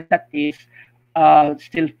present, that is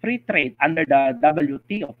still free trade under the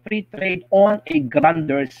WTO, free trade on a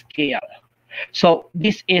grander scale. So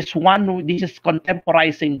this is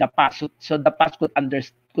contemporizing the past. So the past could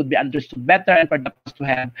be understood better, and for the past to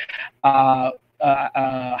have how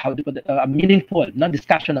do you put it, a meaningful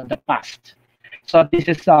discussion of the past. So this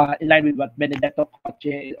is in line with what Benedetto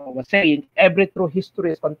Croce was saying. Every true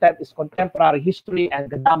history is contemporary history,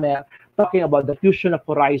 and Gadamer talking about the fusion of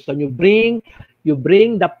horizon. You bring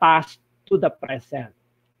the past to the present.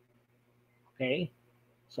 Okay,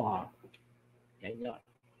 so yan yun.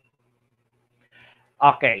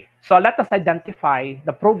 Okay, so let us identify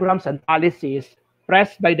the programs and policies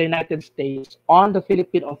pressed by the United States on the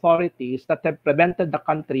Philippine authorities that have prevented the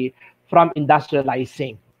country from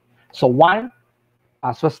industrializing. So one,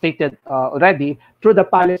 as was stated already, through the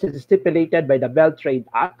policies stipulated by the Bell Trade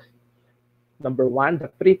Act. Number one, the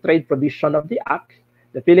free trade provision of the Act.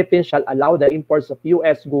 The Philippines shall allow the imports of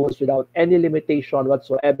U.S. goods without any limitation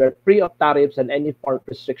whatsoever, free of tariffs and any form of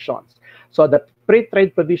restrictions. So the free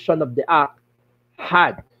trade provision of the Act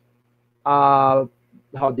had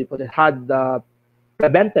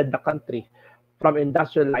prevented the country from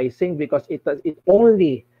industrializing, because it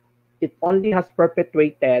only has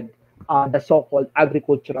perpetuated the so-called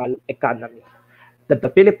agricultural economy. That the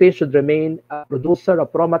Philippines should remain a producer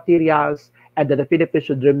of raw materials, and that the Philippines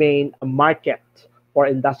should remain a market for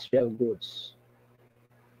industrial goods.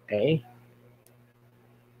 Okay?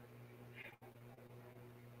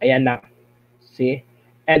 Ayan na. See?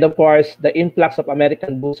 And of course, the influx of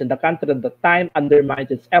American goods in the country at the time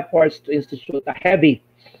undermined its efforts to institute a heavy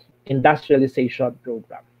industrialization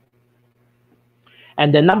program.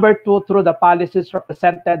 And then number two, through the policies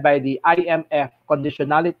represented by the IMF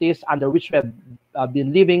conditionalities under which we have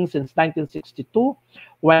been living since 1962,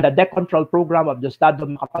 when the debt control program of Diosdado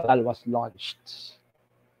Macapagal was launched.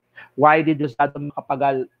 Why did Diosdado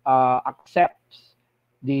Macapagal accept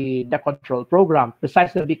the debt control program?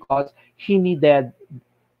 Precisely because he needed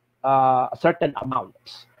a certain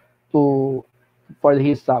amount for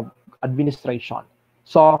his administration.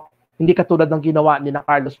 So, hindi katulad ng ginawa ni na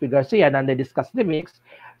Carlos P. Garcia na discuss the mix.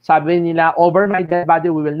 Sabi nila, over my dead body,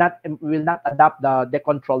 we will not adopt the debt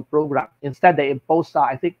control program. Instead, they impose,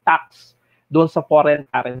 I think, tax doon sa foreign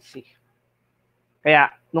currency.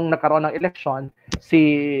 Kaya, nung nagkaroon ng election, si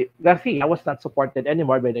Garcia was not supported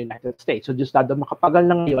anymore by the United States. So Diosdado Macapagal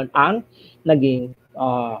na ngayon ang naging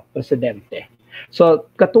presidente. So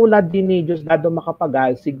katulad din ni Diosdado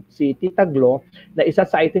Macapagal, si Tita Glo, na isa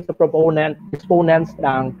sa I think sa exponents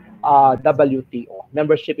ng WTO,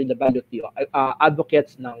 membership in the WTO,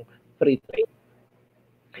 advocates ng free trade.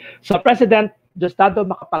 So President Diosdado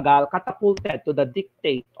Macapagal catapulted to the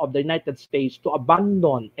dictate of the United States to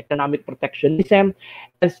abandon economic protectionism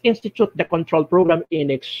and institute the control program in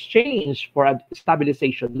exchange for a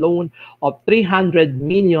stabilization loan of $300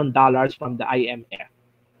 million from the IMF.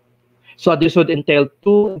 So this would entail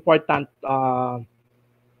two important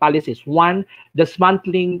policies. One,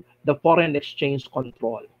 dismantling the foreign exchange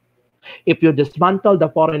control. If you dismantle the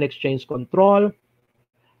foreign exchange control,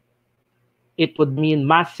 it would mean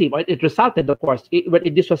massive, or it resulted, of course,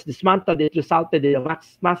 when this was dismantled, it resulted in a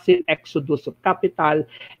massive exodus of capital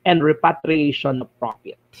and repatriation of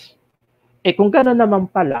profits. Kung gano'n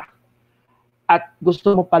naman pala, at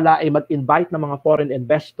gusto mo pala ay mag-invite ng mga foreign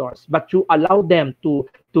investors, but you allow them to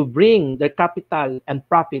bring their capital and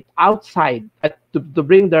profit outside, to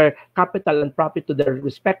bring their capital and profit to their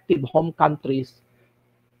respective home countries,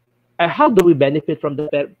 how do we benefit from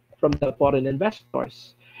the foreign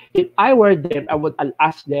investors? If I were them, I would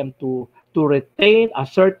ask them to retain a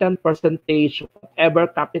certain percentage of whatever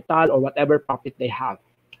capital or whatever profit they have.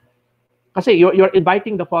 Kasi you're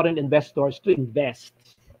inviting the foreign investors to invest,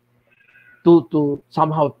 to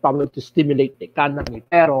somehow probably to stimulate the economy.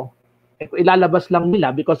 Pero kung ilalabas lang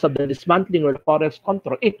nila because of the dismantling or the forex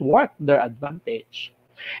control, it worked their advantage.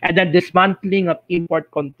 And then dismantling of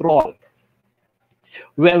import control.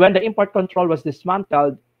 When the import control was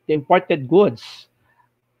dismantled, the imported goods,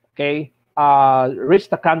 reached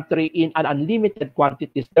the country in an unlimited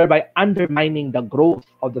quantities, thereby undermining the growth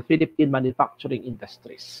of the Philippine manufacturing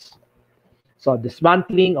industries. So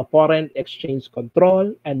dismantling of foreign exchange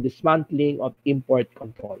control and dismantling of import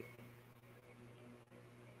control.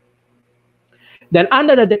 Then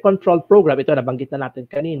under the control program, ito nabanggit na natin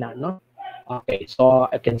kanina, no? Okay, so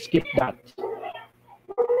I can skip that.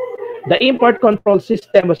 The import control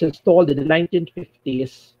system was installed in the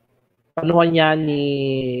 1950s. Panuhan niya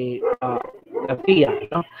ni Garcia,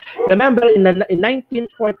 no? Remember, in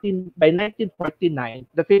 1949,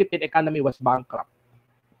 the Philippine economy was bankrupt.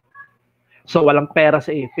 So walang pera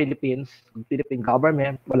sa Philippines, Philippine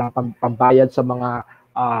government, walang pambayad sa mga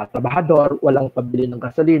trabahador, walang pabili ng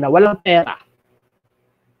gasolina, walang pera.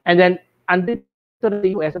 And then, andito na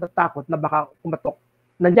the US, natatakot na baka kumatok.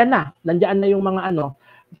 Nandiyan na yung mga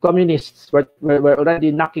communists were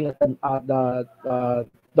already knocking at the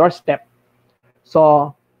doorstep.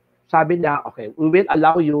 So, sabi niya, okay, we will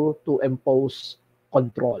allow you to impose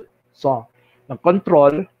control. So,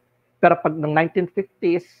 nag-control, pero pag ng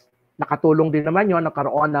 1950s, nakatulong din naman yun,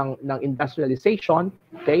 nagkaroon ng industrialization,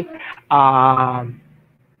 okay?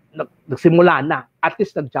 Nagsimula na, at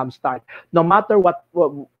least nag-jumpstart. No matter what,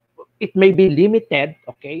 it may be limited,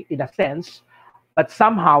 okay, in a sense, but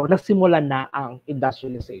somehow, nagsimula na ang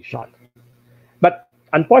industrialization. But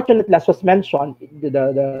unfortunately, as was mentioned,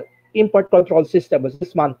 the import control system was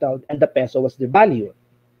dismantled and the peso was devalued.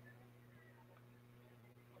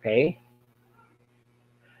 Okay?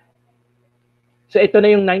 So ito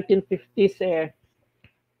na yung 1950s,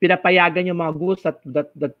 pinapayagan yung mga goods that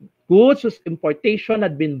goods whose importation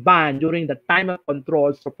had been banned during the time of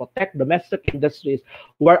controls to protect domestic industries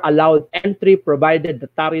were allowed entry provided the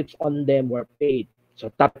tariffs on them were paid. So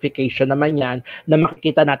tarification naman yan na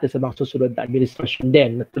makikita natin sa mga susunod na administration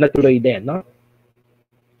din, natuloy din, no?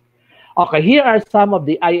 Okay, here are some of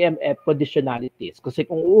the IMF conditionalities. Kasi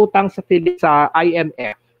kung uutang sa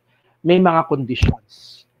IMF, may mga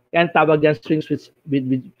conditions. Yan tawag yan strings with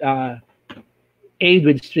aid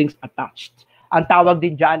with strings attached. Ang tawag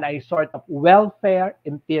din dyan ay sort of welfare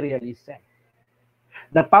imperialism.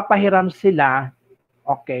 Nagpapahiram sila,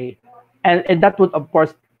 okay, and that would of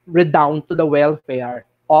course redound to the welfare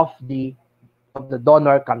of the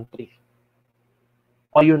donor country.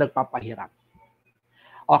 O yung nagpapahiram.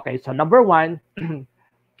 Okay, so number one,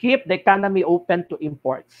 keep the economy open to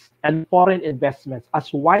imports and foreign investments as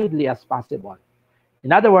widely as possible.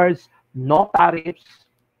 In other words, no tariffs.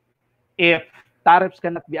 If tariffs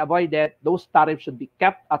cannot be avoided, those tariffs should be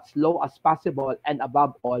kept as low as possible, and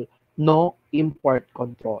above all, no import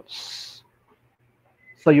controls.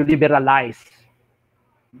 So you liberalize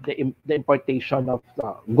the importation of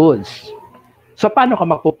goods. So paano ka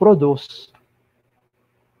magpo-produce?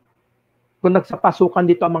 Kung nagsapasukan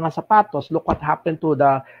dito ang mga sapatos, look what happened to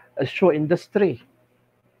the shoe industry.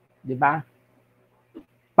 Di ba?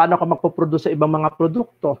 Paano ka magpo-produce sa ibang mga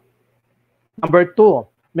produkto? Number two,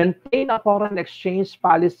 maintain a foreign exchange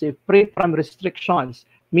policy free from restrictions,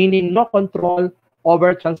 meaning no control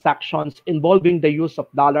over transactions involving the use of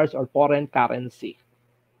dollars or foreign currency.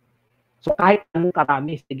 So kahit anong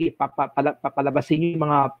karami, sige, papalabasin yung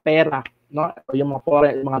mga pera, no? O yung mga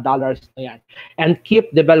foreign, yung mga dollars na yan. And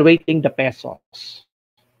keep devaluating the pesos.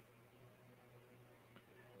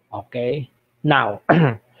 Okay? Now,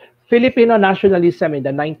 Filipino nationalism in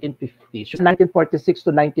the 1950s. 1946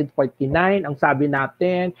 to 1949, ang sabi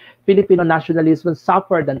natin, Filipino nationalism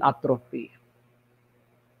suffered an atrophy.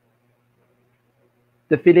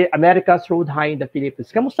 Americans rode high in the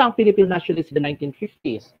Philippines. Kamusta ang Filipino nationalism in the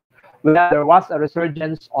 1950s? Well, there was a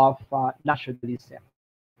resurgence of nationalism.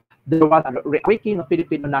 There was a reawakening of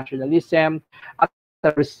Filipino nationalism as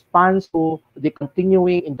a response to the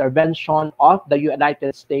continuing intervention of the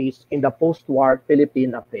United States in the post-war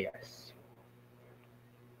Philippine affairs.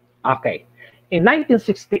 Okay. In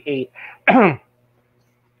 1968,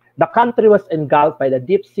 the country was engulfed by the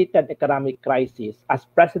deep-seated economic crisis as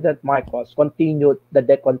President Marcos continued the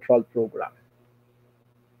debt control program.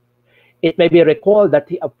 It may be recalled that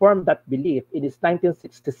he affirmed that belief in his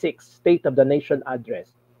 1966 State of the Nation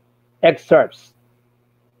address. Excerpts.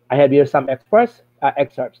 I have here some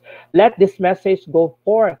excerpts. Let this message go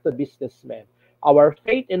forth to businessmen. Our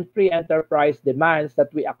faith in free enterprise demands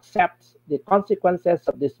that we accept the consequences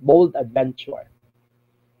of this bold adventure.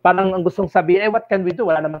 Parang ang gustong sabihin, what can we do?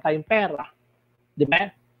 Wala naman tayong pera. Di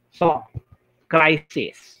ba? So,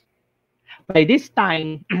 crisis. By this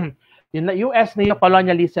time, the U.S.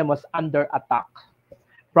 neocolonialism was under attack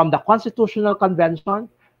from the Constitutional Convention.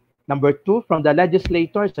 Number two, from the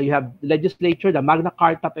legislature. So you have the legislature, the Magna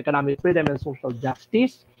Carta of Economic Freedom and Social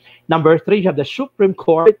Justice. Number three, you have the Supreme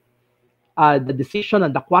Court, the decision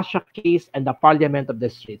on the Quasha case, and the Parliament of the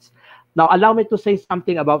Streets. Now, allow me to say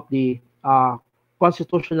something about the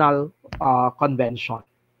Constitutional Convention.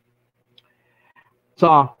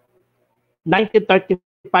 So,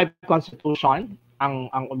 1935 Constitution,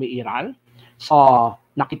 ang umiiral. So,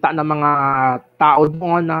 nakita ng mga tao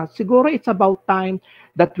doon na siguro it's about time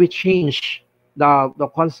that we change the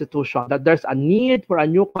Constitution, that there's a need for a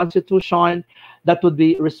new Constitution that would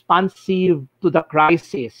be responsive to the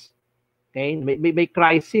crisis. Okay? May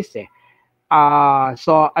crisis eh.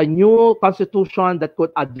 So, a new Constitution that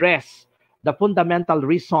could address the fundamental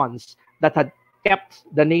reasons that had kept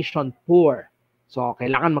the nation poor. So,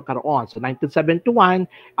 kailangan magkaroon. So, 1971,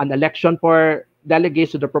 an election for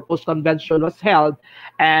delegates to the proposed convention was held,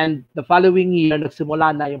 and the following year,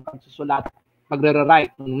 nagsimula na yung pagsusulat,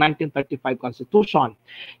 magre-rewrite ng 1935 Constitution.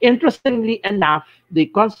 Interestingly enough, the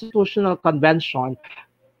Constitutional Convention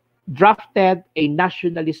drafted a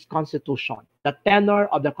nationalist constitution. The tenor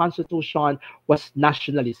of the Constitution was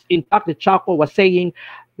nationalist. In fact, the Chaco was saying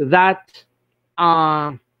that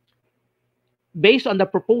based on the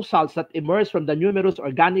proposals that emerged from the numerous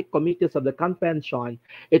organic committees of the convention,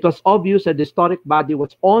 it was obvious that the historic body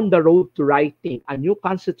was on the road to writing a new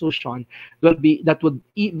constitution that would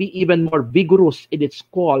be even more vigorous in its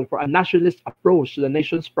call for a nationalist approach to the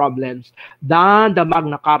nation's problems than the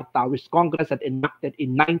Magna Carta, which Congress had enacted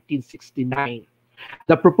in 1969.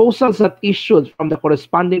 The proposals that issued from the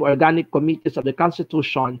corresponding organic committees of the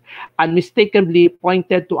Constitution unmistakably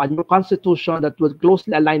pointed to a new Constitution that would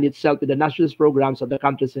closely align itself with the nationalist programs of the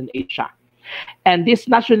countries in Asia. And this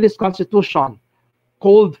nationalist Constitution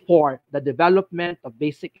called for the development of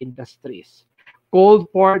basic industries, called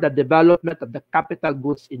for the development of the capital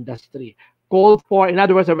goods industry, called for, in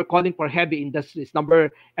other words, they were calling for heavy industries.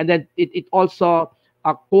 And then it also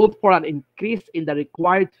called for an increase in the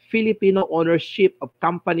required Filipino ownership of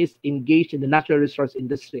companies engaged in the natural resource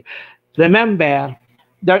industry. Remember,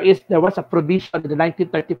 there was a provision in the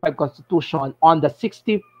 1935 Constitution on the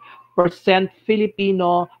 60%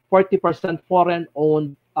 Filipino, 40%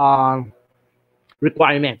 foreign-owned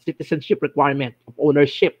requirement, citizenship requirement of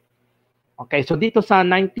ownership. Okay, so dito sa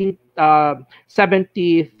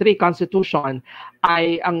 1973 Constitution,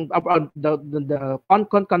 the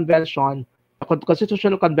Convention, the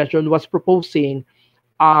Constitutional Convention was proposing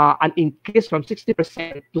an increase from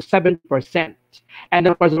 60% to 70%. And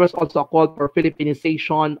of course, there was also a call for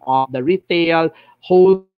Philippinization of the retail,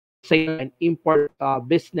 wholesale, and import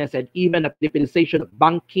business, and even a Philippinization of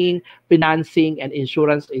banking, financing, and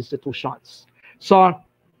insurance institutions. So,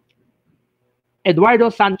 Eduardo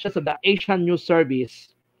Sanchez of the Asian News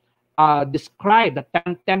Service described the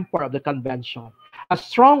temper of the convention. A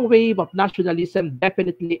strong wave of nationalism,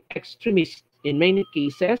 definitely extremist in many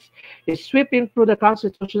cases, is sweeping through the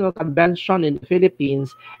Constitutional Convention in the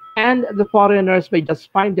Philippines, and the foreigners may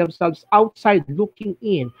just find themselves outside looking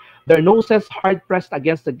in, their noses hard-pressed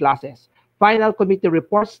against the glasses. final committee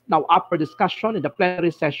reports now up for discussion in the plenary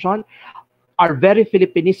session are very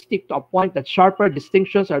Filippinistic to a point that sharper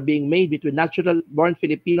distinctions are being made between natural-born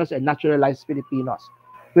Filipinos and naturalized Filipinos.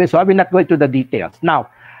 Okay, so I will not go into the details. Now,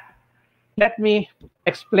 let me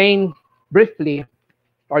explain briefly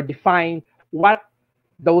or define what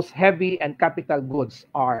those heavy and capital goods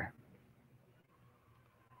are.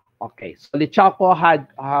 Okay, so Lichaco had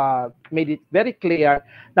made it very clear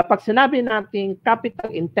na pag sinabi nating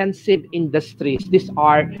capital-intensive industries, these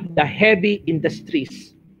are the heavy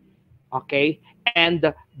industries, okay,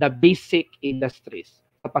 and the basic industries.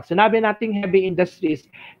 So pag sinabi nating heavy industries,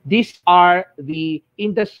 these are the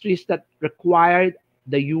industries that required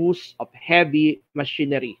the use of heavy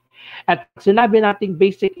machinery. At pag sinabi nating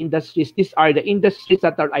basic industries, these are the industries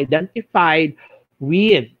that are identified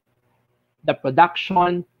with the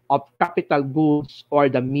production of capital goods or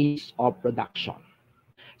the means of production.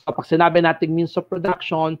 So pag sinabi natin means of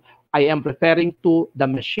production, I am referring to the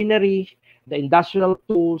machinery, the industrial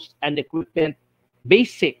tools and equipment,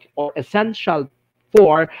 basic or essential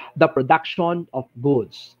for the production of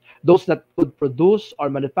goods. Those that could produce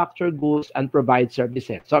or manufacture goods and provide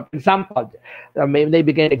services. So for example, may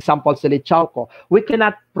bigay example sa Lichauco, we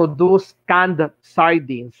cannot produce canned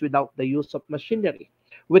sardines without the use of machinery.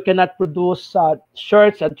 We cannot produce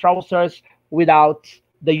shirts and trousers without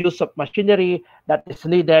the use of machinery that is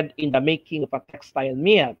needed in the making of a textile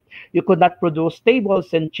mill. You could not produce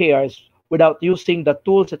tables and chairs without using the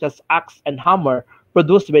tools such as axe and hammer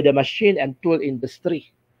produced by the machine and tool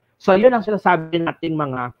industry. So yun ang sinasabi nating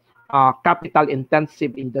mga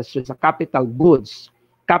capital-intensive industries, capital goods,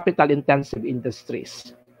 capital-intensive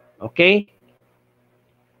industries. Okay?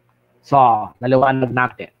 So, naliwanag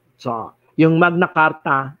natin. So, yung Magna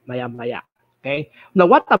Carta, maya-maya. Okay? Now,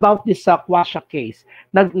 what about this Quasha case?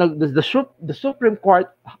 The Supreme Court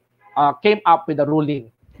came up with a ruling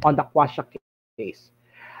on the Quasha case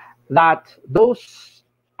that those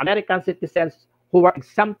American citizens who were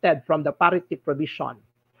exempted from the parity provision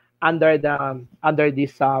under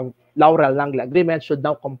this Laurel-Langley Agreement should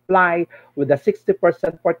now comply with the 60%,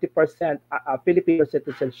 40% Filipino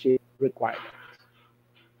citizenship requirement.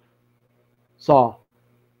 So,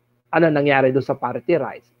 ano nangyari doon sa parity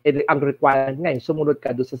rights? Ang requirement ngayon, sumunod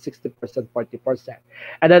ka doon sa 60%, 40%.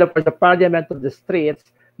 And then for the parliament of the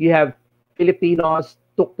streets, you have Filipinos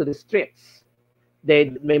took to the streets.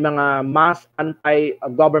 May mga mass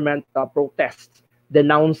anti-government protests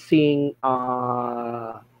denouncing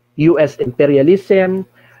U.S. imperialism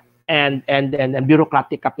and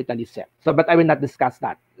bureaucratic capitalism. So, but I will not discuss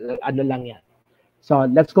that. Ano lang yan. So,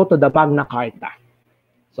 let's go to the Magna Carta.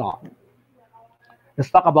 So,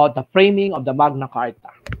 let's talk about the framing of the Magna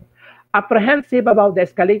Carta. Apprehensive about the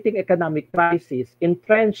escalating economic crisis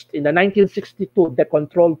entrenched in the 1962 The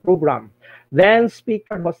Control Program, then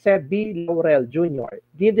Speaker Jose B. Laurel Jr.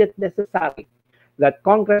 deemed it necessary that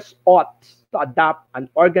Congress ought to adopt an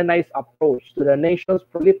organized approach to the nation's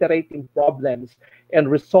proliferating problems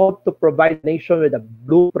and resolve to provide the nation with a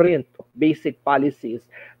blueprint of basic policies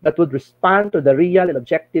that would respond to the real and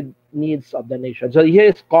objective needs of the nation. So here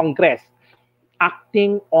is Congress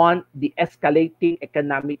acting on the escalating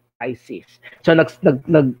economic crisis. So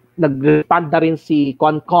nag-respond na rin si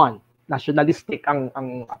CONCON, nationalistic ang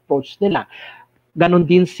approach nila. Ganon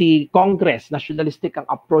din si Congress, nationalistic ang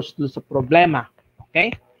approach dun sa problema.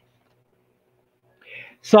 Okay?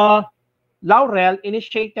 So, Laurel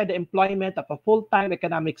initiated the employment of a full-time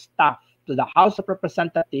economic staff to the House of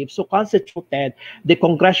Representatives who constituted the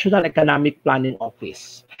Congressional Economic Planning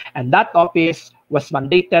Office. And that office was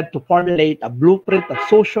mandated to formulate a blueprint of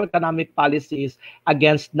socio-economic policies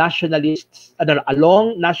against nationalists,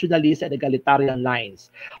 along nationalist and egalitarian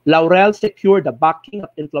lines. Laurel secured the backing of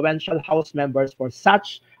influential House members for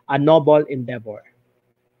such a noble endeavor.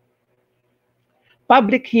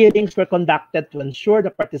 Public hearings were conducted to ensure the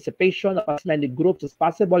participation of as many groups as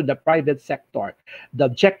possible in the private sector. The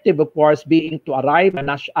objective, of course, being to arrive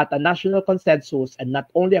at a national consensus and not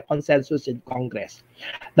only a consensus in Congress.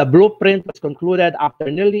 The blueprint was concluded after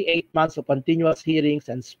nearly 8 months of continuous hearings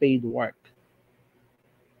and spade work.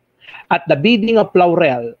 At the bidding of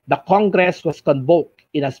Laurel, the Congress was convoked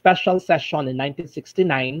in a special session in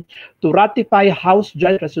 1969 to ratify House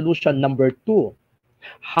Joint Resolution Number 2.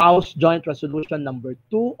 House Joint Resolution Number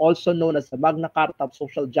 2, also known as the Magna Carta of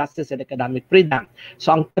Social Justice and Economic Freedom. So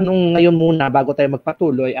ang tanong ngayon muna bago tayo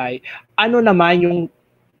magpatuloy ay ano naman yung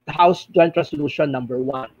House Joint Resolution Number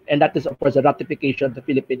 1? And that is of course the ratification of the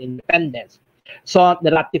Philippine independence. So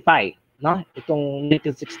na-ratify, no? Itong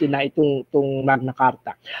 1969 itong Magna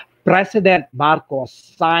Carta. President Marcos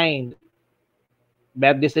signed,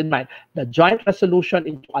 bear this in mind, the joint resolution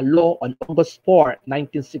into a law on August 4,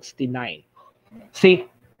 1969. See?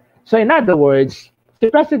 So in other words, si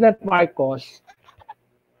President Marcos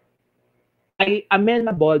ay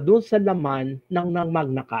amenable dun sa laman ng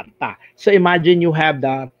Magna Carta. So imagine you have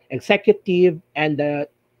the executive and the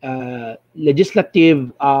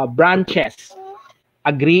legislative branches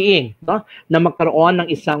agreeing, no, na magkaroon ng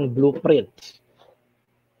isang blueprint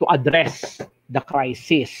to address the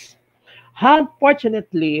crisis.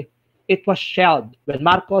 Unfortunately, it was shelved when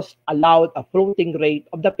Marcos allowed a floating rate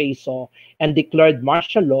of the peso and declared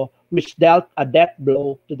martial law, which dealt a death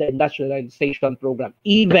blow to the industrialization program.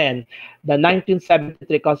 Even the 1973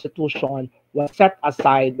 Constitution was set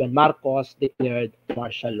aside when Marcos declared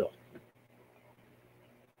martial law.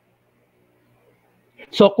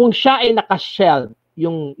 So kung siya ay naka-shelve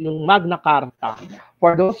yung Magna Carta,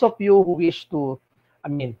 for those of you who wish to,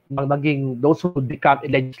 maging those who become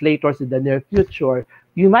legislators in the near future,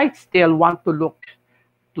 you might still want to look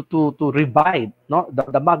to revive, no,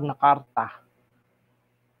 the Magna Carta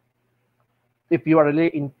if you are really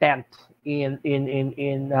intent in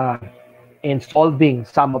solving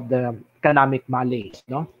some of the economic malaise,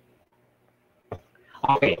 no?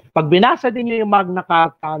 Okay, pag binasa din niyo yung Magna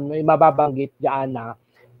Carta, may mababanggit diyan na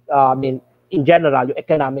in general yung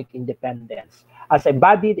economic independence. As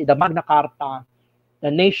embodied in the Magna Carta, the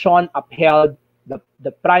nation upheld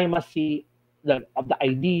the primacy of the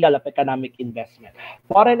ideal of economic investment.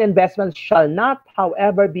 Foreign investments shall not,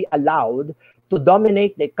 however, be allowed to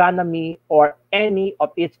dominate the economy or any of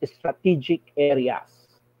its strategic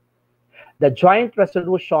areas. The joint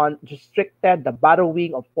resolution restricted the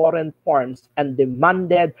borrowing of foreign firms and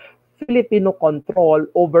demanded Filipino control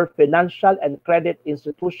over financial and credit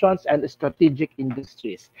institutions and strategic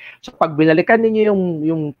industries. So pag binalikan ninyo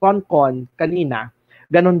yung CONCON kanina,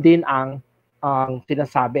 ganun din ang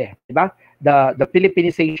sinasabi, di ba? The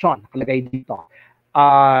Philippinization, nakalagay dito.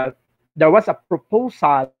 There was a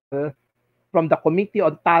proposal from the Committee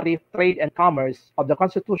on Tariff, Trade, and Commerce of the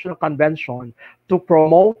Constitutional Convention to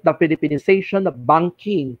promote the Philippinization of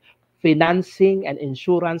banking, financing, and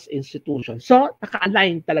insurance institutions. So,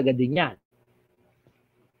 naka-align talaga din yan.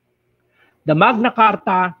 The Magna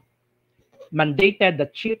Carta mandated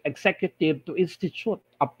the chief executive to institute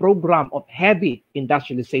a program of heavy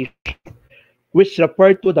industrialization, which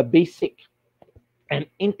referred to the basic and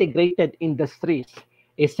integrated industries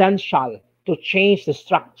essential to change the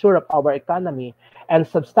structure of our economy and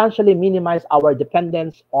substantially minimize our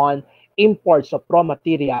dependence on imports of raw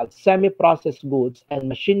materials, semi-processed goods, and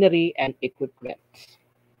machinery and equipment.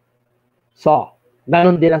 So,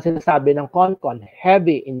 ganun din ang sinasabi ng CONCON,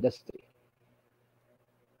 heavy industry.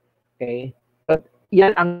 Okay? But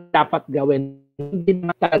yan ang dapat gawin. Hindi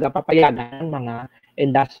naman talaga papayagan ng mga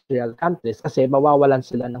industrial countries kasi mawawalan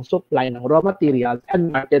sila ng supply ng raw materials and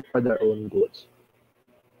market for their own goods.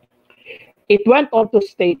 It went on to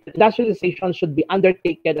state that industrialization should be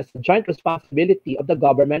undertaken as a joint responsibility of the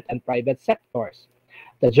government and private sectors.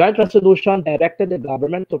 The joint resolution directed the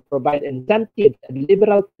government to provide incentives and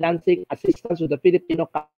liberal financing assistance to the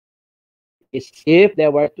Filipino companies if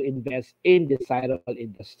they were to invest in desirable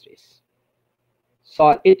industries.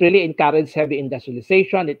 So it really encouraged heavy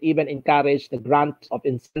industrialization. It even encouraged the grant of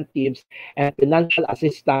incentives and financial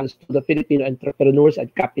assistance to the Filipino entrepreneurs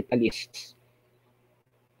and capitalists.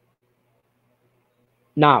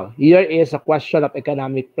 Now, here is a question of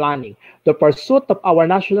economic planning. The pursuit of our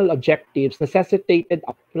national objectives necessitated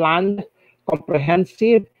a planned,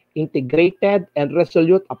 comprehensive, integrated, and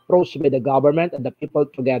resolute approach by the government and the people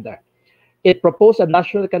together. It proposed a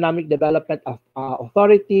National Economic Development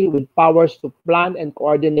Authority with powers to plan and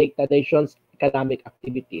coordinate the nation's economic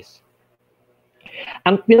activities.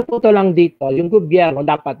 Ang pinupunto lang dito, yung gobyerno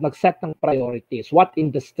dapat mag-set ng priorities. What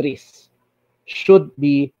industries should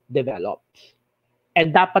be developed?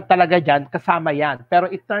 And dapat talaga dyan, kasama yan. Pero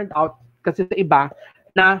it turned out, kasi sa iba,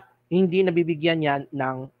 na hindi nabibigyan yan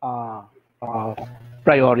ng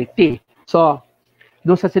priority. So,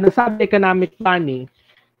 doon sa sinasabi economic planning,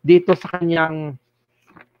 dito sa kanyang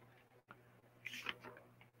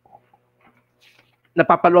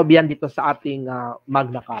napapaloob yan dito sa ating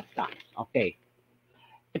Magna Carta. Okay.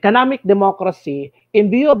 Economic democracy, in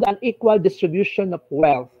view of the unequal distribution of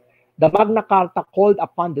wealth, the Magna Carta called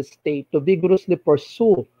upon the state to vigorously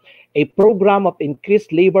pursue a program of increased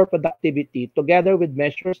labor productivity together with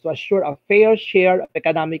measures to assure a fair share of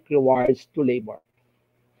economic rewards to labor.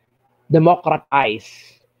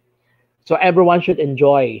 Democratize. So everyone should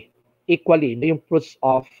enjoy equally yung fruits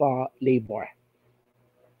of labor.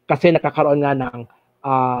 Kasi nakakaroon nga ng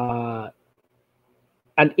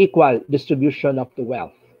unequal distribution of the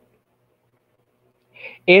wealth.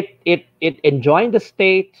 It enjoined the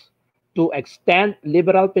state to extend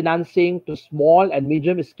liberal financing to small and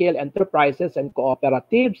medium-scale enterprises and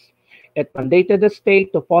cooperatives. It mandated the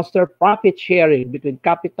state to foster profit sharing between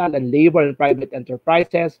capital and labor in private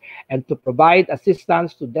enterprises and to provide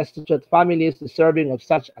assistance to destitute families deserving of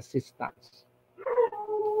such assistance.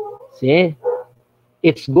 See?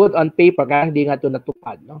 It's good on paper, kaya hindi nga ito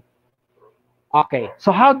natupad, no? Okay,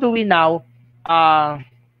 so how do we now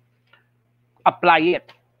apply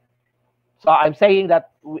it? So I'm saying that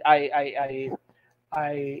I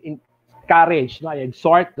encourage, no, I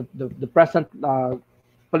exhort the present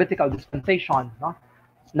political dispensation, no,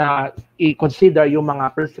 na i-consider yung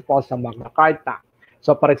mga principles ng Magna Carta.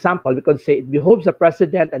 So for example, we could say it behooves the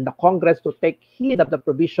President and the Congress to take heed of the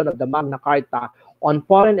provision of the Magna Carta on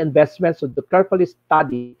foreign investments, to carefully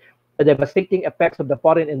study the devastating effects of the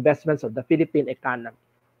foreign investments of the Philippine economy.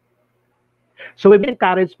 So we've been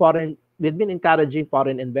encouraging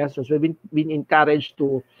foreign investors. We've been encouraged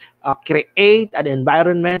to create an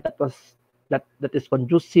environment that is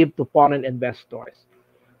conducive to foreign investors.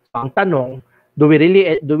 So, ang tanong, do we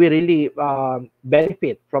really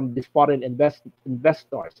benefit from these foreign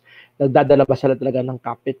investors? Nagdadala ba sila talaga ng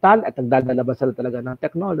capital at nagdadala ba sila talaga ng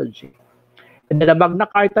technology? And then the Magna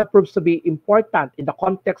Carta proves to be important in the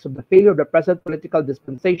context of the failure of the present political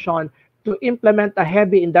dispensation to implement a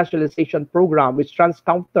heavy industrialization program which runs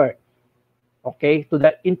counter, okay, to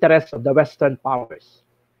the interests of the Western powers.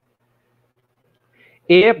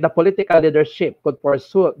 If the political leadership could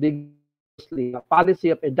pursue vigorously a policy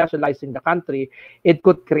of industrializing the country, it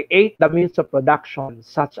could create the means of production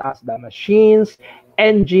such as the machines,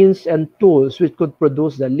 engines, and tools which could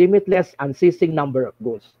produce the limitless, unceasing number of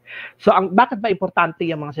goods. So, bakit ba importante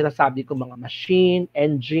yung mga sinasabi ko, mga machine,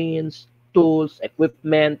 engines, tools,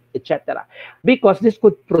 equipment, etc.? Because this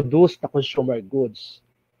could produce the consumer goods.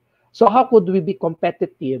 So how could we be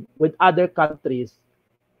competitive with other countries?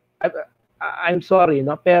 I'm sorry,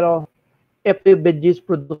 no, pero if we've been just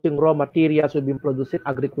producing raw materials, we've been producing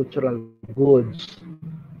agricultural goods.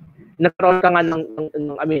 Nagkaroon ka nga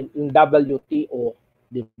yung WTO,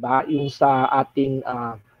 di ba? Yung sa ating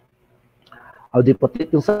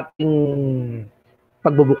yung sa ating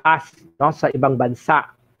pagbubukas, no, sa ibang bansa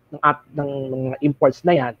ng imports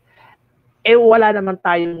na yan, wala naman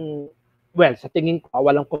tayong, well, sa tingin ko,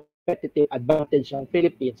 walang competitive advantage ng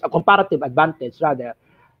Philippines, a comparative advantage rather,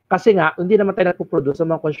 kasi nga, hindi naman tayo nagpo-produce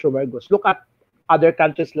ng mga consumer goods. Look at other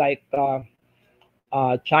countries like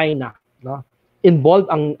China, no?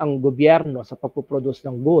 Involved ang gobyerno sa pagpo-produce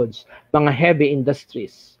ng goods, mga heavy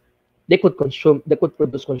industries. They could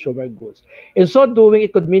produce consumer goods. In so doing,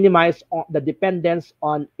 it could minimize the dependence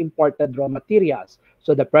on imported raw materials.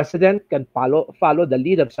 So the president can follow the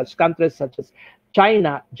lead of such countries such as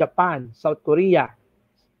China, Japan, South Korea,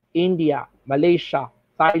 India, Malaysia,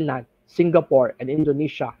 Thailand, Singapore, and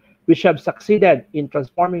Indonesia, which have succeeded in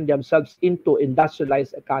transforming themselves into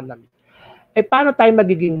industrialized economies. Paano tayo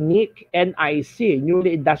magiging NIC,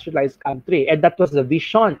 newly industrialized country? And that was the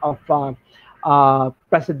vision of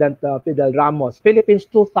President Fidel Ramos. Philippines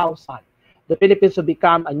 2000. The Philippines will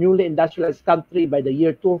become a newly industrialized country by the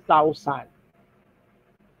year 2000.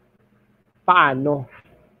 Paano?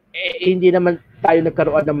 Hindi naman tayo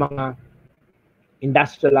nagkaroon ng mga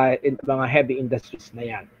mga heavy industries na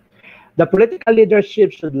yan. The political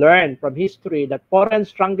leadership should learn from history that foreign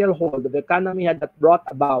stranglehold of the economy had not brought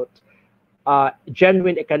about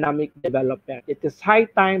genuine economic development. It is high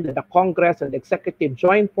time that the Congress and the Executive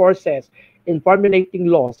join forces in formulating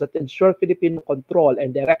laws that ensure Filipino control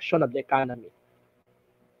and direction of the economy.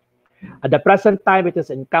 At the present time, it is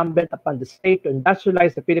incumbent upon the state to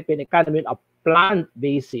industrialize the Philippine economy on a planned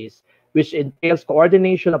basis, which entails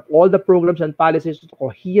coordination of all the programs and policies to a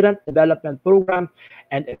coherent development program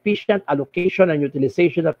and efficient allocation and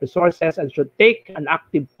utilization of resources, and should take an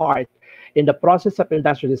active part in the process of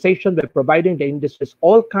industrialization by providing the industries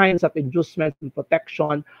all kinds of inducements and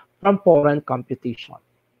protection from foreign competition.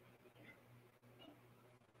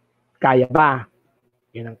 Kaya ba?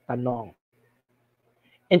 Yun ang tanong.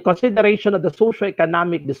 In consideration of the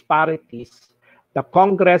socio-economic disparities, the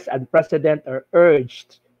Congress and President are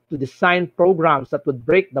urged to design programs that would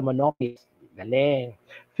break the monopolies,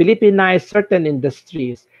 Philippinize certain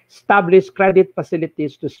industries, establish credit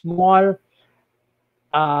facilities to small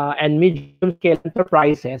and medium-scale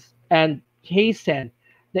enterprises, and hasten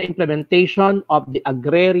the implementation of the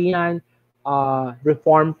agrarian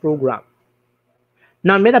reform program.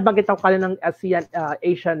 Now, may nabanggit ako kanina ng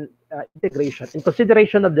Asian integration. In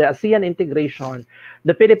consideration of the ASEAN integration,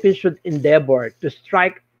 the Philippines should endeavor to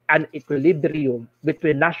strike an equilibrium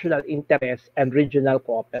between national interests and regional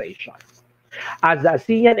cooperation. As the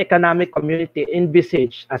ASEAN Economic Community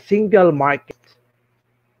envisaged a single market,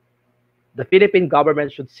 The Philippine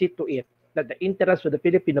government should see to it that the interest of the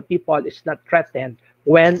Filipino people is not threatened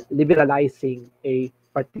when liberalizing a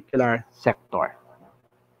particular sector.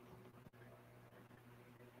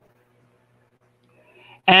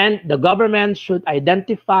 And the government should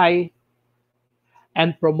identify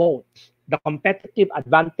and promote the competitive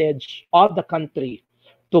advantage of the country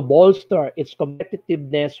to bolster its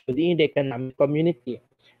competitiveness within the economic community.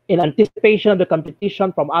 In anticipation of the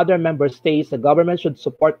competition from other member states, the government should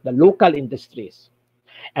support the local industries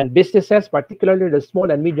and businesses, particularly the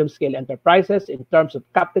small and medium-scale enterprises, in terms of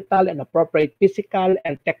capital and appropriate physical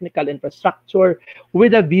and technical infrastructure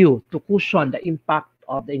with a view to cushion the impact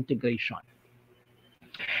of the integration.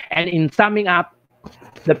 And in summing up,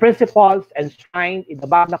 the principles enshrined in the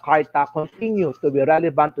Magna Carta continue to be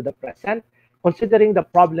relevant to the present, considering the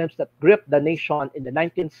problems that gripped the nation in the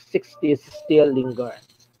 1960s still linger.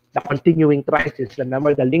 The continuing crisis,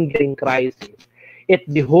 remember the lingering crisis. It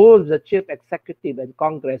behooves the Chief Executive and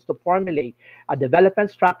Congress to formulate a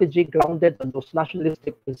development strategy grounded on those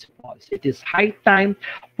nationalistic principles. It is high time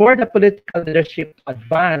for the political leadership to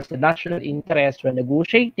advance the national interest when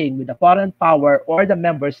negotiating with the foreign power or the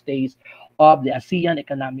member states of the ASEAN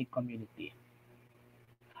Economic Community.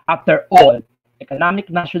 After all, economic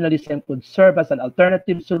nationalism could serve as an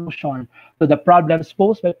alternative solution to the problems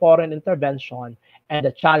posed by foreign intervention and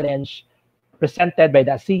the challenge presented by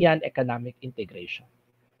the ASEAN economic integration.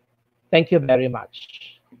 Thank you very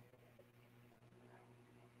much.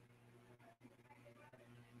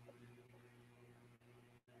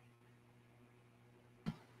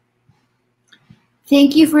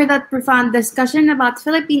 Thank you for that profound discussion about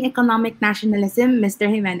Philippine economic nationalism, Mr.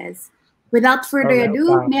 Jimenez. Without further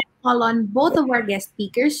ado, may I call on both of our guest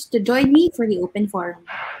speakers to join me for the open forum.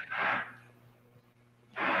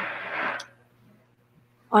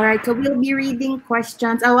 All right, so we'll be reading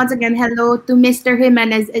questions. Once again, hello to Mr.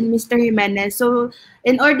 Jimenez and Mr. Jimenez. So,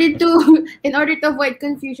 in order to avoid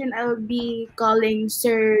confusion, I'll be calling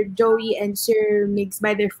Sir Joey and Sir Migs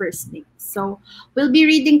by their first names. So, we'll be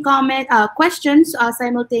reading questions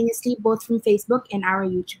simultaneously, both from Facebook and our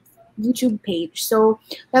YouTube page. So,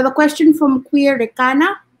 we have a question from Queer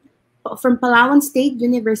Recana from Palawan State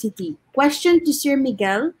University. Question to Sir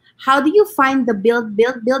Miguel. How do you find the build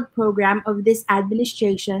program of this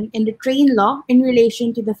administration and the train law in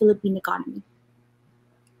relation to the Philippine economy?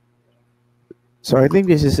 So I think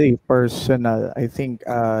this is a personal, I think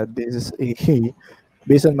this is a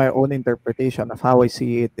based on my own interpretation of how I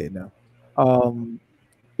see it, you know.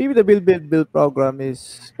 Maybe the build program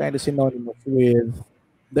is kind of synonymous with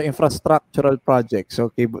the infrastructural projects,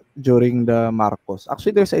 okay, during the Marcos.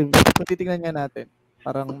 Actually, kung titingnan nga natin,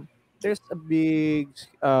 parang there's a big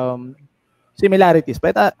similarities,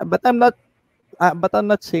 but I'm not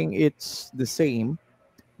saying it's the same,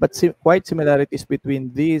 but quite similarities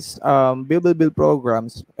between these build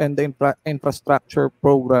programs and the infrastructure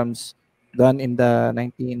programs done in the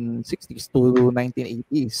 1960s to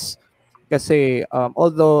 1980s. Kasi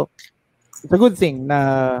although it's a good thing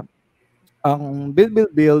na ang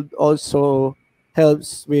build also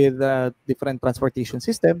helps with different transportation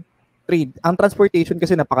system. Trade. Ang transportation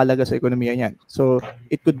kasi napakalaga sa ekonomiya niyan. So,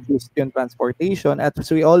 it could boost yung transportation. At as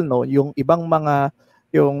we all know, yung ibang mga,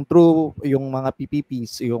 yung mga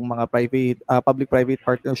PPPs, yung mga public-private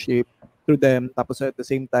partnership through them, tapos at the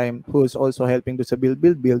same time, who's also helping do sa build,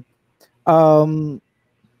 medyo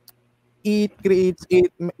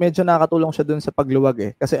nakakatulong siya dun sa pagluwag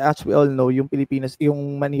eh. Kasi as we all know, yung Pilipinas,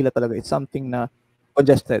 yung Manila talaga, it's something na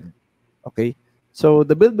congested. Okay? So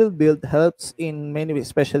the build helps in many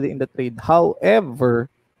ways, especially in the trade.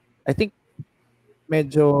 However, I think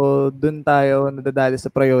medyo dun tayo nadadali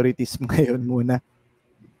sa priorities ngayon muna.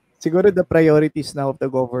 Siguro the priorities now of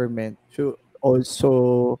the government should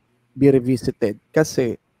also be revisited.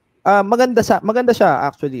 Kasi maganda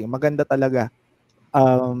siya actually. Maganda talaga.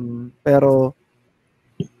 Pero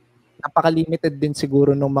napaka-limited din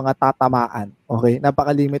siguro ng mga tatamaan. Okay?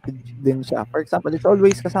 Napaka-limited din siya. For example, it's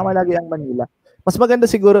always kasama lagi ang Manila. Mas maganda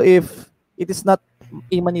siguro if it is not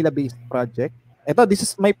a Manila-based project. This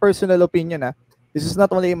is my personal opinion. This is not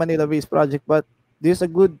only a Manila-based project, but this is a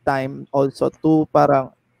good time also to parang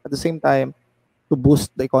at the same time to boost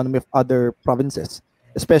the economy of other provinces.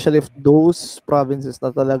 Especially if those provinces na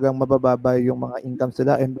talagang mabababa yung mga income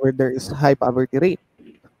sila and where there is high poverty rate.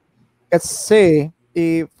 Kasi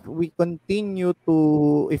if we continue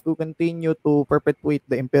to perpetuate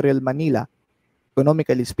the Imperial Manila,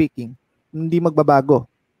 economically speaking, hindi magbabago.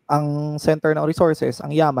 Ang center ng resources,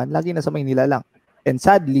 ang yaman, lagi na sa Manila lang. And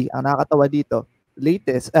sadly, ang nakakatawa dito,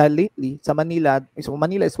 lately, sa Manila is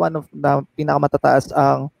one of the pinakamatataas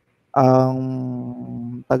ang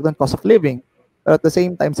cost of living. Pero at the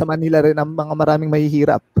same time, sa Manila rin ang mga maraming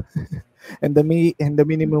mahihirap. and the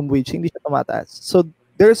minimum wage, hindi siya tumataas. So,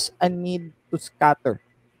 there's a need to scatter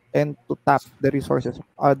and to tap the resources of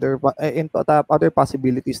and to tap other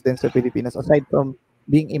possibilities din sa Pilipinas aside from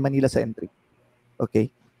being a Manila-centric.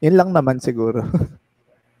 Okay? Yun lang naman siguro.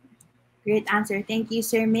 Great answer. Thank you,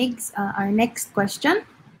 Sir Migs. Our next question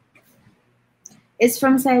is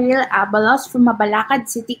from Cyril Abalos from Mabalakad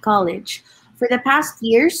City College. For the past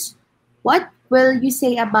years, what will you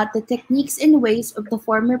say about the techniques and ways of the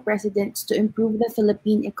former presidents to improve the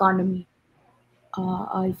Philippine economy?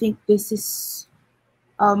 I think this is,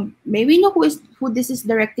 maybe know who this is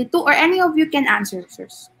directed to, or any of you can answer,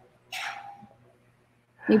 sirs.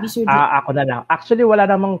 Maybe Sir Jay. Ako na lang. Actually, wala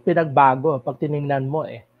namang pinagbago pag tiningnan mo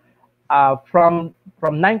eh. From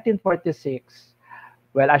 1946,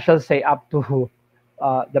 well, I shall say up to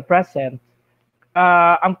the present,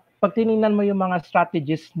 ang pag tiningnan mo yung mga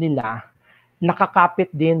strategies nila,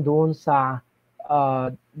 nakakapit din doon sa,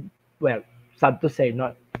 well, sad to say,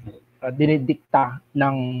 no, dinidikta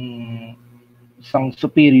ng isang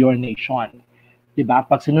superior nation. Diba?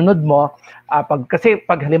 Pag sinunod mo, kasi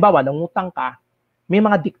pag halimbawa, nangutang ka, may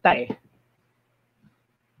mga dikta eh.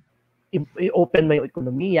 I-open mo yung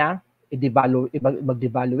ekonomiya,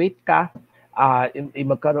 mag-devaluate ka,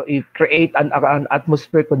 i-create an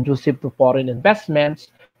atmosphere conducive to foreign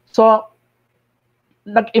investments. So,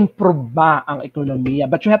 nag-improve ba ang ekonomiya?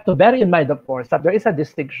 But you have to bear in mind, of course, that there is a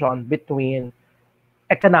distinction between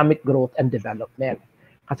economic growth and development.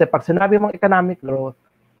 Kasi pag sinabi mong economic growth,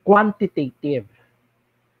 quantitative.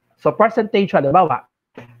 So, percentage, halimbawa,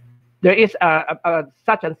 there is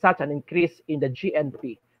such and such an increase in the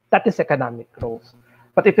GNP. That is economic growth.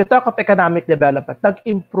 But if you talk of economic development,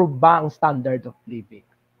 nag-improve ba ang standard of living?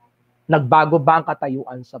 Nagbago ba ang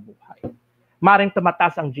katayuan sa buhay? Maring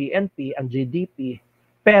tumataas ang GNP, ang GDP,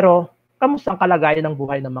 pero kamusta ang kalagayan ng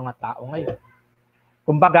buhay ng mga tao ngayon?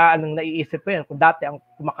 Kumbaga, anong naiisip ko yan, kung dati ang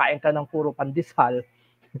kumakain ka ng puro pandesal,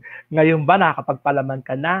 ngayon ba nakakapagpalaman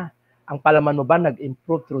ka na? Ang palaman mo ba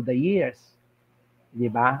nag-improve through the years?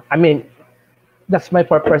 Diba? I mean, that's my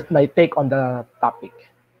take on the topic,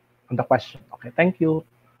 on the question. Okay, thank you.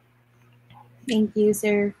 Thank you,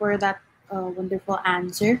 sir, for that wonderful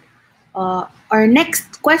answer. Our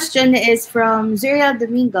next question is from Zuria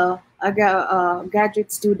Domingo, a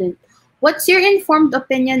graduate student. What's your informed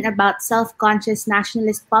opinion about self-conscious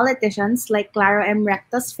nationalist politicians like Claro M.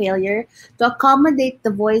 Recto's failure to accommodate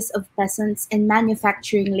the voice of peasants and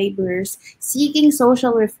manufacturing laborers seeking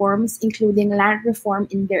social reforms, including land reform,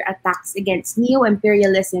 in their attacks against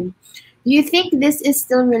neo-imperialism? Do you think this is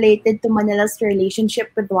still related to Manila's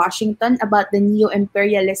relationship with Washington about the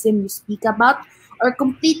neo-imperialism you speak about, or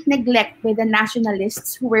complete neglect by the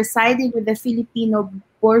nationalists who were siding with the Filipino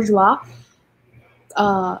bourgeois?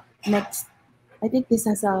 Next, I think this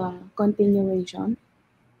has a continuation.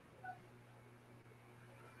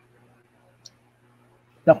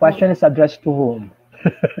 The question is addressed to whom?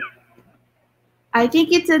 I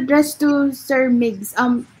think it's addressed to Sir Migs.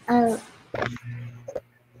 It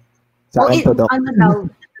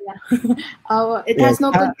has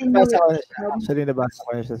no continuation. Actually, nabasa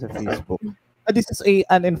ko siya sa Facebook. This is an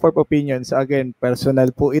uninformed opinion. So again,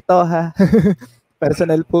 personal po ito ha.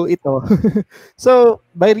 Personal po ito. So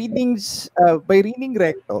by reading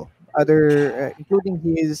Recto, including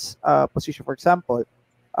his position, for example,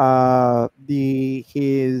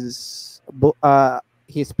 his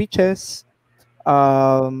speeches,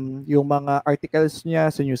 yung mga articles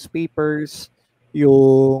niya sa newspapers,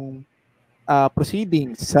 yung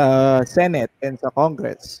proceedings sa Senate and sa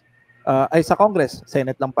Congress. Sa Congress,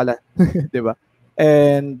 Senate lang pala, 'di ba?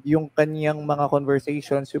 And yung kanyang mga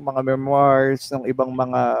conversations, yung mga memoirs ng ibang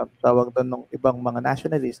mga tawag doon ng ibang mga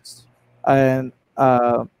nationalists and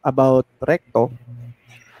about Recto,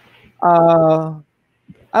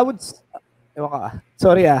 I would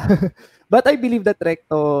sorry but I believe that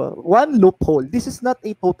Recto, one loophole, this is not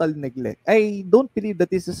a total neglect. I don't believe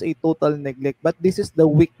that this is a total neglect, but this is the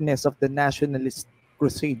weakness of the nationalist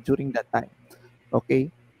crusade during that time.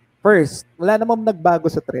 Okay? First, wala namang nagbago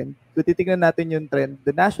sa trend. Kung titignan natin yung trend,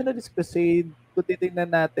 the nationalist crusade, kung titignan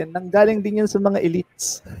natin, nanggaling din yan sa mga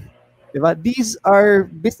elites. Diba? These are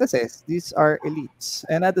businesses. These are elites.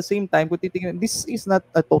 And at the same time, kung titignan, this is not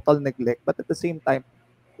a total neglect, but at the same time,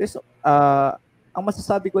 there's, ang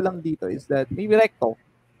masasabi ko lang dito is that maybe Recto,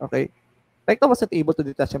 okay? Recto wasn't able to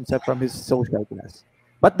detach himself from his social class.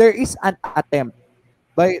 But there is an attempt.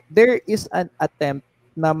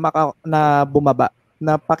 Na bumaba,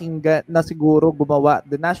 na pakinggan, na siguro gumawa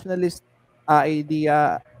the nationalist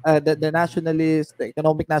idea, the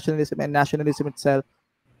economic nationalism and nationalism itself,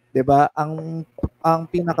 'di ba? Ang ang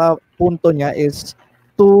pinaka-punto niya is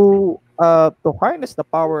to harness the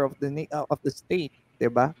power of the state, 'di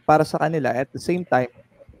ba? Para sa kanila at the same time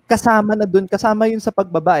kasama yun sa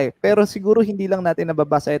pagbaba eh. Pero siguro hindi lang natin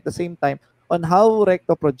nababasa at the same time on how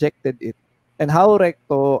Recto projected it and how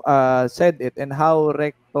Recto said it and how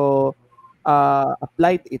Recto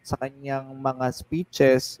applied it sa kanyang mga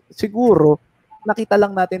speeches. Siguro nakita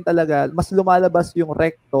lang natin talaga mas lumalabas yung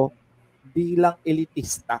Recto bilang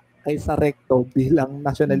elitista kaysa Recto bilang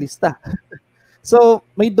nationalista. So,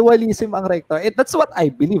 may dualism ang Recto. That's what I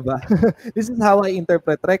believe. This is how I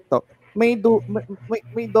interpret Recto. May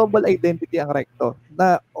double identity ang Recto.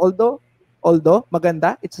 Na although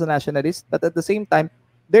maganda, it's a nationalist, but at the same time,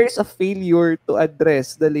 there is a failure to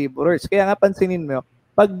address the laborers. Kaya nga pansinin mo,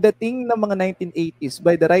 pagdating ng mga 1980s,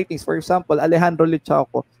 by the writings, for example, Alejandro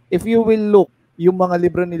Lichauco, if you will look yung mga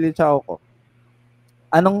libro ni Lichauco,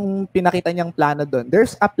 anong pinakita niyang plano doon?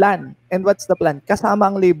 There's a plan. And what's the plan? Kasama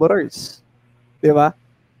ang laborers. 'Di ba?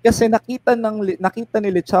 Kasi nakita ni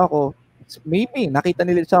Lichauco, maybe nakita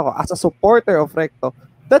ni Lichauco as a supporter of Recto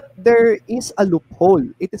that there is a loophole.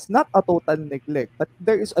 It is not a total neglect, but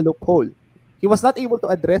there is a loophole. He was not able to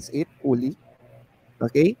address it fully.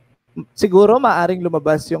 Okay? Siguro maaring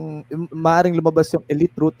lumabas yung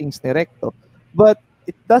elite routings ni Recto, but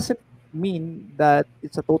it doesn't mean that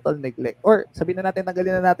it's a total neglect. Or sabihin na natin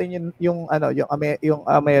tanggalin na natin yung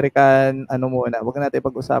American muna. Wag na natin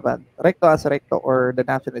pag-usapan. Recto as Recto or the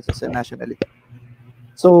nationalist as a nationalist.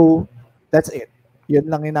 So, that's it. Yun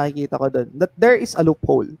lang yung nakikita ko doon. That there is a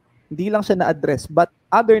loophole. Hindi lang siya na-address, but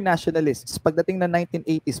other nationalists pagdating ng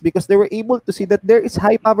 1980s, because they were able to see that there is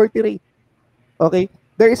high poverty rate. Okay?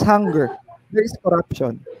 There is hunger. There is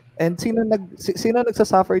corruption. And sino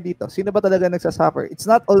nagsasuffer dito? Sino ba talaga nagsasuffer? It's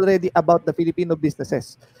not already about the Filipino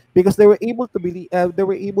businesses, because they were able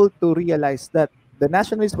to realize that the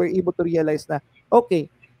nationalists were able to realize na okay,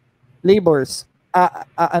 laborers,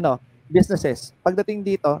 businesses, pagdating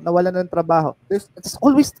dito nawalan ng trabaho. It's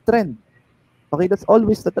always the trend. Okay, that's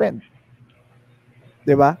always the trend.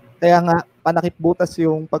 'Di ba? Kaya nga panakipbutas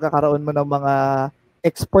yung pagkakaroon mo ng mga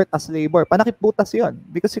export as labor. Panakipbutas 'yon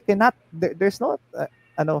because you cannot there's not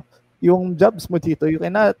yung jobs mo dito, you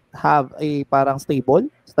cannot have a parang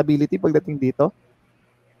stability pagdating dito.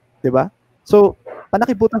 'Di ba? So,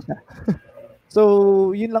 panakibutas na.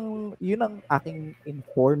 So, yun ang aking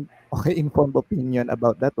informed opinion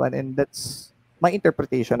about that one, and that's my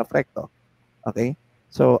interpretation of Recto. Okay?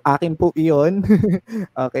 So, akin po iyon.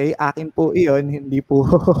 Okay? Akin po iyon, hindi po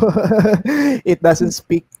it doesn't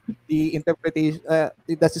speak the interpretation,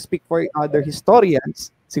 it doesn't speak for other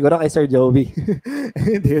historians. Siguro kay Sir Joey.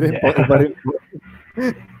 Hindi rin po, iba rin po.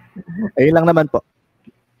 Ayun lang naman po.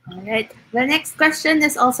 Alright. The next question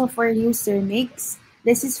is also for you, Sir Mix.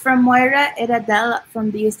 This is from Moira Iradel from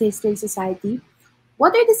the UST History Society.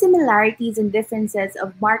 What are the similarities and differences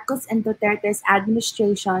of Marcos and Duterte's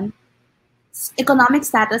administration, economic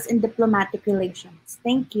status, and diplomatic relations?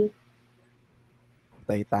 Thank you.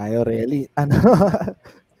 Tayo really.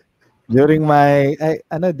 During my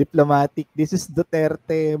diplomatic, this is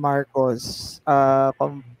Duterte Marcos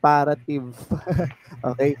comparative.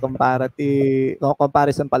 Okay,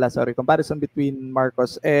 comparison between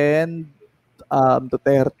Marcos and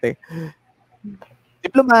Duterte.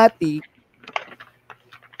 Diplomatic,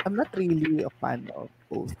 I'm not really a fan of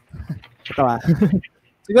both. Ito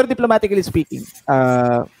siguro diplomatically speaking,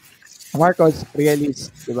 Marcos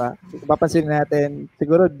realist, di ba? Papansin natin,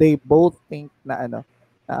 siguro they both think na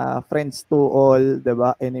friends to all,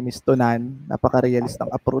 diba? Enemies to none. Napaka-realist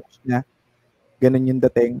ang approach niya. Ganun yung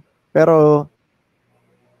dating. Pero,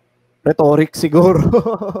 rhetoric siguro.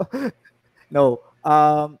 No.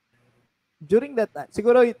 During that time,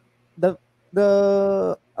 siguro, the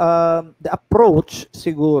approach,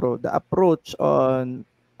 siguro, the approach on,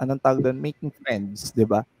 anong tawag doon, making friends,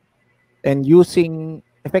 diba? And using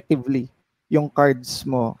effectively yung cards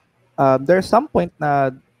mo. There's some point na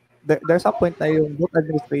yung both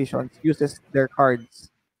administrations uses their cards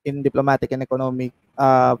in diplomatic and economic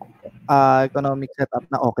setup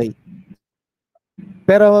na okay.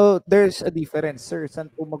 Pero there's a difference, sir. Saan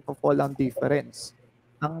po magpo-fall ang difference?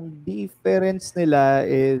 Ang difference nila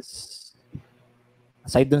is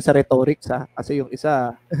aside dun sa rhetorics, kasi yung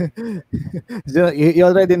isa you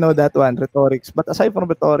already know that one, rhetorics. But aside from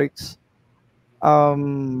rhetorics,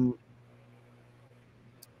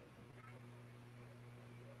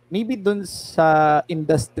 maybe dun sa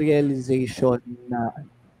industrialization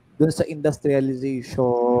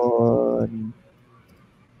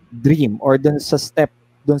dream or dun sa step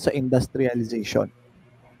dun sa industrialization.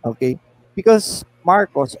 Okay? Because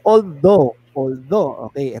Marcos, although,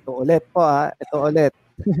 okay, ito ulit.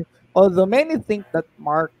 Although many think that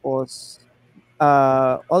Marcos,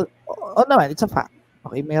 naman, it's a fact.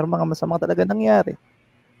 Okay, mayroong mga masamang talaga nangyari.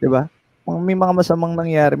 Di ba? May mga masamang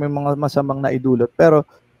nangyari, may mga masamang naidulot. Pero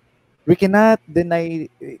we cannot deny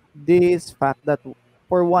this fact that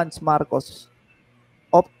for once Marcos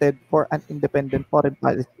opted for an independent foreign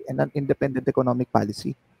policy and an independent economic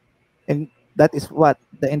policy. And that is what?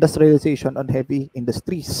 The industrialization on heavy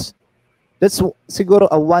industries. That's siguro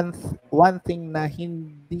a one thing na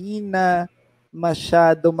hindi na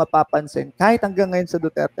masyado mapapansin kahit hanggang ngayon sa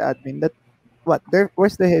Duterte admin, that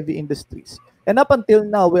where's the heavy industries? And up until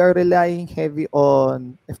now, we are relying heavy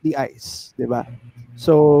on FDIs, di ba?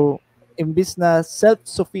 So, imbis na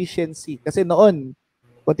self-sufficiency, kasi noon,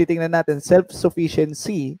 kung titingnan natin,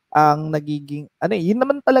 self-sufficiency ang nagiging, yun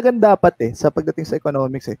naman talagang dapat sa pagdating sa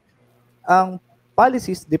economics ang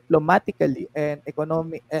policies diplomatically and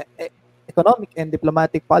economic and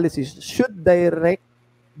diplomatic policies should direct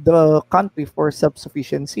the country for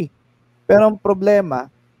self-sufficiency. Pero ang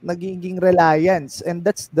problema, nagiging reliance, and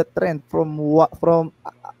that's the trend from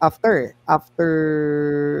after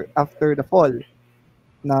the fall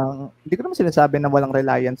ng, hindi ko naman sinasabi na walang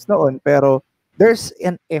reliance noon, pero there's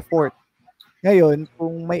an effort. Ngayon,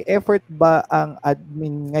 kung may effort ba ang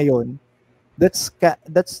admin ngayon, that's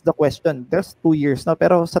the question. There's 2 years na,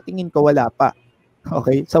 pero sa tingin ko wala pa.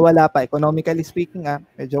 Okay? So wala pa. Economically speaking,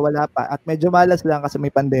 medyo wala pa. At medyo malas lang kasi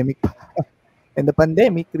may pandemic pa. And the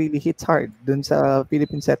pandemic really hits hard dun sa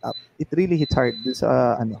Philippine setup. It really hits hard dun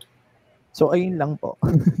sa So ayun lang po.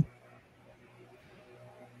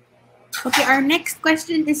 Okay, our next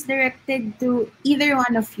question is directed to either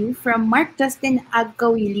one of you from Mark Justin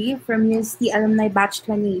Agkawili from UST Alumni Batch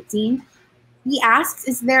 2018. He asks,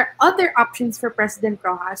 is there other options for President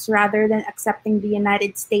Rojas rather than accepting the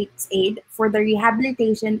United States aid for the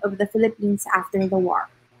rehabilitation of the Philippines after the war?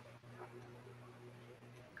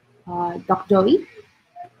 Doc Joey?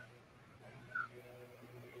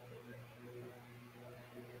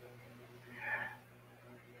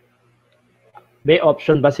 May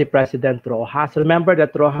option ba si President Rojas? Remember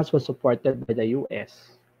that Rojas was supported by the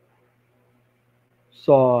US.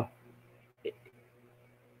 So,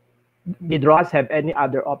 did Rojas have any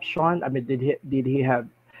other option? I mean, did he have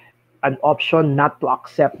an option not to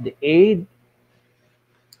accept the aid?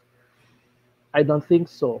 I don't think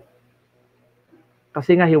so.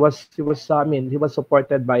 Kasi nga he was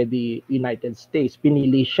supported by the United States.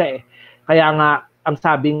 Pinili siya Kaya nga ang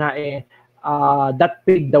sabi nga that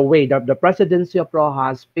paved the way. The presidency of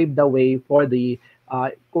Rojas paved the way for the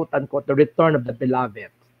quote unquote the return of the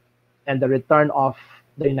beloved and the return of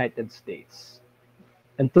the United States.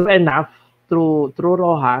 And true enough, through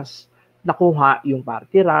Rojas, nakuha yung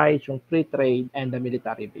party rights, yung free trade, and the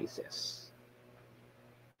military bases.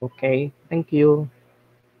 Okay, thank you.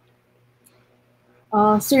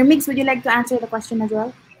 Sir Mix, would you like to answer the question as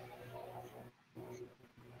well?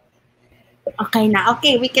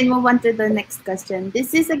 Okay, we can move on to the next question.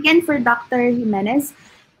 This is again for Dr. Jimenez.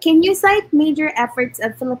 Can you cite major efforts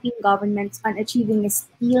of Philippine governments on achieving a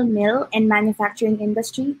steel mill and manufacturing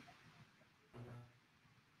industry?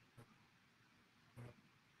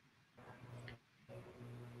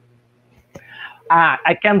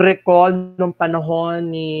 I can recall nung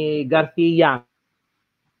panahon ni Garcia,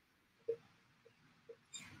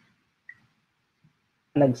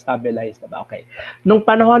 nag-stabilize na ba? Okay. Nung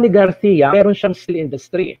panahon ni Garcia, meron siyang steel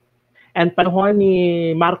industry. And panahon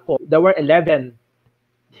ni Marco, there were 11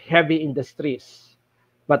 heavy industries.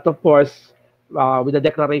 But of course, with the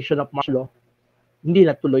declaration of martial law, hindi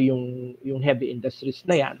natuloy yung heavy industries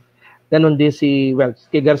na yan. Ganon din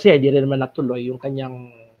kay Garcia, hindi rin naman natuloy yung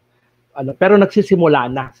kanyang pero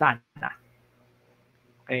nagsisimula na sana.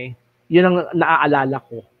 Okay? Yun ang naaalala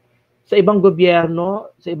ko. Sa ibang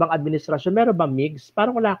gobyerno, sa ibang administrasyon, meron ba mix?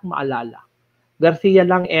 Parang wala akong maalala. Garcia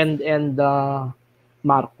lang and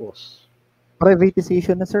Marcos.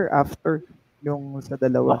 Privatization na sir after yung sa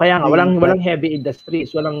dalawa. Kaya nga, walang heavy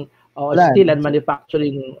industries, walang steel and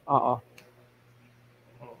manufacturing.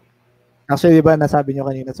 Actually, di ba nasabi nyo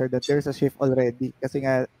kanina sir that there's a shift already kasi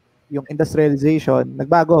nga yung industrialization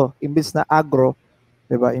nagbago, imbis na agro,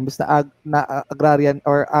 'di ba? Imbis na agrarian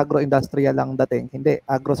or agro-industrial lang dating, hindi,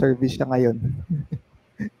 agro-service siya ngayon.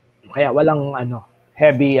 Kaya walang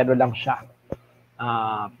heavy lang siya.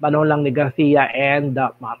 Panahon lang ni Garcia and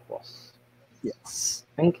Marcos. Yes.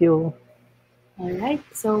 Thank you. All right,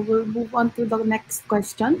 so we'll move on to the next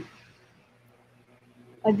question.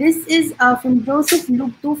 This is from Joseph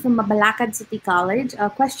Lugto from Mabalakad City College. A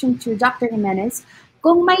question to Dr. Jimenez.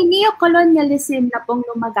 Kung may neo-colonialism na pong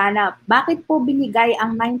lumaganap, bakit po binigay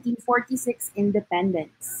ang 1946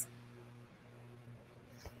 independence?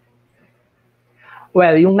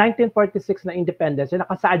 Well, yung 1946 na independence, yung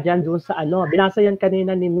nakasaad yan doon sa ano, binasa yan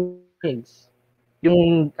kanina ni Migs.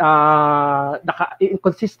 Yung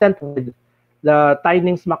inconsistent with the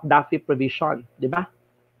Tinings-McDuffie provision, di ba?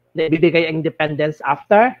 Na ibibigay ang independence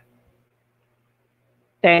after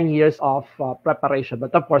 10 years of preparation.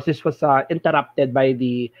 But of course, this was interrupted by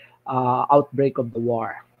the outbreak of the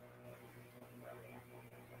war.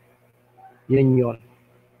 Yun yun.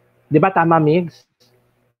 Di ba tama, Migs?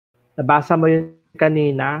 Nabasa mo yun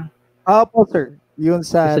kanina? Opo, sir. Yun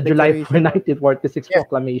sa July 4, Declaration 1946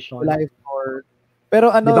 proclamation. July 4.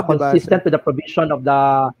 Pero ano, Diba consistent with the provision of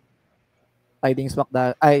the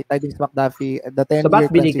Tidings-McDuffie, the 10-year so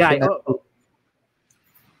ba't binigay? transition.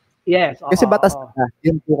 Yes. Kasi batas na.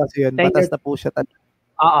 Yun po kasi yun. Batas na po siya.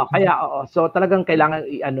 Kaya So talagang kailangan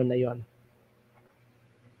i-ano na yun.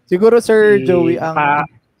 Siguro, Sir Joey, ang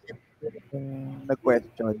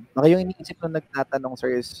nag-question. Baka yung iniisip nung nagtatanong,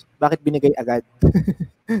 sir, is bakit binigay agad?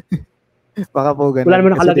 Baka po ganun. Wala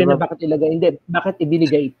naman nakalagay na bakit ilagay. Hindi, bakit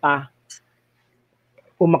ibinigay pa?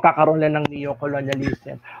 Kung magkakaroon lang ng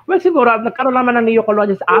neo-colonialism. Well, siguro, nagkaroon naman ng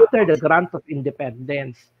neo-colonialism after the grant of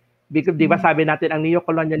independence. Because, di ba sabi natin, ang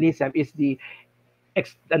neo-colonialism is the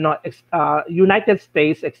United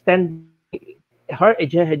States extending her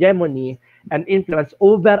hegemony and influence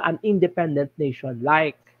over an independent nation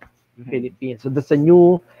like the Philippines. So that's a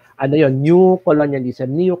new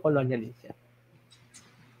colonialism, neo-colonialism.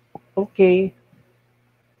 Okay.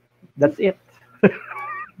 That's it.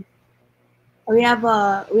 We have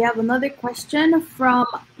another question from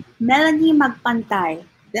Melanie Magpantay,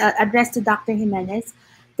 addressed to Dr. Jimenez.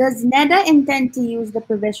 Does NEDA intend to use the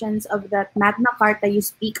provisions of that Magna Carta you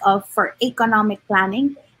speak of for economic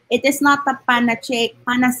planning? It is not a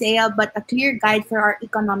panacea, but a clear guide for our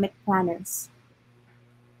economic planners.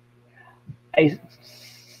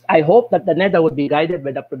 I hope that the NEDA would be guided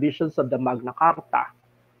by the provisions of the Magna Carta.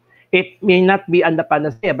 It may not be the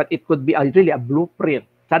panacea, but it could be really a blueprint.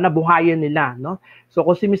 Sana buhayin nila, no? So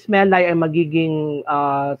kung si Ms. Melay ay magiging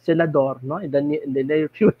senador, no, in the near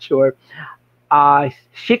future,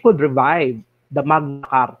 she could revive the Magna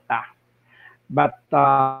Carta. But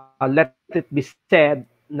let it be said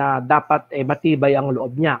na dapat matibay ang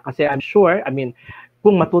loob niya. Kasi I'm sure,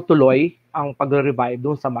 kung matutuloy ang pag-revive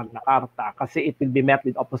doon sa Magna Carta, kasi it will be met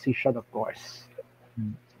with opposition, of course.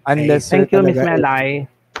 Unless, thank you, Ms. Melay,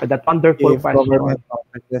 for that wonderful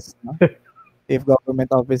question. If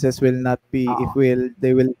government offices will not be,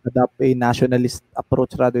 they will adopt a nationalist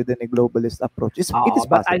approach rather than a globalist approach. It is possible.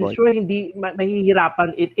 But I'm sure hindi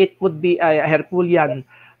mahihirapan. It would be a Herculean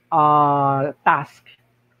task.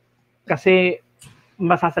 Kasi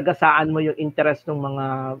masasagasaan mo yung interest ng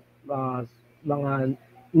mga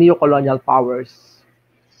neo-colonial powers.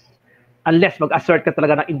 Unless mag-assert ka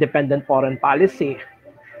talaga ng independent foreign policy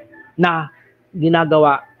na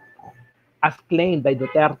ginagawa as claimed by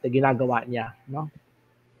Duterte, ginagawa niya, no?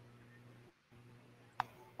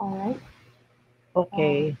 All right.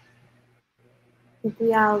 Okay. We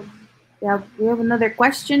have another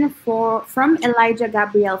question from Elijah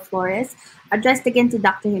Gabriel Flores, addressed again to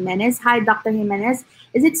Dr. Jimenez. Hi, Dr. Jimenez.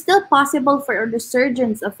 Is it still possible for a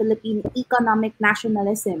resurgence of Philippine economic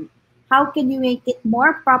nationalism? How can you make it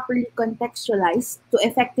more properly contextualized to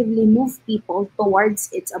effectively move people towards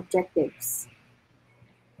its objectives?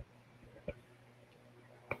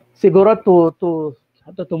 Siguro to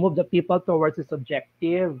move the people towards its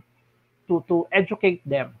objective, to educate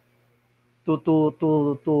them, to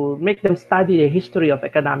make them study the history of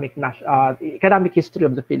economic history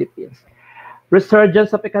of the Philippines.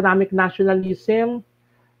 Resurgence of economic nationalism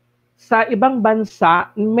sa ibang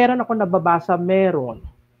bansa, meron ako nababasa,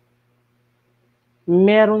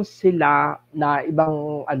 meron sila na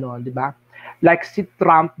ibang di ba? Like si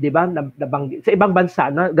Trump, di ba? Sa ibang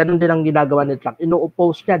bansa, no? Ganun din ang ginagawa ni Trump.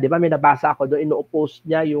 Ino-oppose niya, di ba? May nabasa ako doon, ino-oppose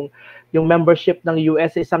niya yung membership ng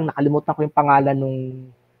US, isang nakalimutan ko yung pangalan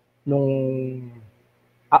nung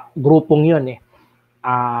grupong yun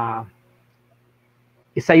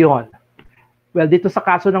isa yon. Well, dito sa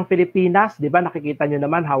kaso ng Pilipinas, di ba? Nakikita niyo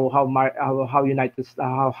naman how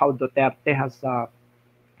Duterte has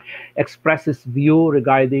expressed his view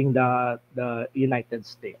regarding the United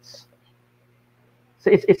States. So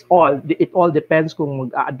it all depends kung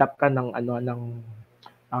mag-a-adapt ka ng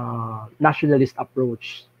nationalist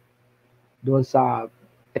approach doon sa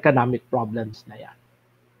economic problems na yan.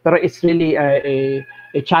 Pero it's really a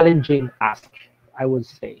challenging task, I would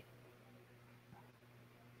say.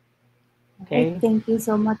 Okay. Thank you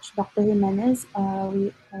so much, Dr. Jimenez.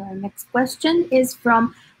 Next question is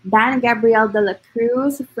from Dan Gabriel de la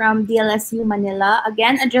Cruz from DLSU Manila,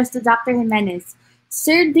 again addressed to Dr. Jimenez.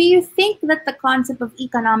 Sir, do you think that the concept of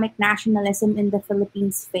economic nationalism in the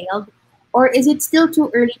Philippines failed, or is it still too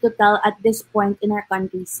early to tell at this point in our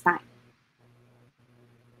country's time?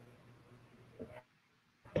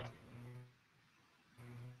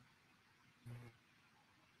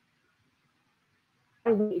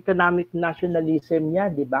 Yung economic nationalism niya,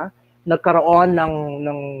 di ba? Nagkaroon ng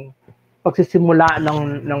pagsisimula ng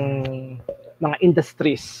mga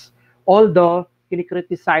industries. Although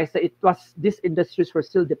kinikriticize that these industries were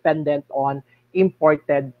still dependent on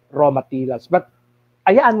imported raw materials. But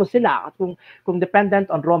ayaan mo sila at kung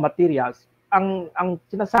dependent on raw materials, ang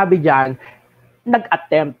sinasabi diyan,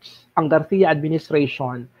 nag-attempt ang Garcia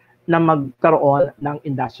administration na magkaroon ng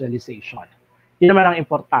industrialization. Yun naman ang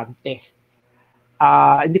importante.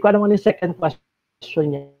 Hindi ko alam ano yung second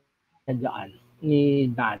question niya dyan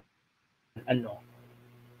ni Dan. Ano?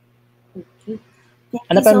 Okay. Thank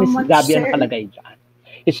Ano you pa so Miss much, Gabi sir. ang nakalagay dyan?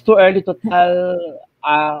 It's too early to tell.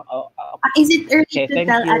 Is it early Okay, to thank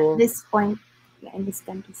tell you. at this point in this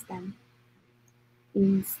country's time?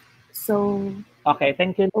 So, Okay,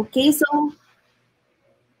 thank you. okay, so,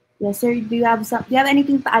 yes, sir, do you have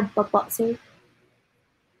anything to add pa po, sir?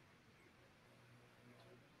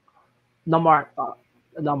 No more.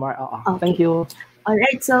 No more. Okay. Thank you. All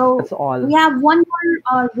right, so That's all. we have one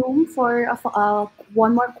more room for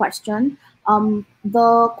one more question.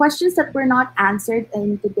 The questions that were not answered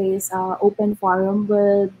in today's open forum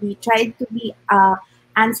will be tried to be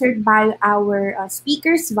answered by our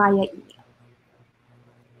speakers via email.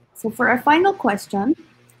 So for our final question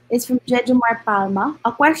is from Jejomar Palma,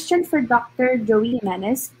 a question for Dr. Joey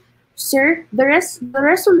Jimenez. Sir, the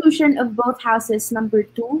resolution of both houses number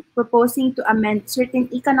 2 proposing to amend certain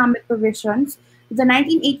economic provisions to the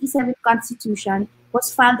 1987 Constitution was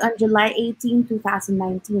filed on July 18,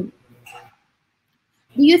 2019.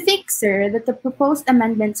 Do you think, sir, that the proposed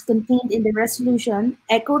amendments contained in the resolution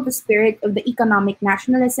echo the spirit of the economic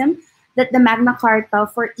nationalism that the Magna Carta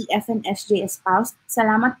for EF and SJ espoused?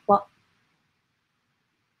 Salamat po.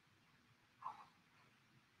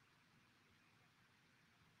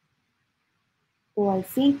 Oh, I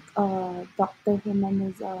think Dr.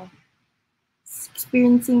 Jimenez is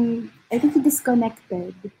experiencing, I think he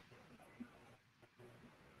disconnected.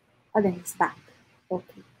 Oh, then he's back.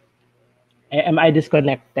 Okay. Am I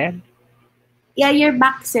disconnected? Yeah, you're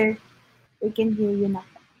back, sir. We can hear you now.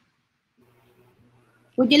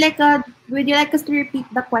 Would you like us to repeat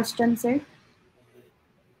the question, sir?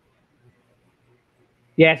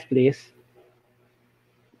 Yes, please.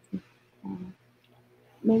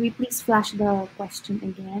 Maybe please flash the question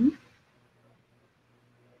again.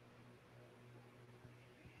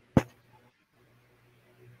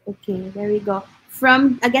 Okay, there we go.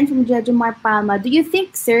 From Jejomar Palma, do you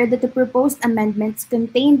think, sir, that the proposed amendments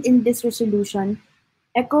contained in this resolution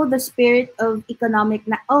echo the spirit of economic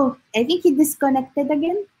I think he disconnected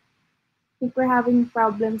again. I think we're having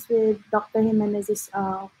problems with Dr. Jimenez's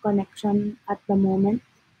connection at the moment.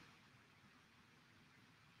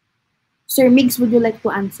 Sir Migs, would you like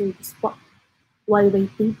to answer this po while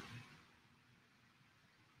waiting?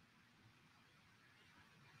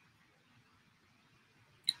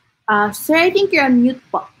 Sir, I think you're on mute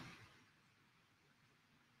po.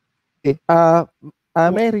 Okay.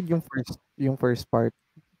 May I read yung first part?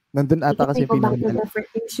 Nandun ata kasi Can we go back to pinanggalan. the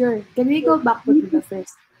first? Sure. Can we go back to the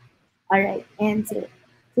first? All right, answer.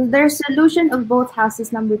 So the resolution of both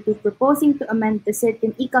houses number 2 proposing to amend the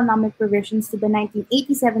certain economic provisions to the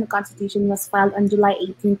 1987 Constitution was filed on July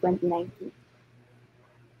 18, 2019.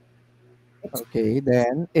 Okay,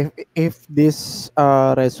 then if this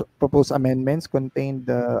proposed amendments contain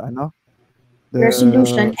the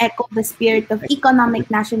resolution echo the spirit of economic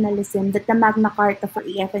nationalism that the Magna Carta for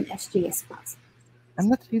EF and SJ espoused. I'm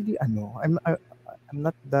not really I'm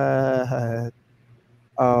not the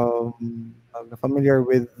familiar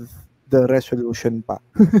with the resolution pa.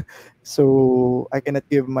 So I cannot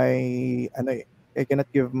give my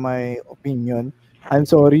opinion. I'm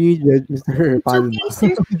sorry, Judge Mr. Palma. Okay,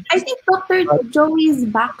 sir. I think Dr. Joey is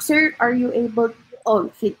back, sir. Are you able to...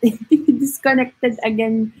 Oh, he disconnected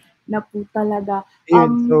again na po talaga.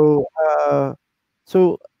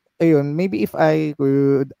 So ayun, maybe if I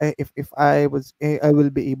could, if I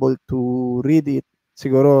will be able to read it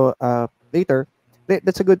siguro later.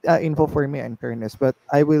 That's a good info for me in fairness, but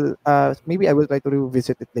I will maybe I will try to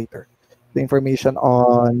revisit it later. The information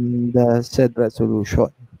on the said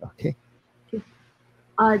resolution. Okay.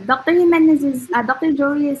 Dr. Jimenez is Dr.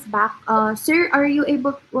 Joey is back. Sir, are you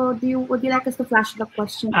able? Would you like us to flash the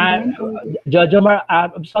question again? Jojomar,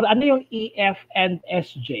 I'm sorry, ano yung EF and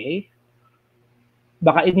SJ?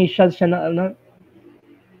 Baka initial siya na ano?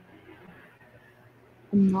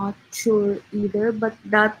 I'm not sure either, but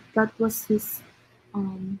that was his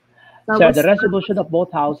um that So was the resolution of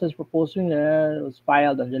both houses proposing was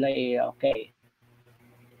filed on July 8. Okay.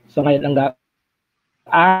 So ngayon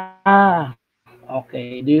ang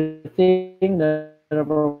okay. Do you think the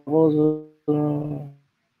proposal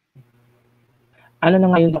ano na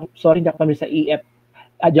ngayon? Sorry, hindi ako kami sa EF.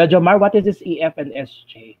 Jojo Mar, what is this EF and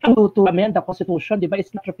SJ? To amend the Constitution, di ba?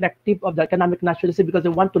 It's not reflective of the economic nationalism because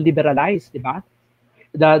they want to liberalize, di ba?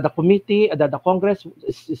 The committee, the Congress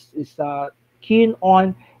is keen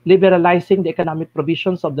on liberalizing the economic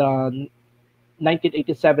provisions of the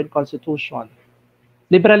 1987 Constitution.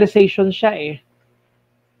 Liberalization siya eh.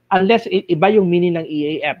 Unless iba yung meaning ng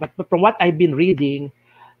EAF. But from what I've been reading,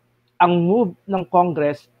 ang move ng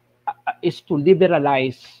Congress is to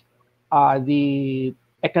liberalize the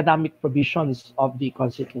economic provisions of the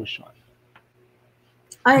Constitution.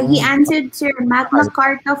 he answered, Sir, Magna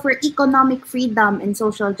Carta for economic freedom and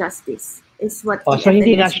social justice is what so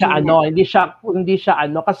hindi nga siya hindi siya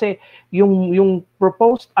kasi yung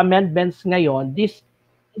proposed amendments ngayon, these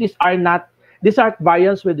aren't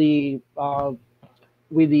variants with the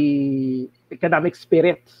economic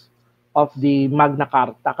spirit of the Magna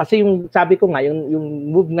Carta. Kasi yung sabi ko nga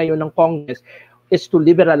yung move ngayon ng Congress is to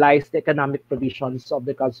liberalize the economic provisions of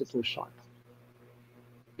the Constitution.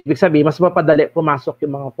 Ibig sabihin, mas mapadali pumasok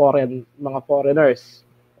yung mga foreigners,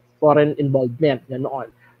 foreign involvement,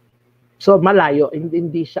 ganoon. So malayo,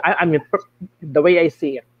 hindi siya, I mean, the way I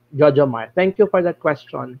see it, Jojo Mar. Thank you for that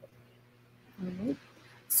question. Right.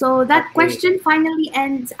 So that question finally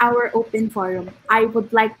ends our open forum. I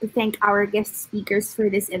would like to thank our guest speakers for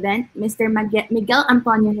this event, Mr. Miguel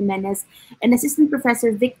Antonio Jimenez and Assistant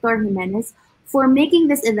Professor Victor Jimenez, for making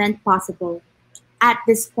this event possible. At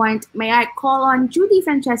this point, may I call on Judy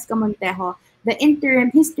Francesca Montejo, the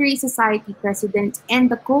Interim History Society President and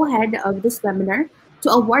the co-head of this webinar, to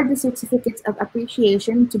award the certificates of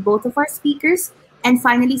appreciation to both of our speakers and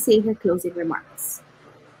finally say her closing remarks.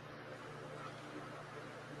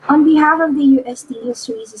 On behalf of the UST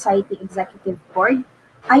History Society Executive Board,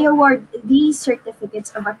 I award these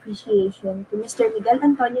certificates of appreciation to Mr. Miguel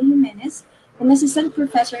Antonio Jimenez and Assistant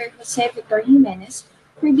Professor Jose Victor Jimenez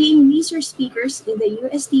for being research speakers in the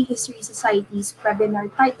UST History Society's webinar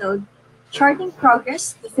titled Charting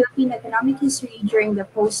Progress, the Philippine Economic History During the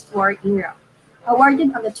Post-War Era,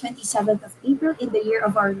 awarded on the 27th of April in the year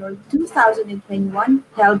of our Lord 2021,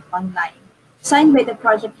 held online. Signed by the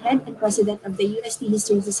project head and president of the UST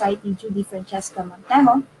History Society, Judy Francesca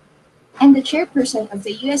Montejo, and the chairperson of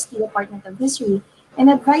the UST Department of History and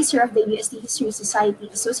advisor of the UST History Society,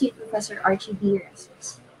 Associate Professor Archie B.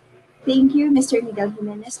 Reses. Thank you, Mr. Miguel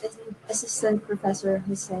Jimenez, and Assistant Professor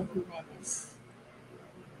Jose Jimenez.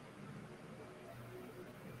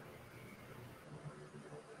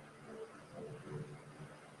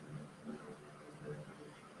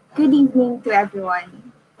 Good evening to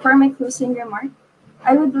everyone. For my closing remark,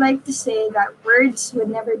 I would like to say that words would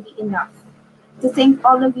never be enough to thank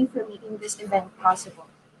all of you for making this event possible.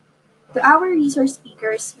 To our resource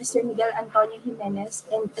speakers, Mr. Miguel Antonio Jimenez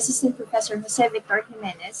and Assistant Professor Jose Victor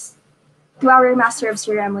Jimenez, to our Master of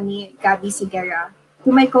Ceremony, Gabby Seguera,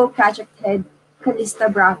 to my co-project head, Calista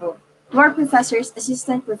Bravo, to our professors,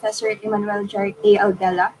 Assistant Professor Emmanuel Jarek A.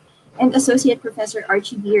 Aldela, and Associate Professor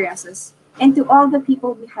Archie B. Reses, and to all the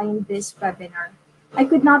people behind this webinar. I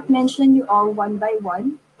could not mention you all one by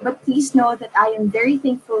one, but please know that I am very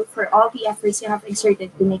thankful for all the efforts you have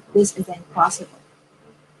exerted to make this event possible.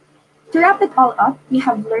 To wrap it all up, we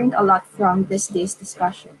have learned a lot from this day's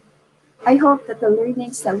discussion. I hope that the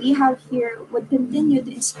learnings that we have here would continue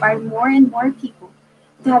to inspire more and more people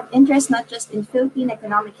to have interest not just in Philippine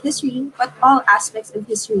economic history, but all aspects of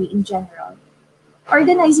history in general.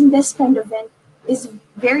 Organizing this kind of event is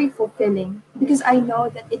very fulfilling because I know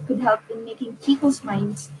that it could help in making people's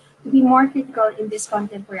minds to be more critical in this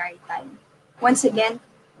contemporary time. Once again,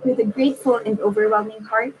 with a grateful and overwhelming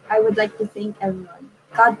heart, I would like to thank everyone.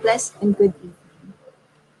 God bless and good evening.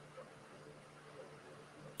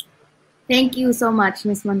 Thank you so much,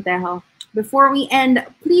 Ms. Montejo. Before we end,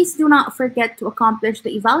 please do not forget to accomplish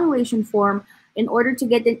the evaluation form in order to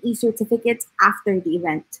get an e-certificate after the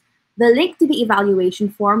event. The link to the evaluation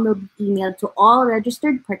form will be emailed to all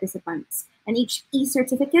registered participants, and each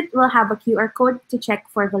e-certificate will have a QR code to check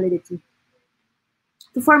for validity.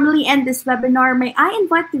 To formally end this webinar, may I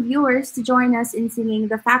invite the viewers to join us in singing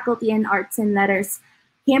the Faculty in Arts and Letters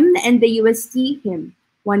hymn and the UST hymn.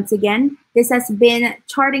 Once again, this has been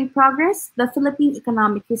Charting Progress, the Philippine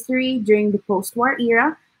Economic History during the Post-War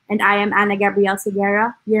Era, and I am Ana Gabriel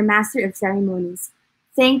Seguera, your Master of Ceremonies.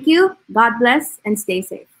 Thank you, God bless, and stay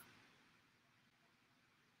safe.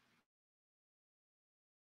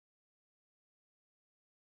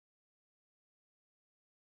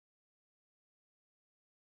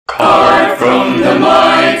 Carved from the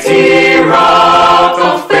mighty rock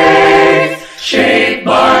of faith, shaped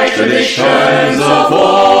by traditions of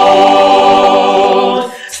old,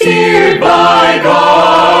 steered by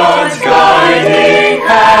God's guiding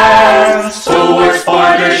hands towards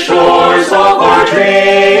farther shores of our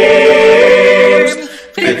dreams.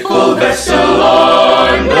 Faithful vessel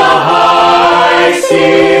on the high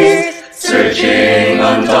seas, searching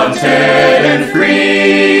undaunted and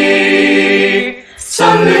free.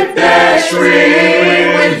 Sunlit decks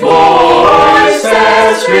ring with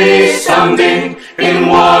voices resounding in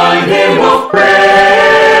one hymn of praise.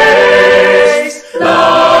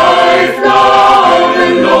 Life, love,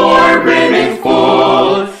 and lore brimming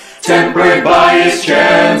full, tempered by His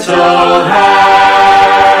gentle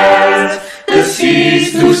hand. The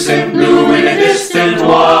seas lucent blue in a distant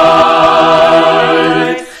white,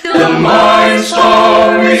 the mind's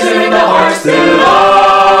strong reason in the heart's delight.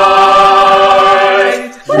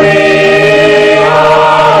 We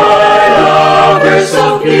are lovers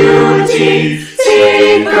of beauty,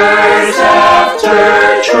 seekers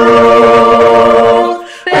after truth,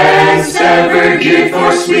 and ever give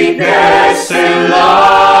for sweetness and love.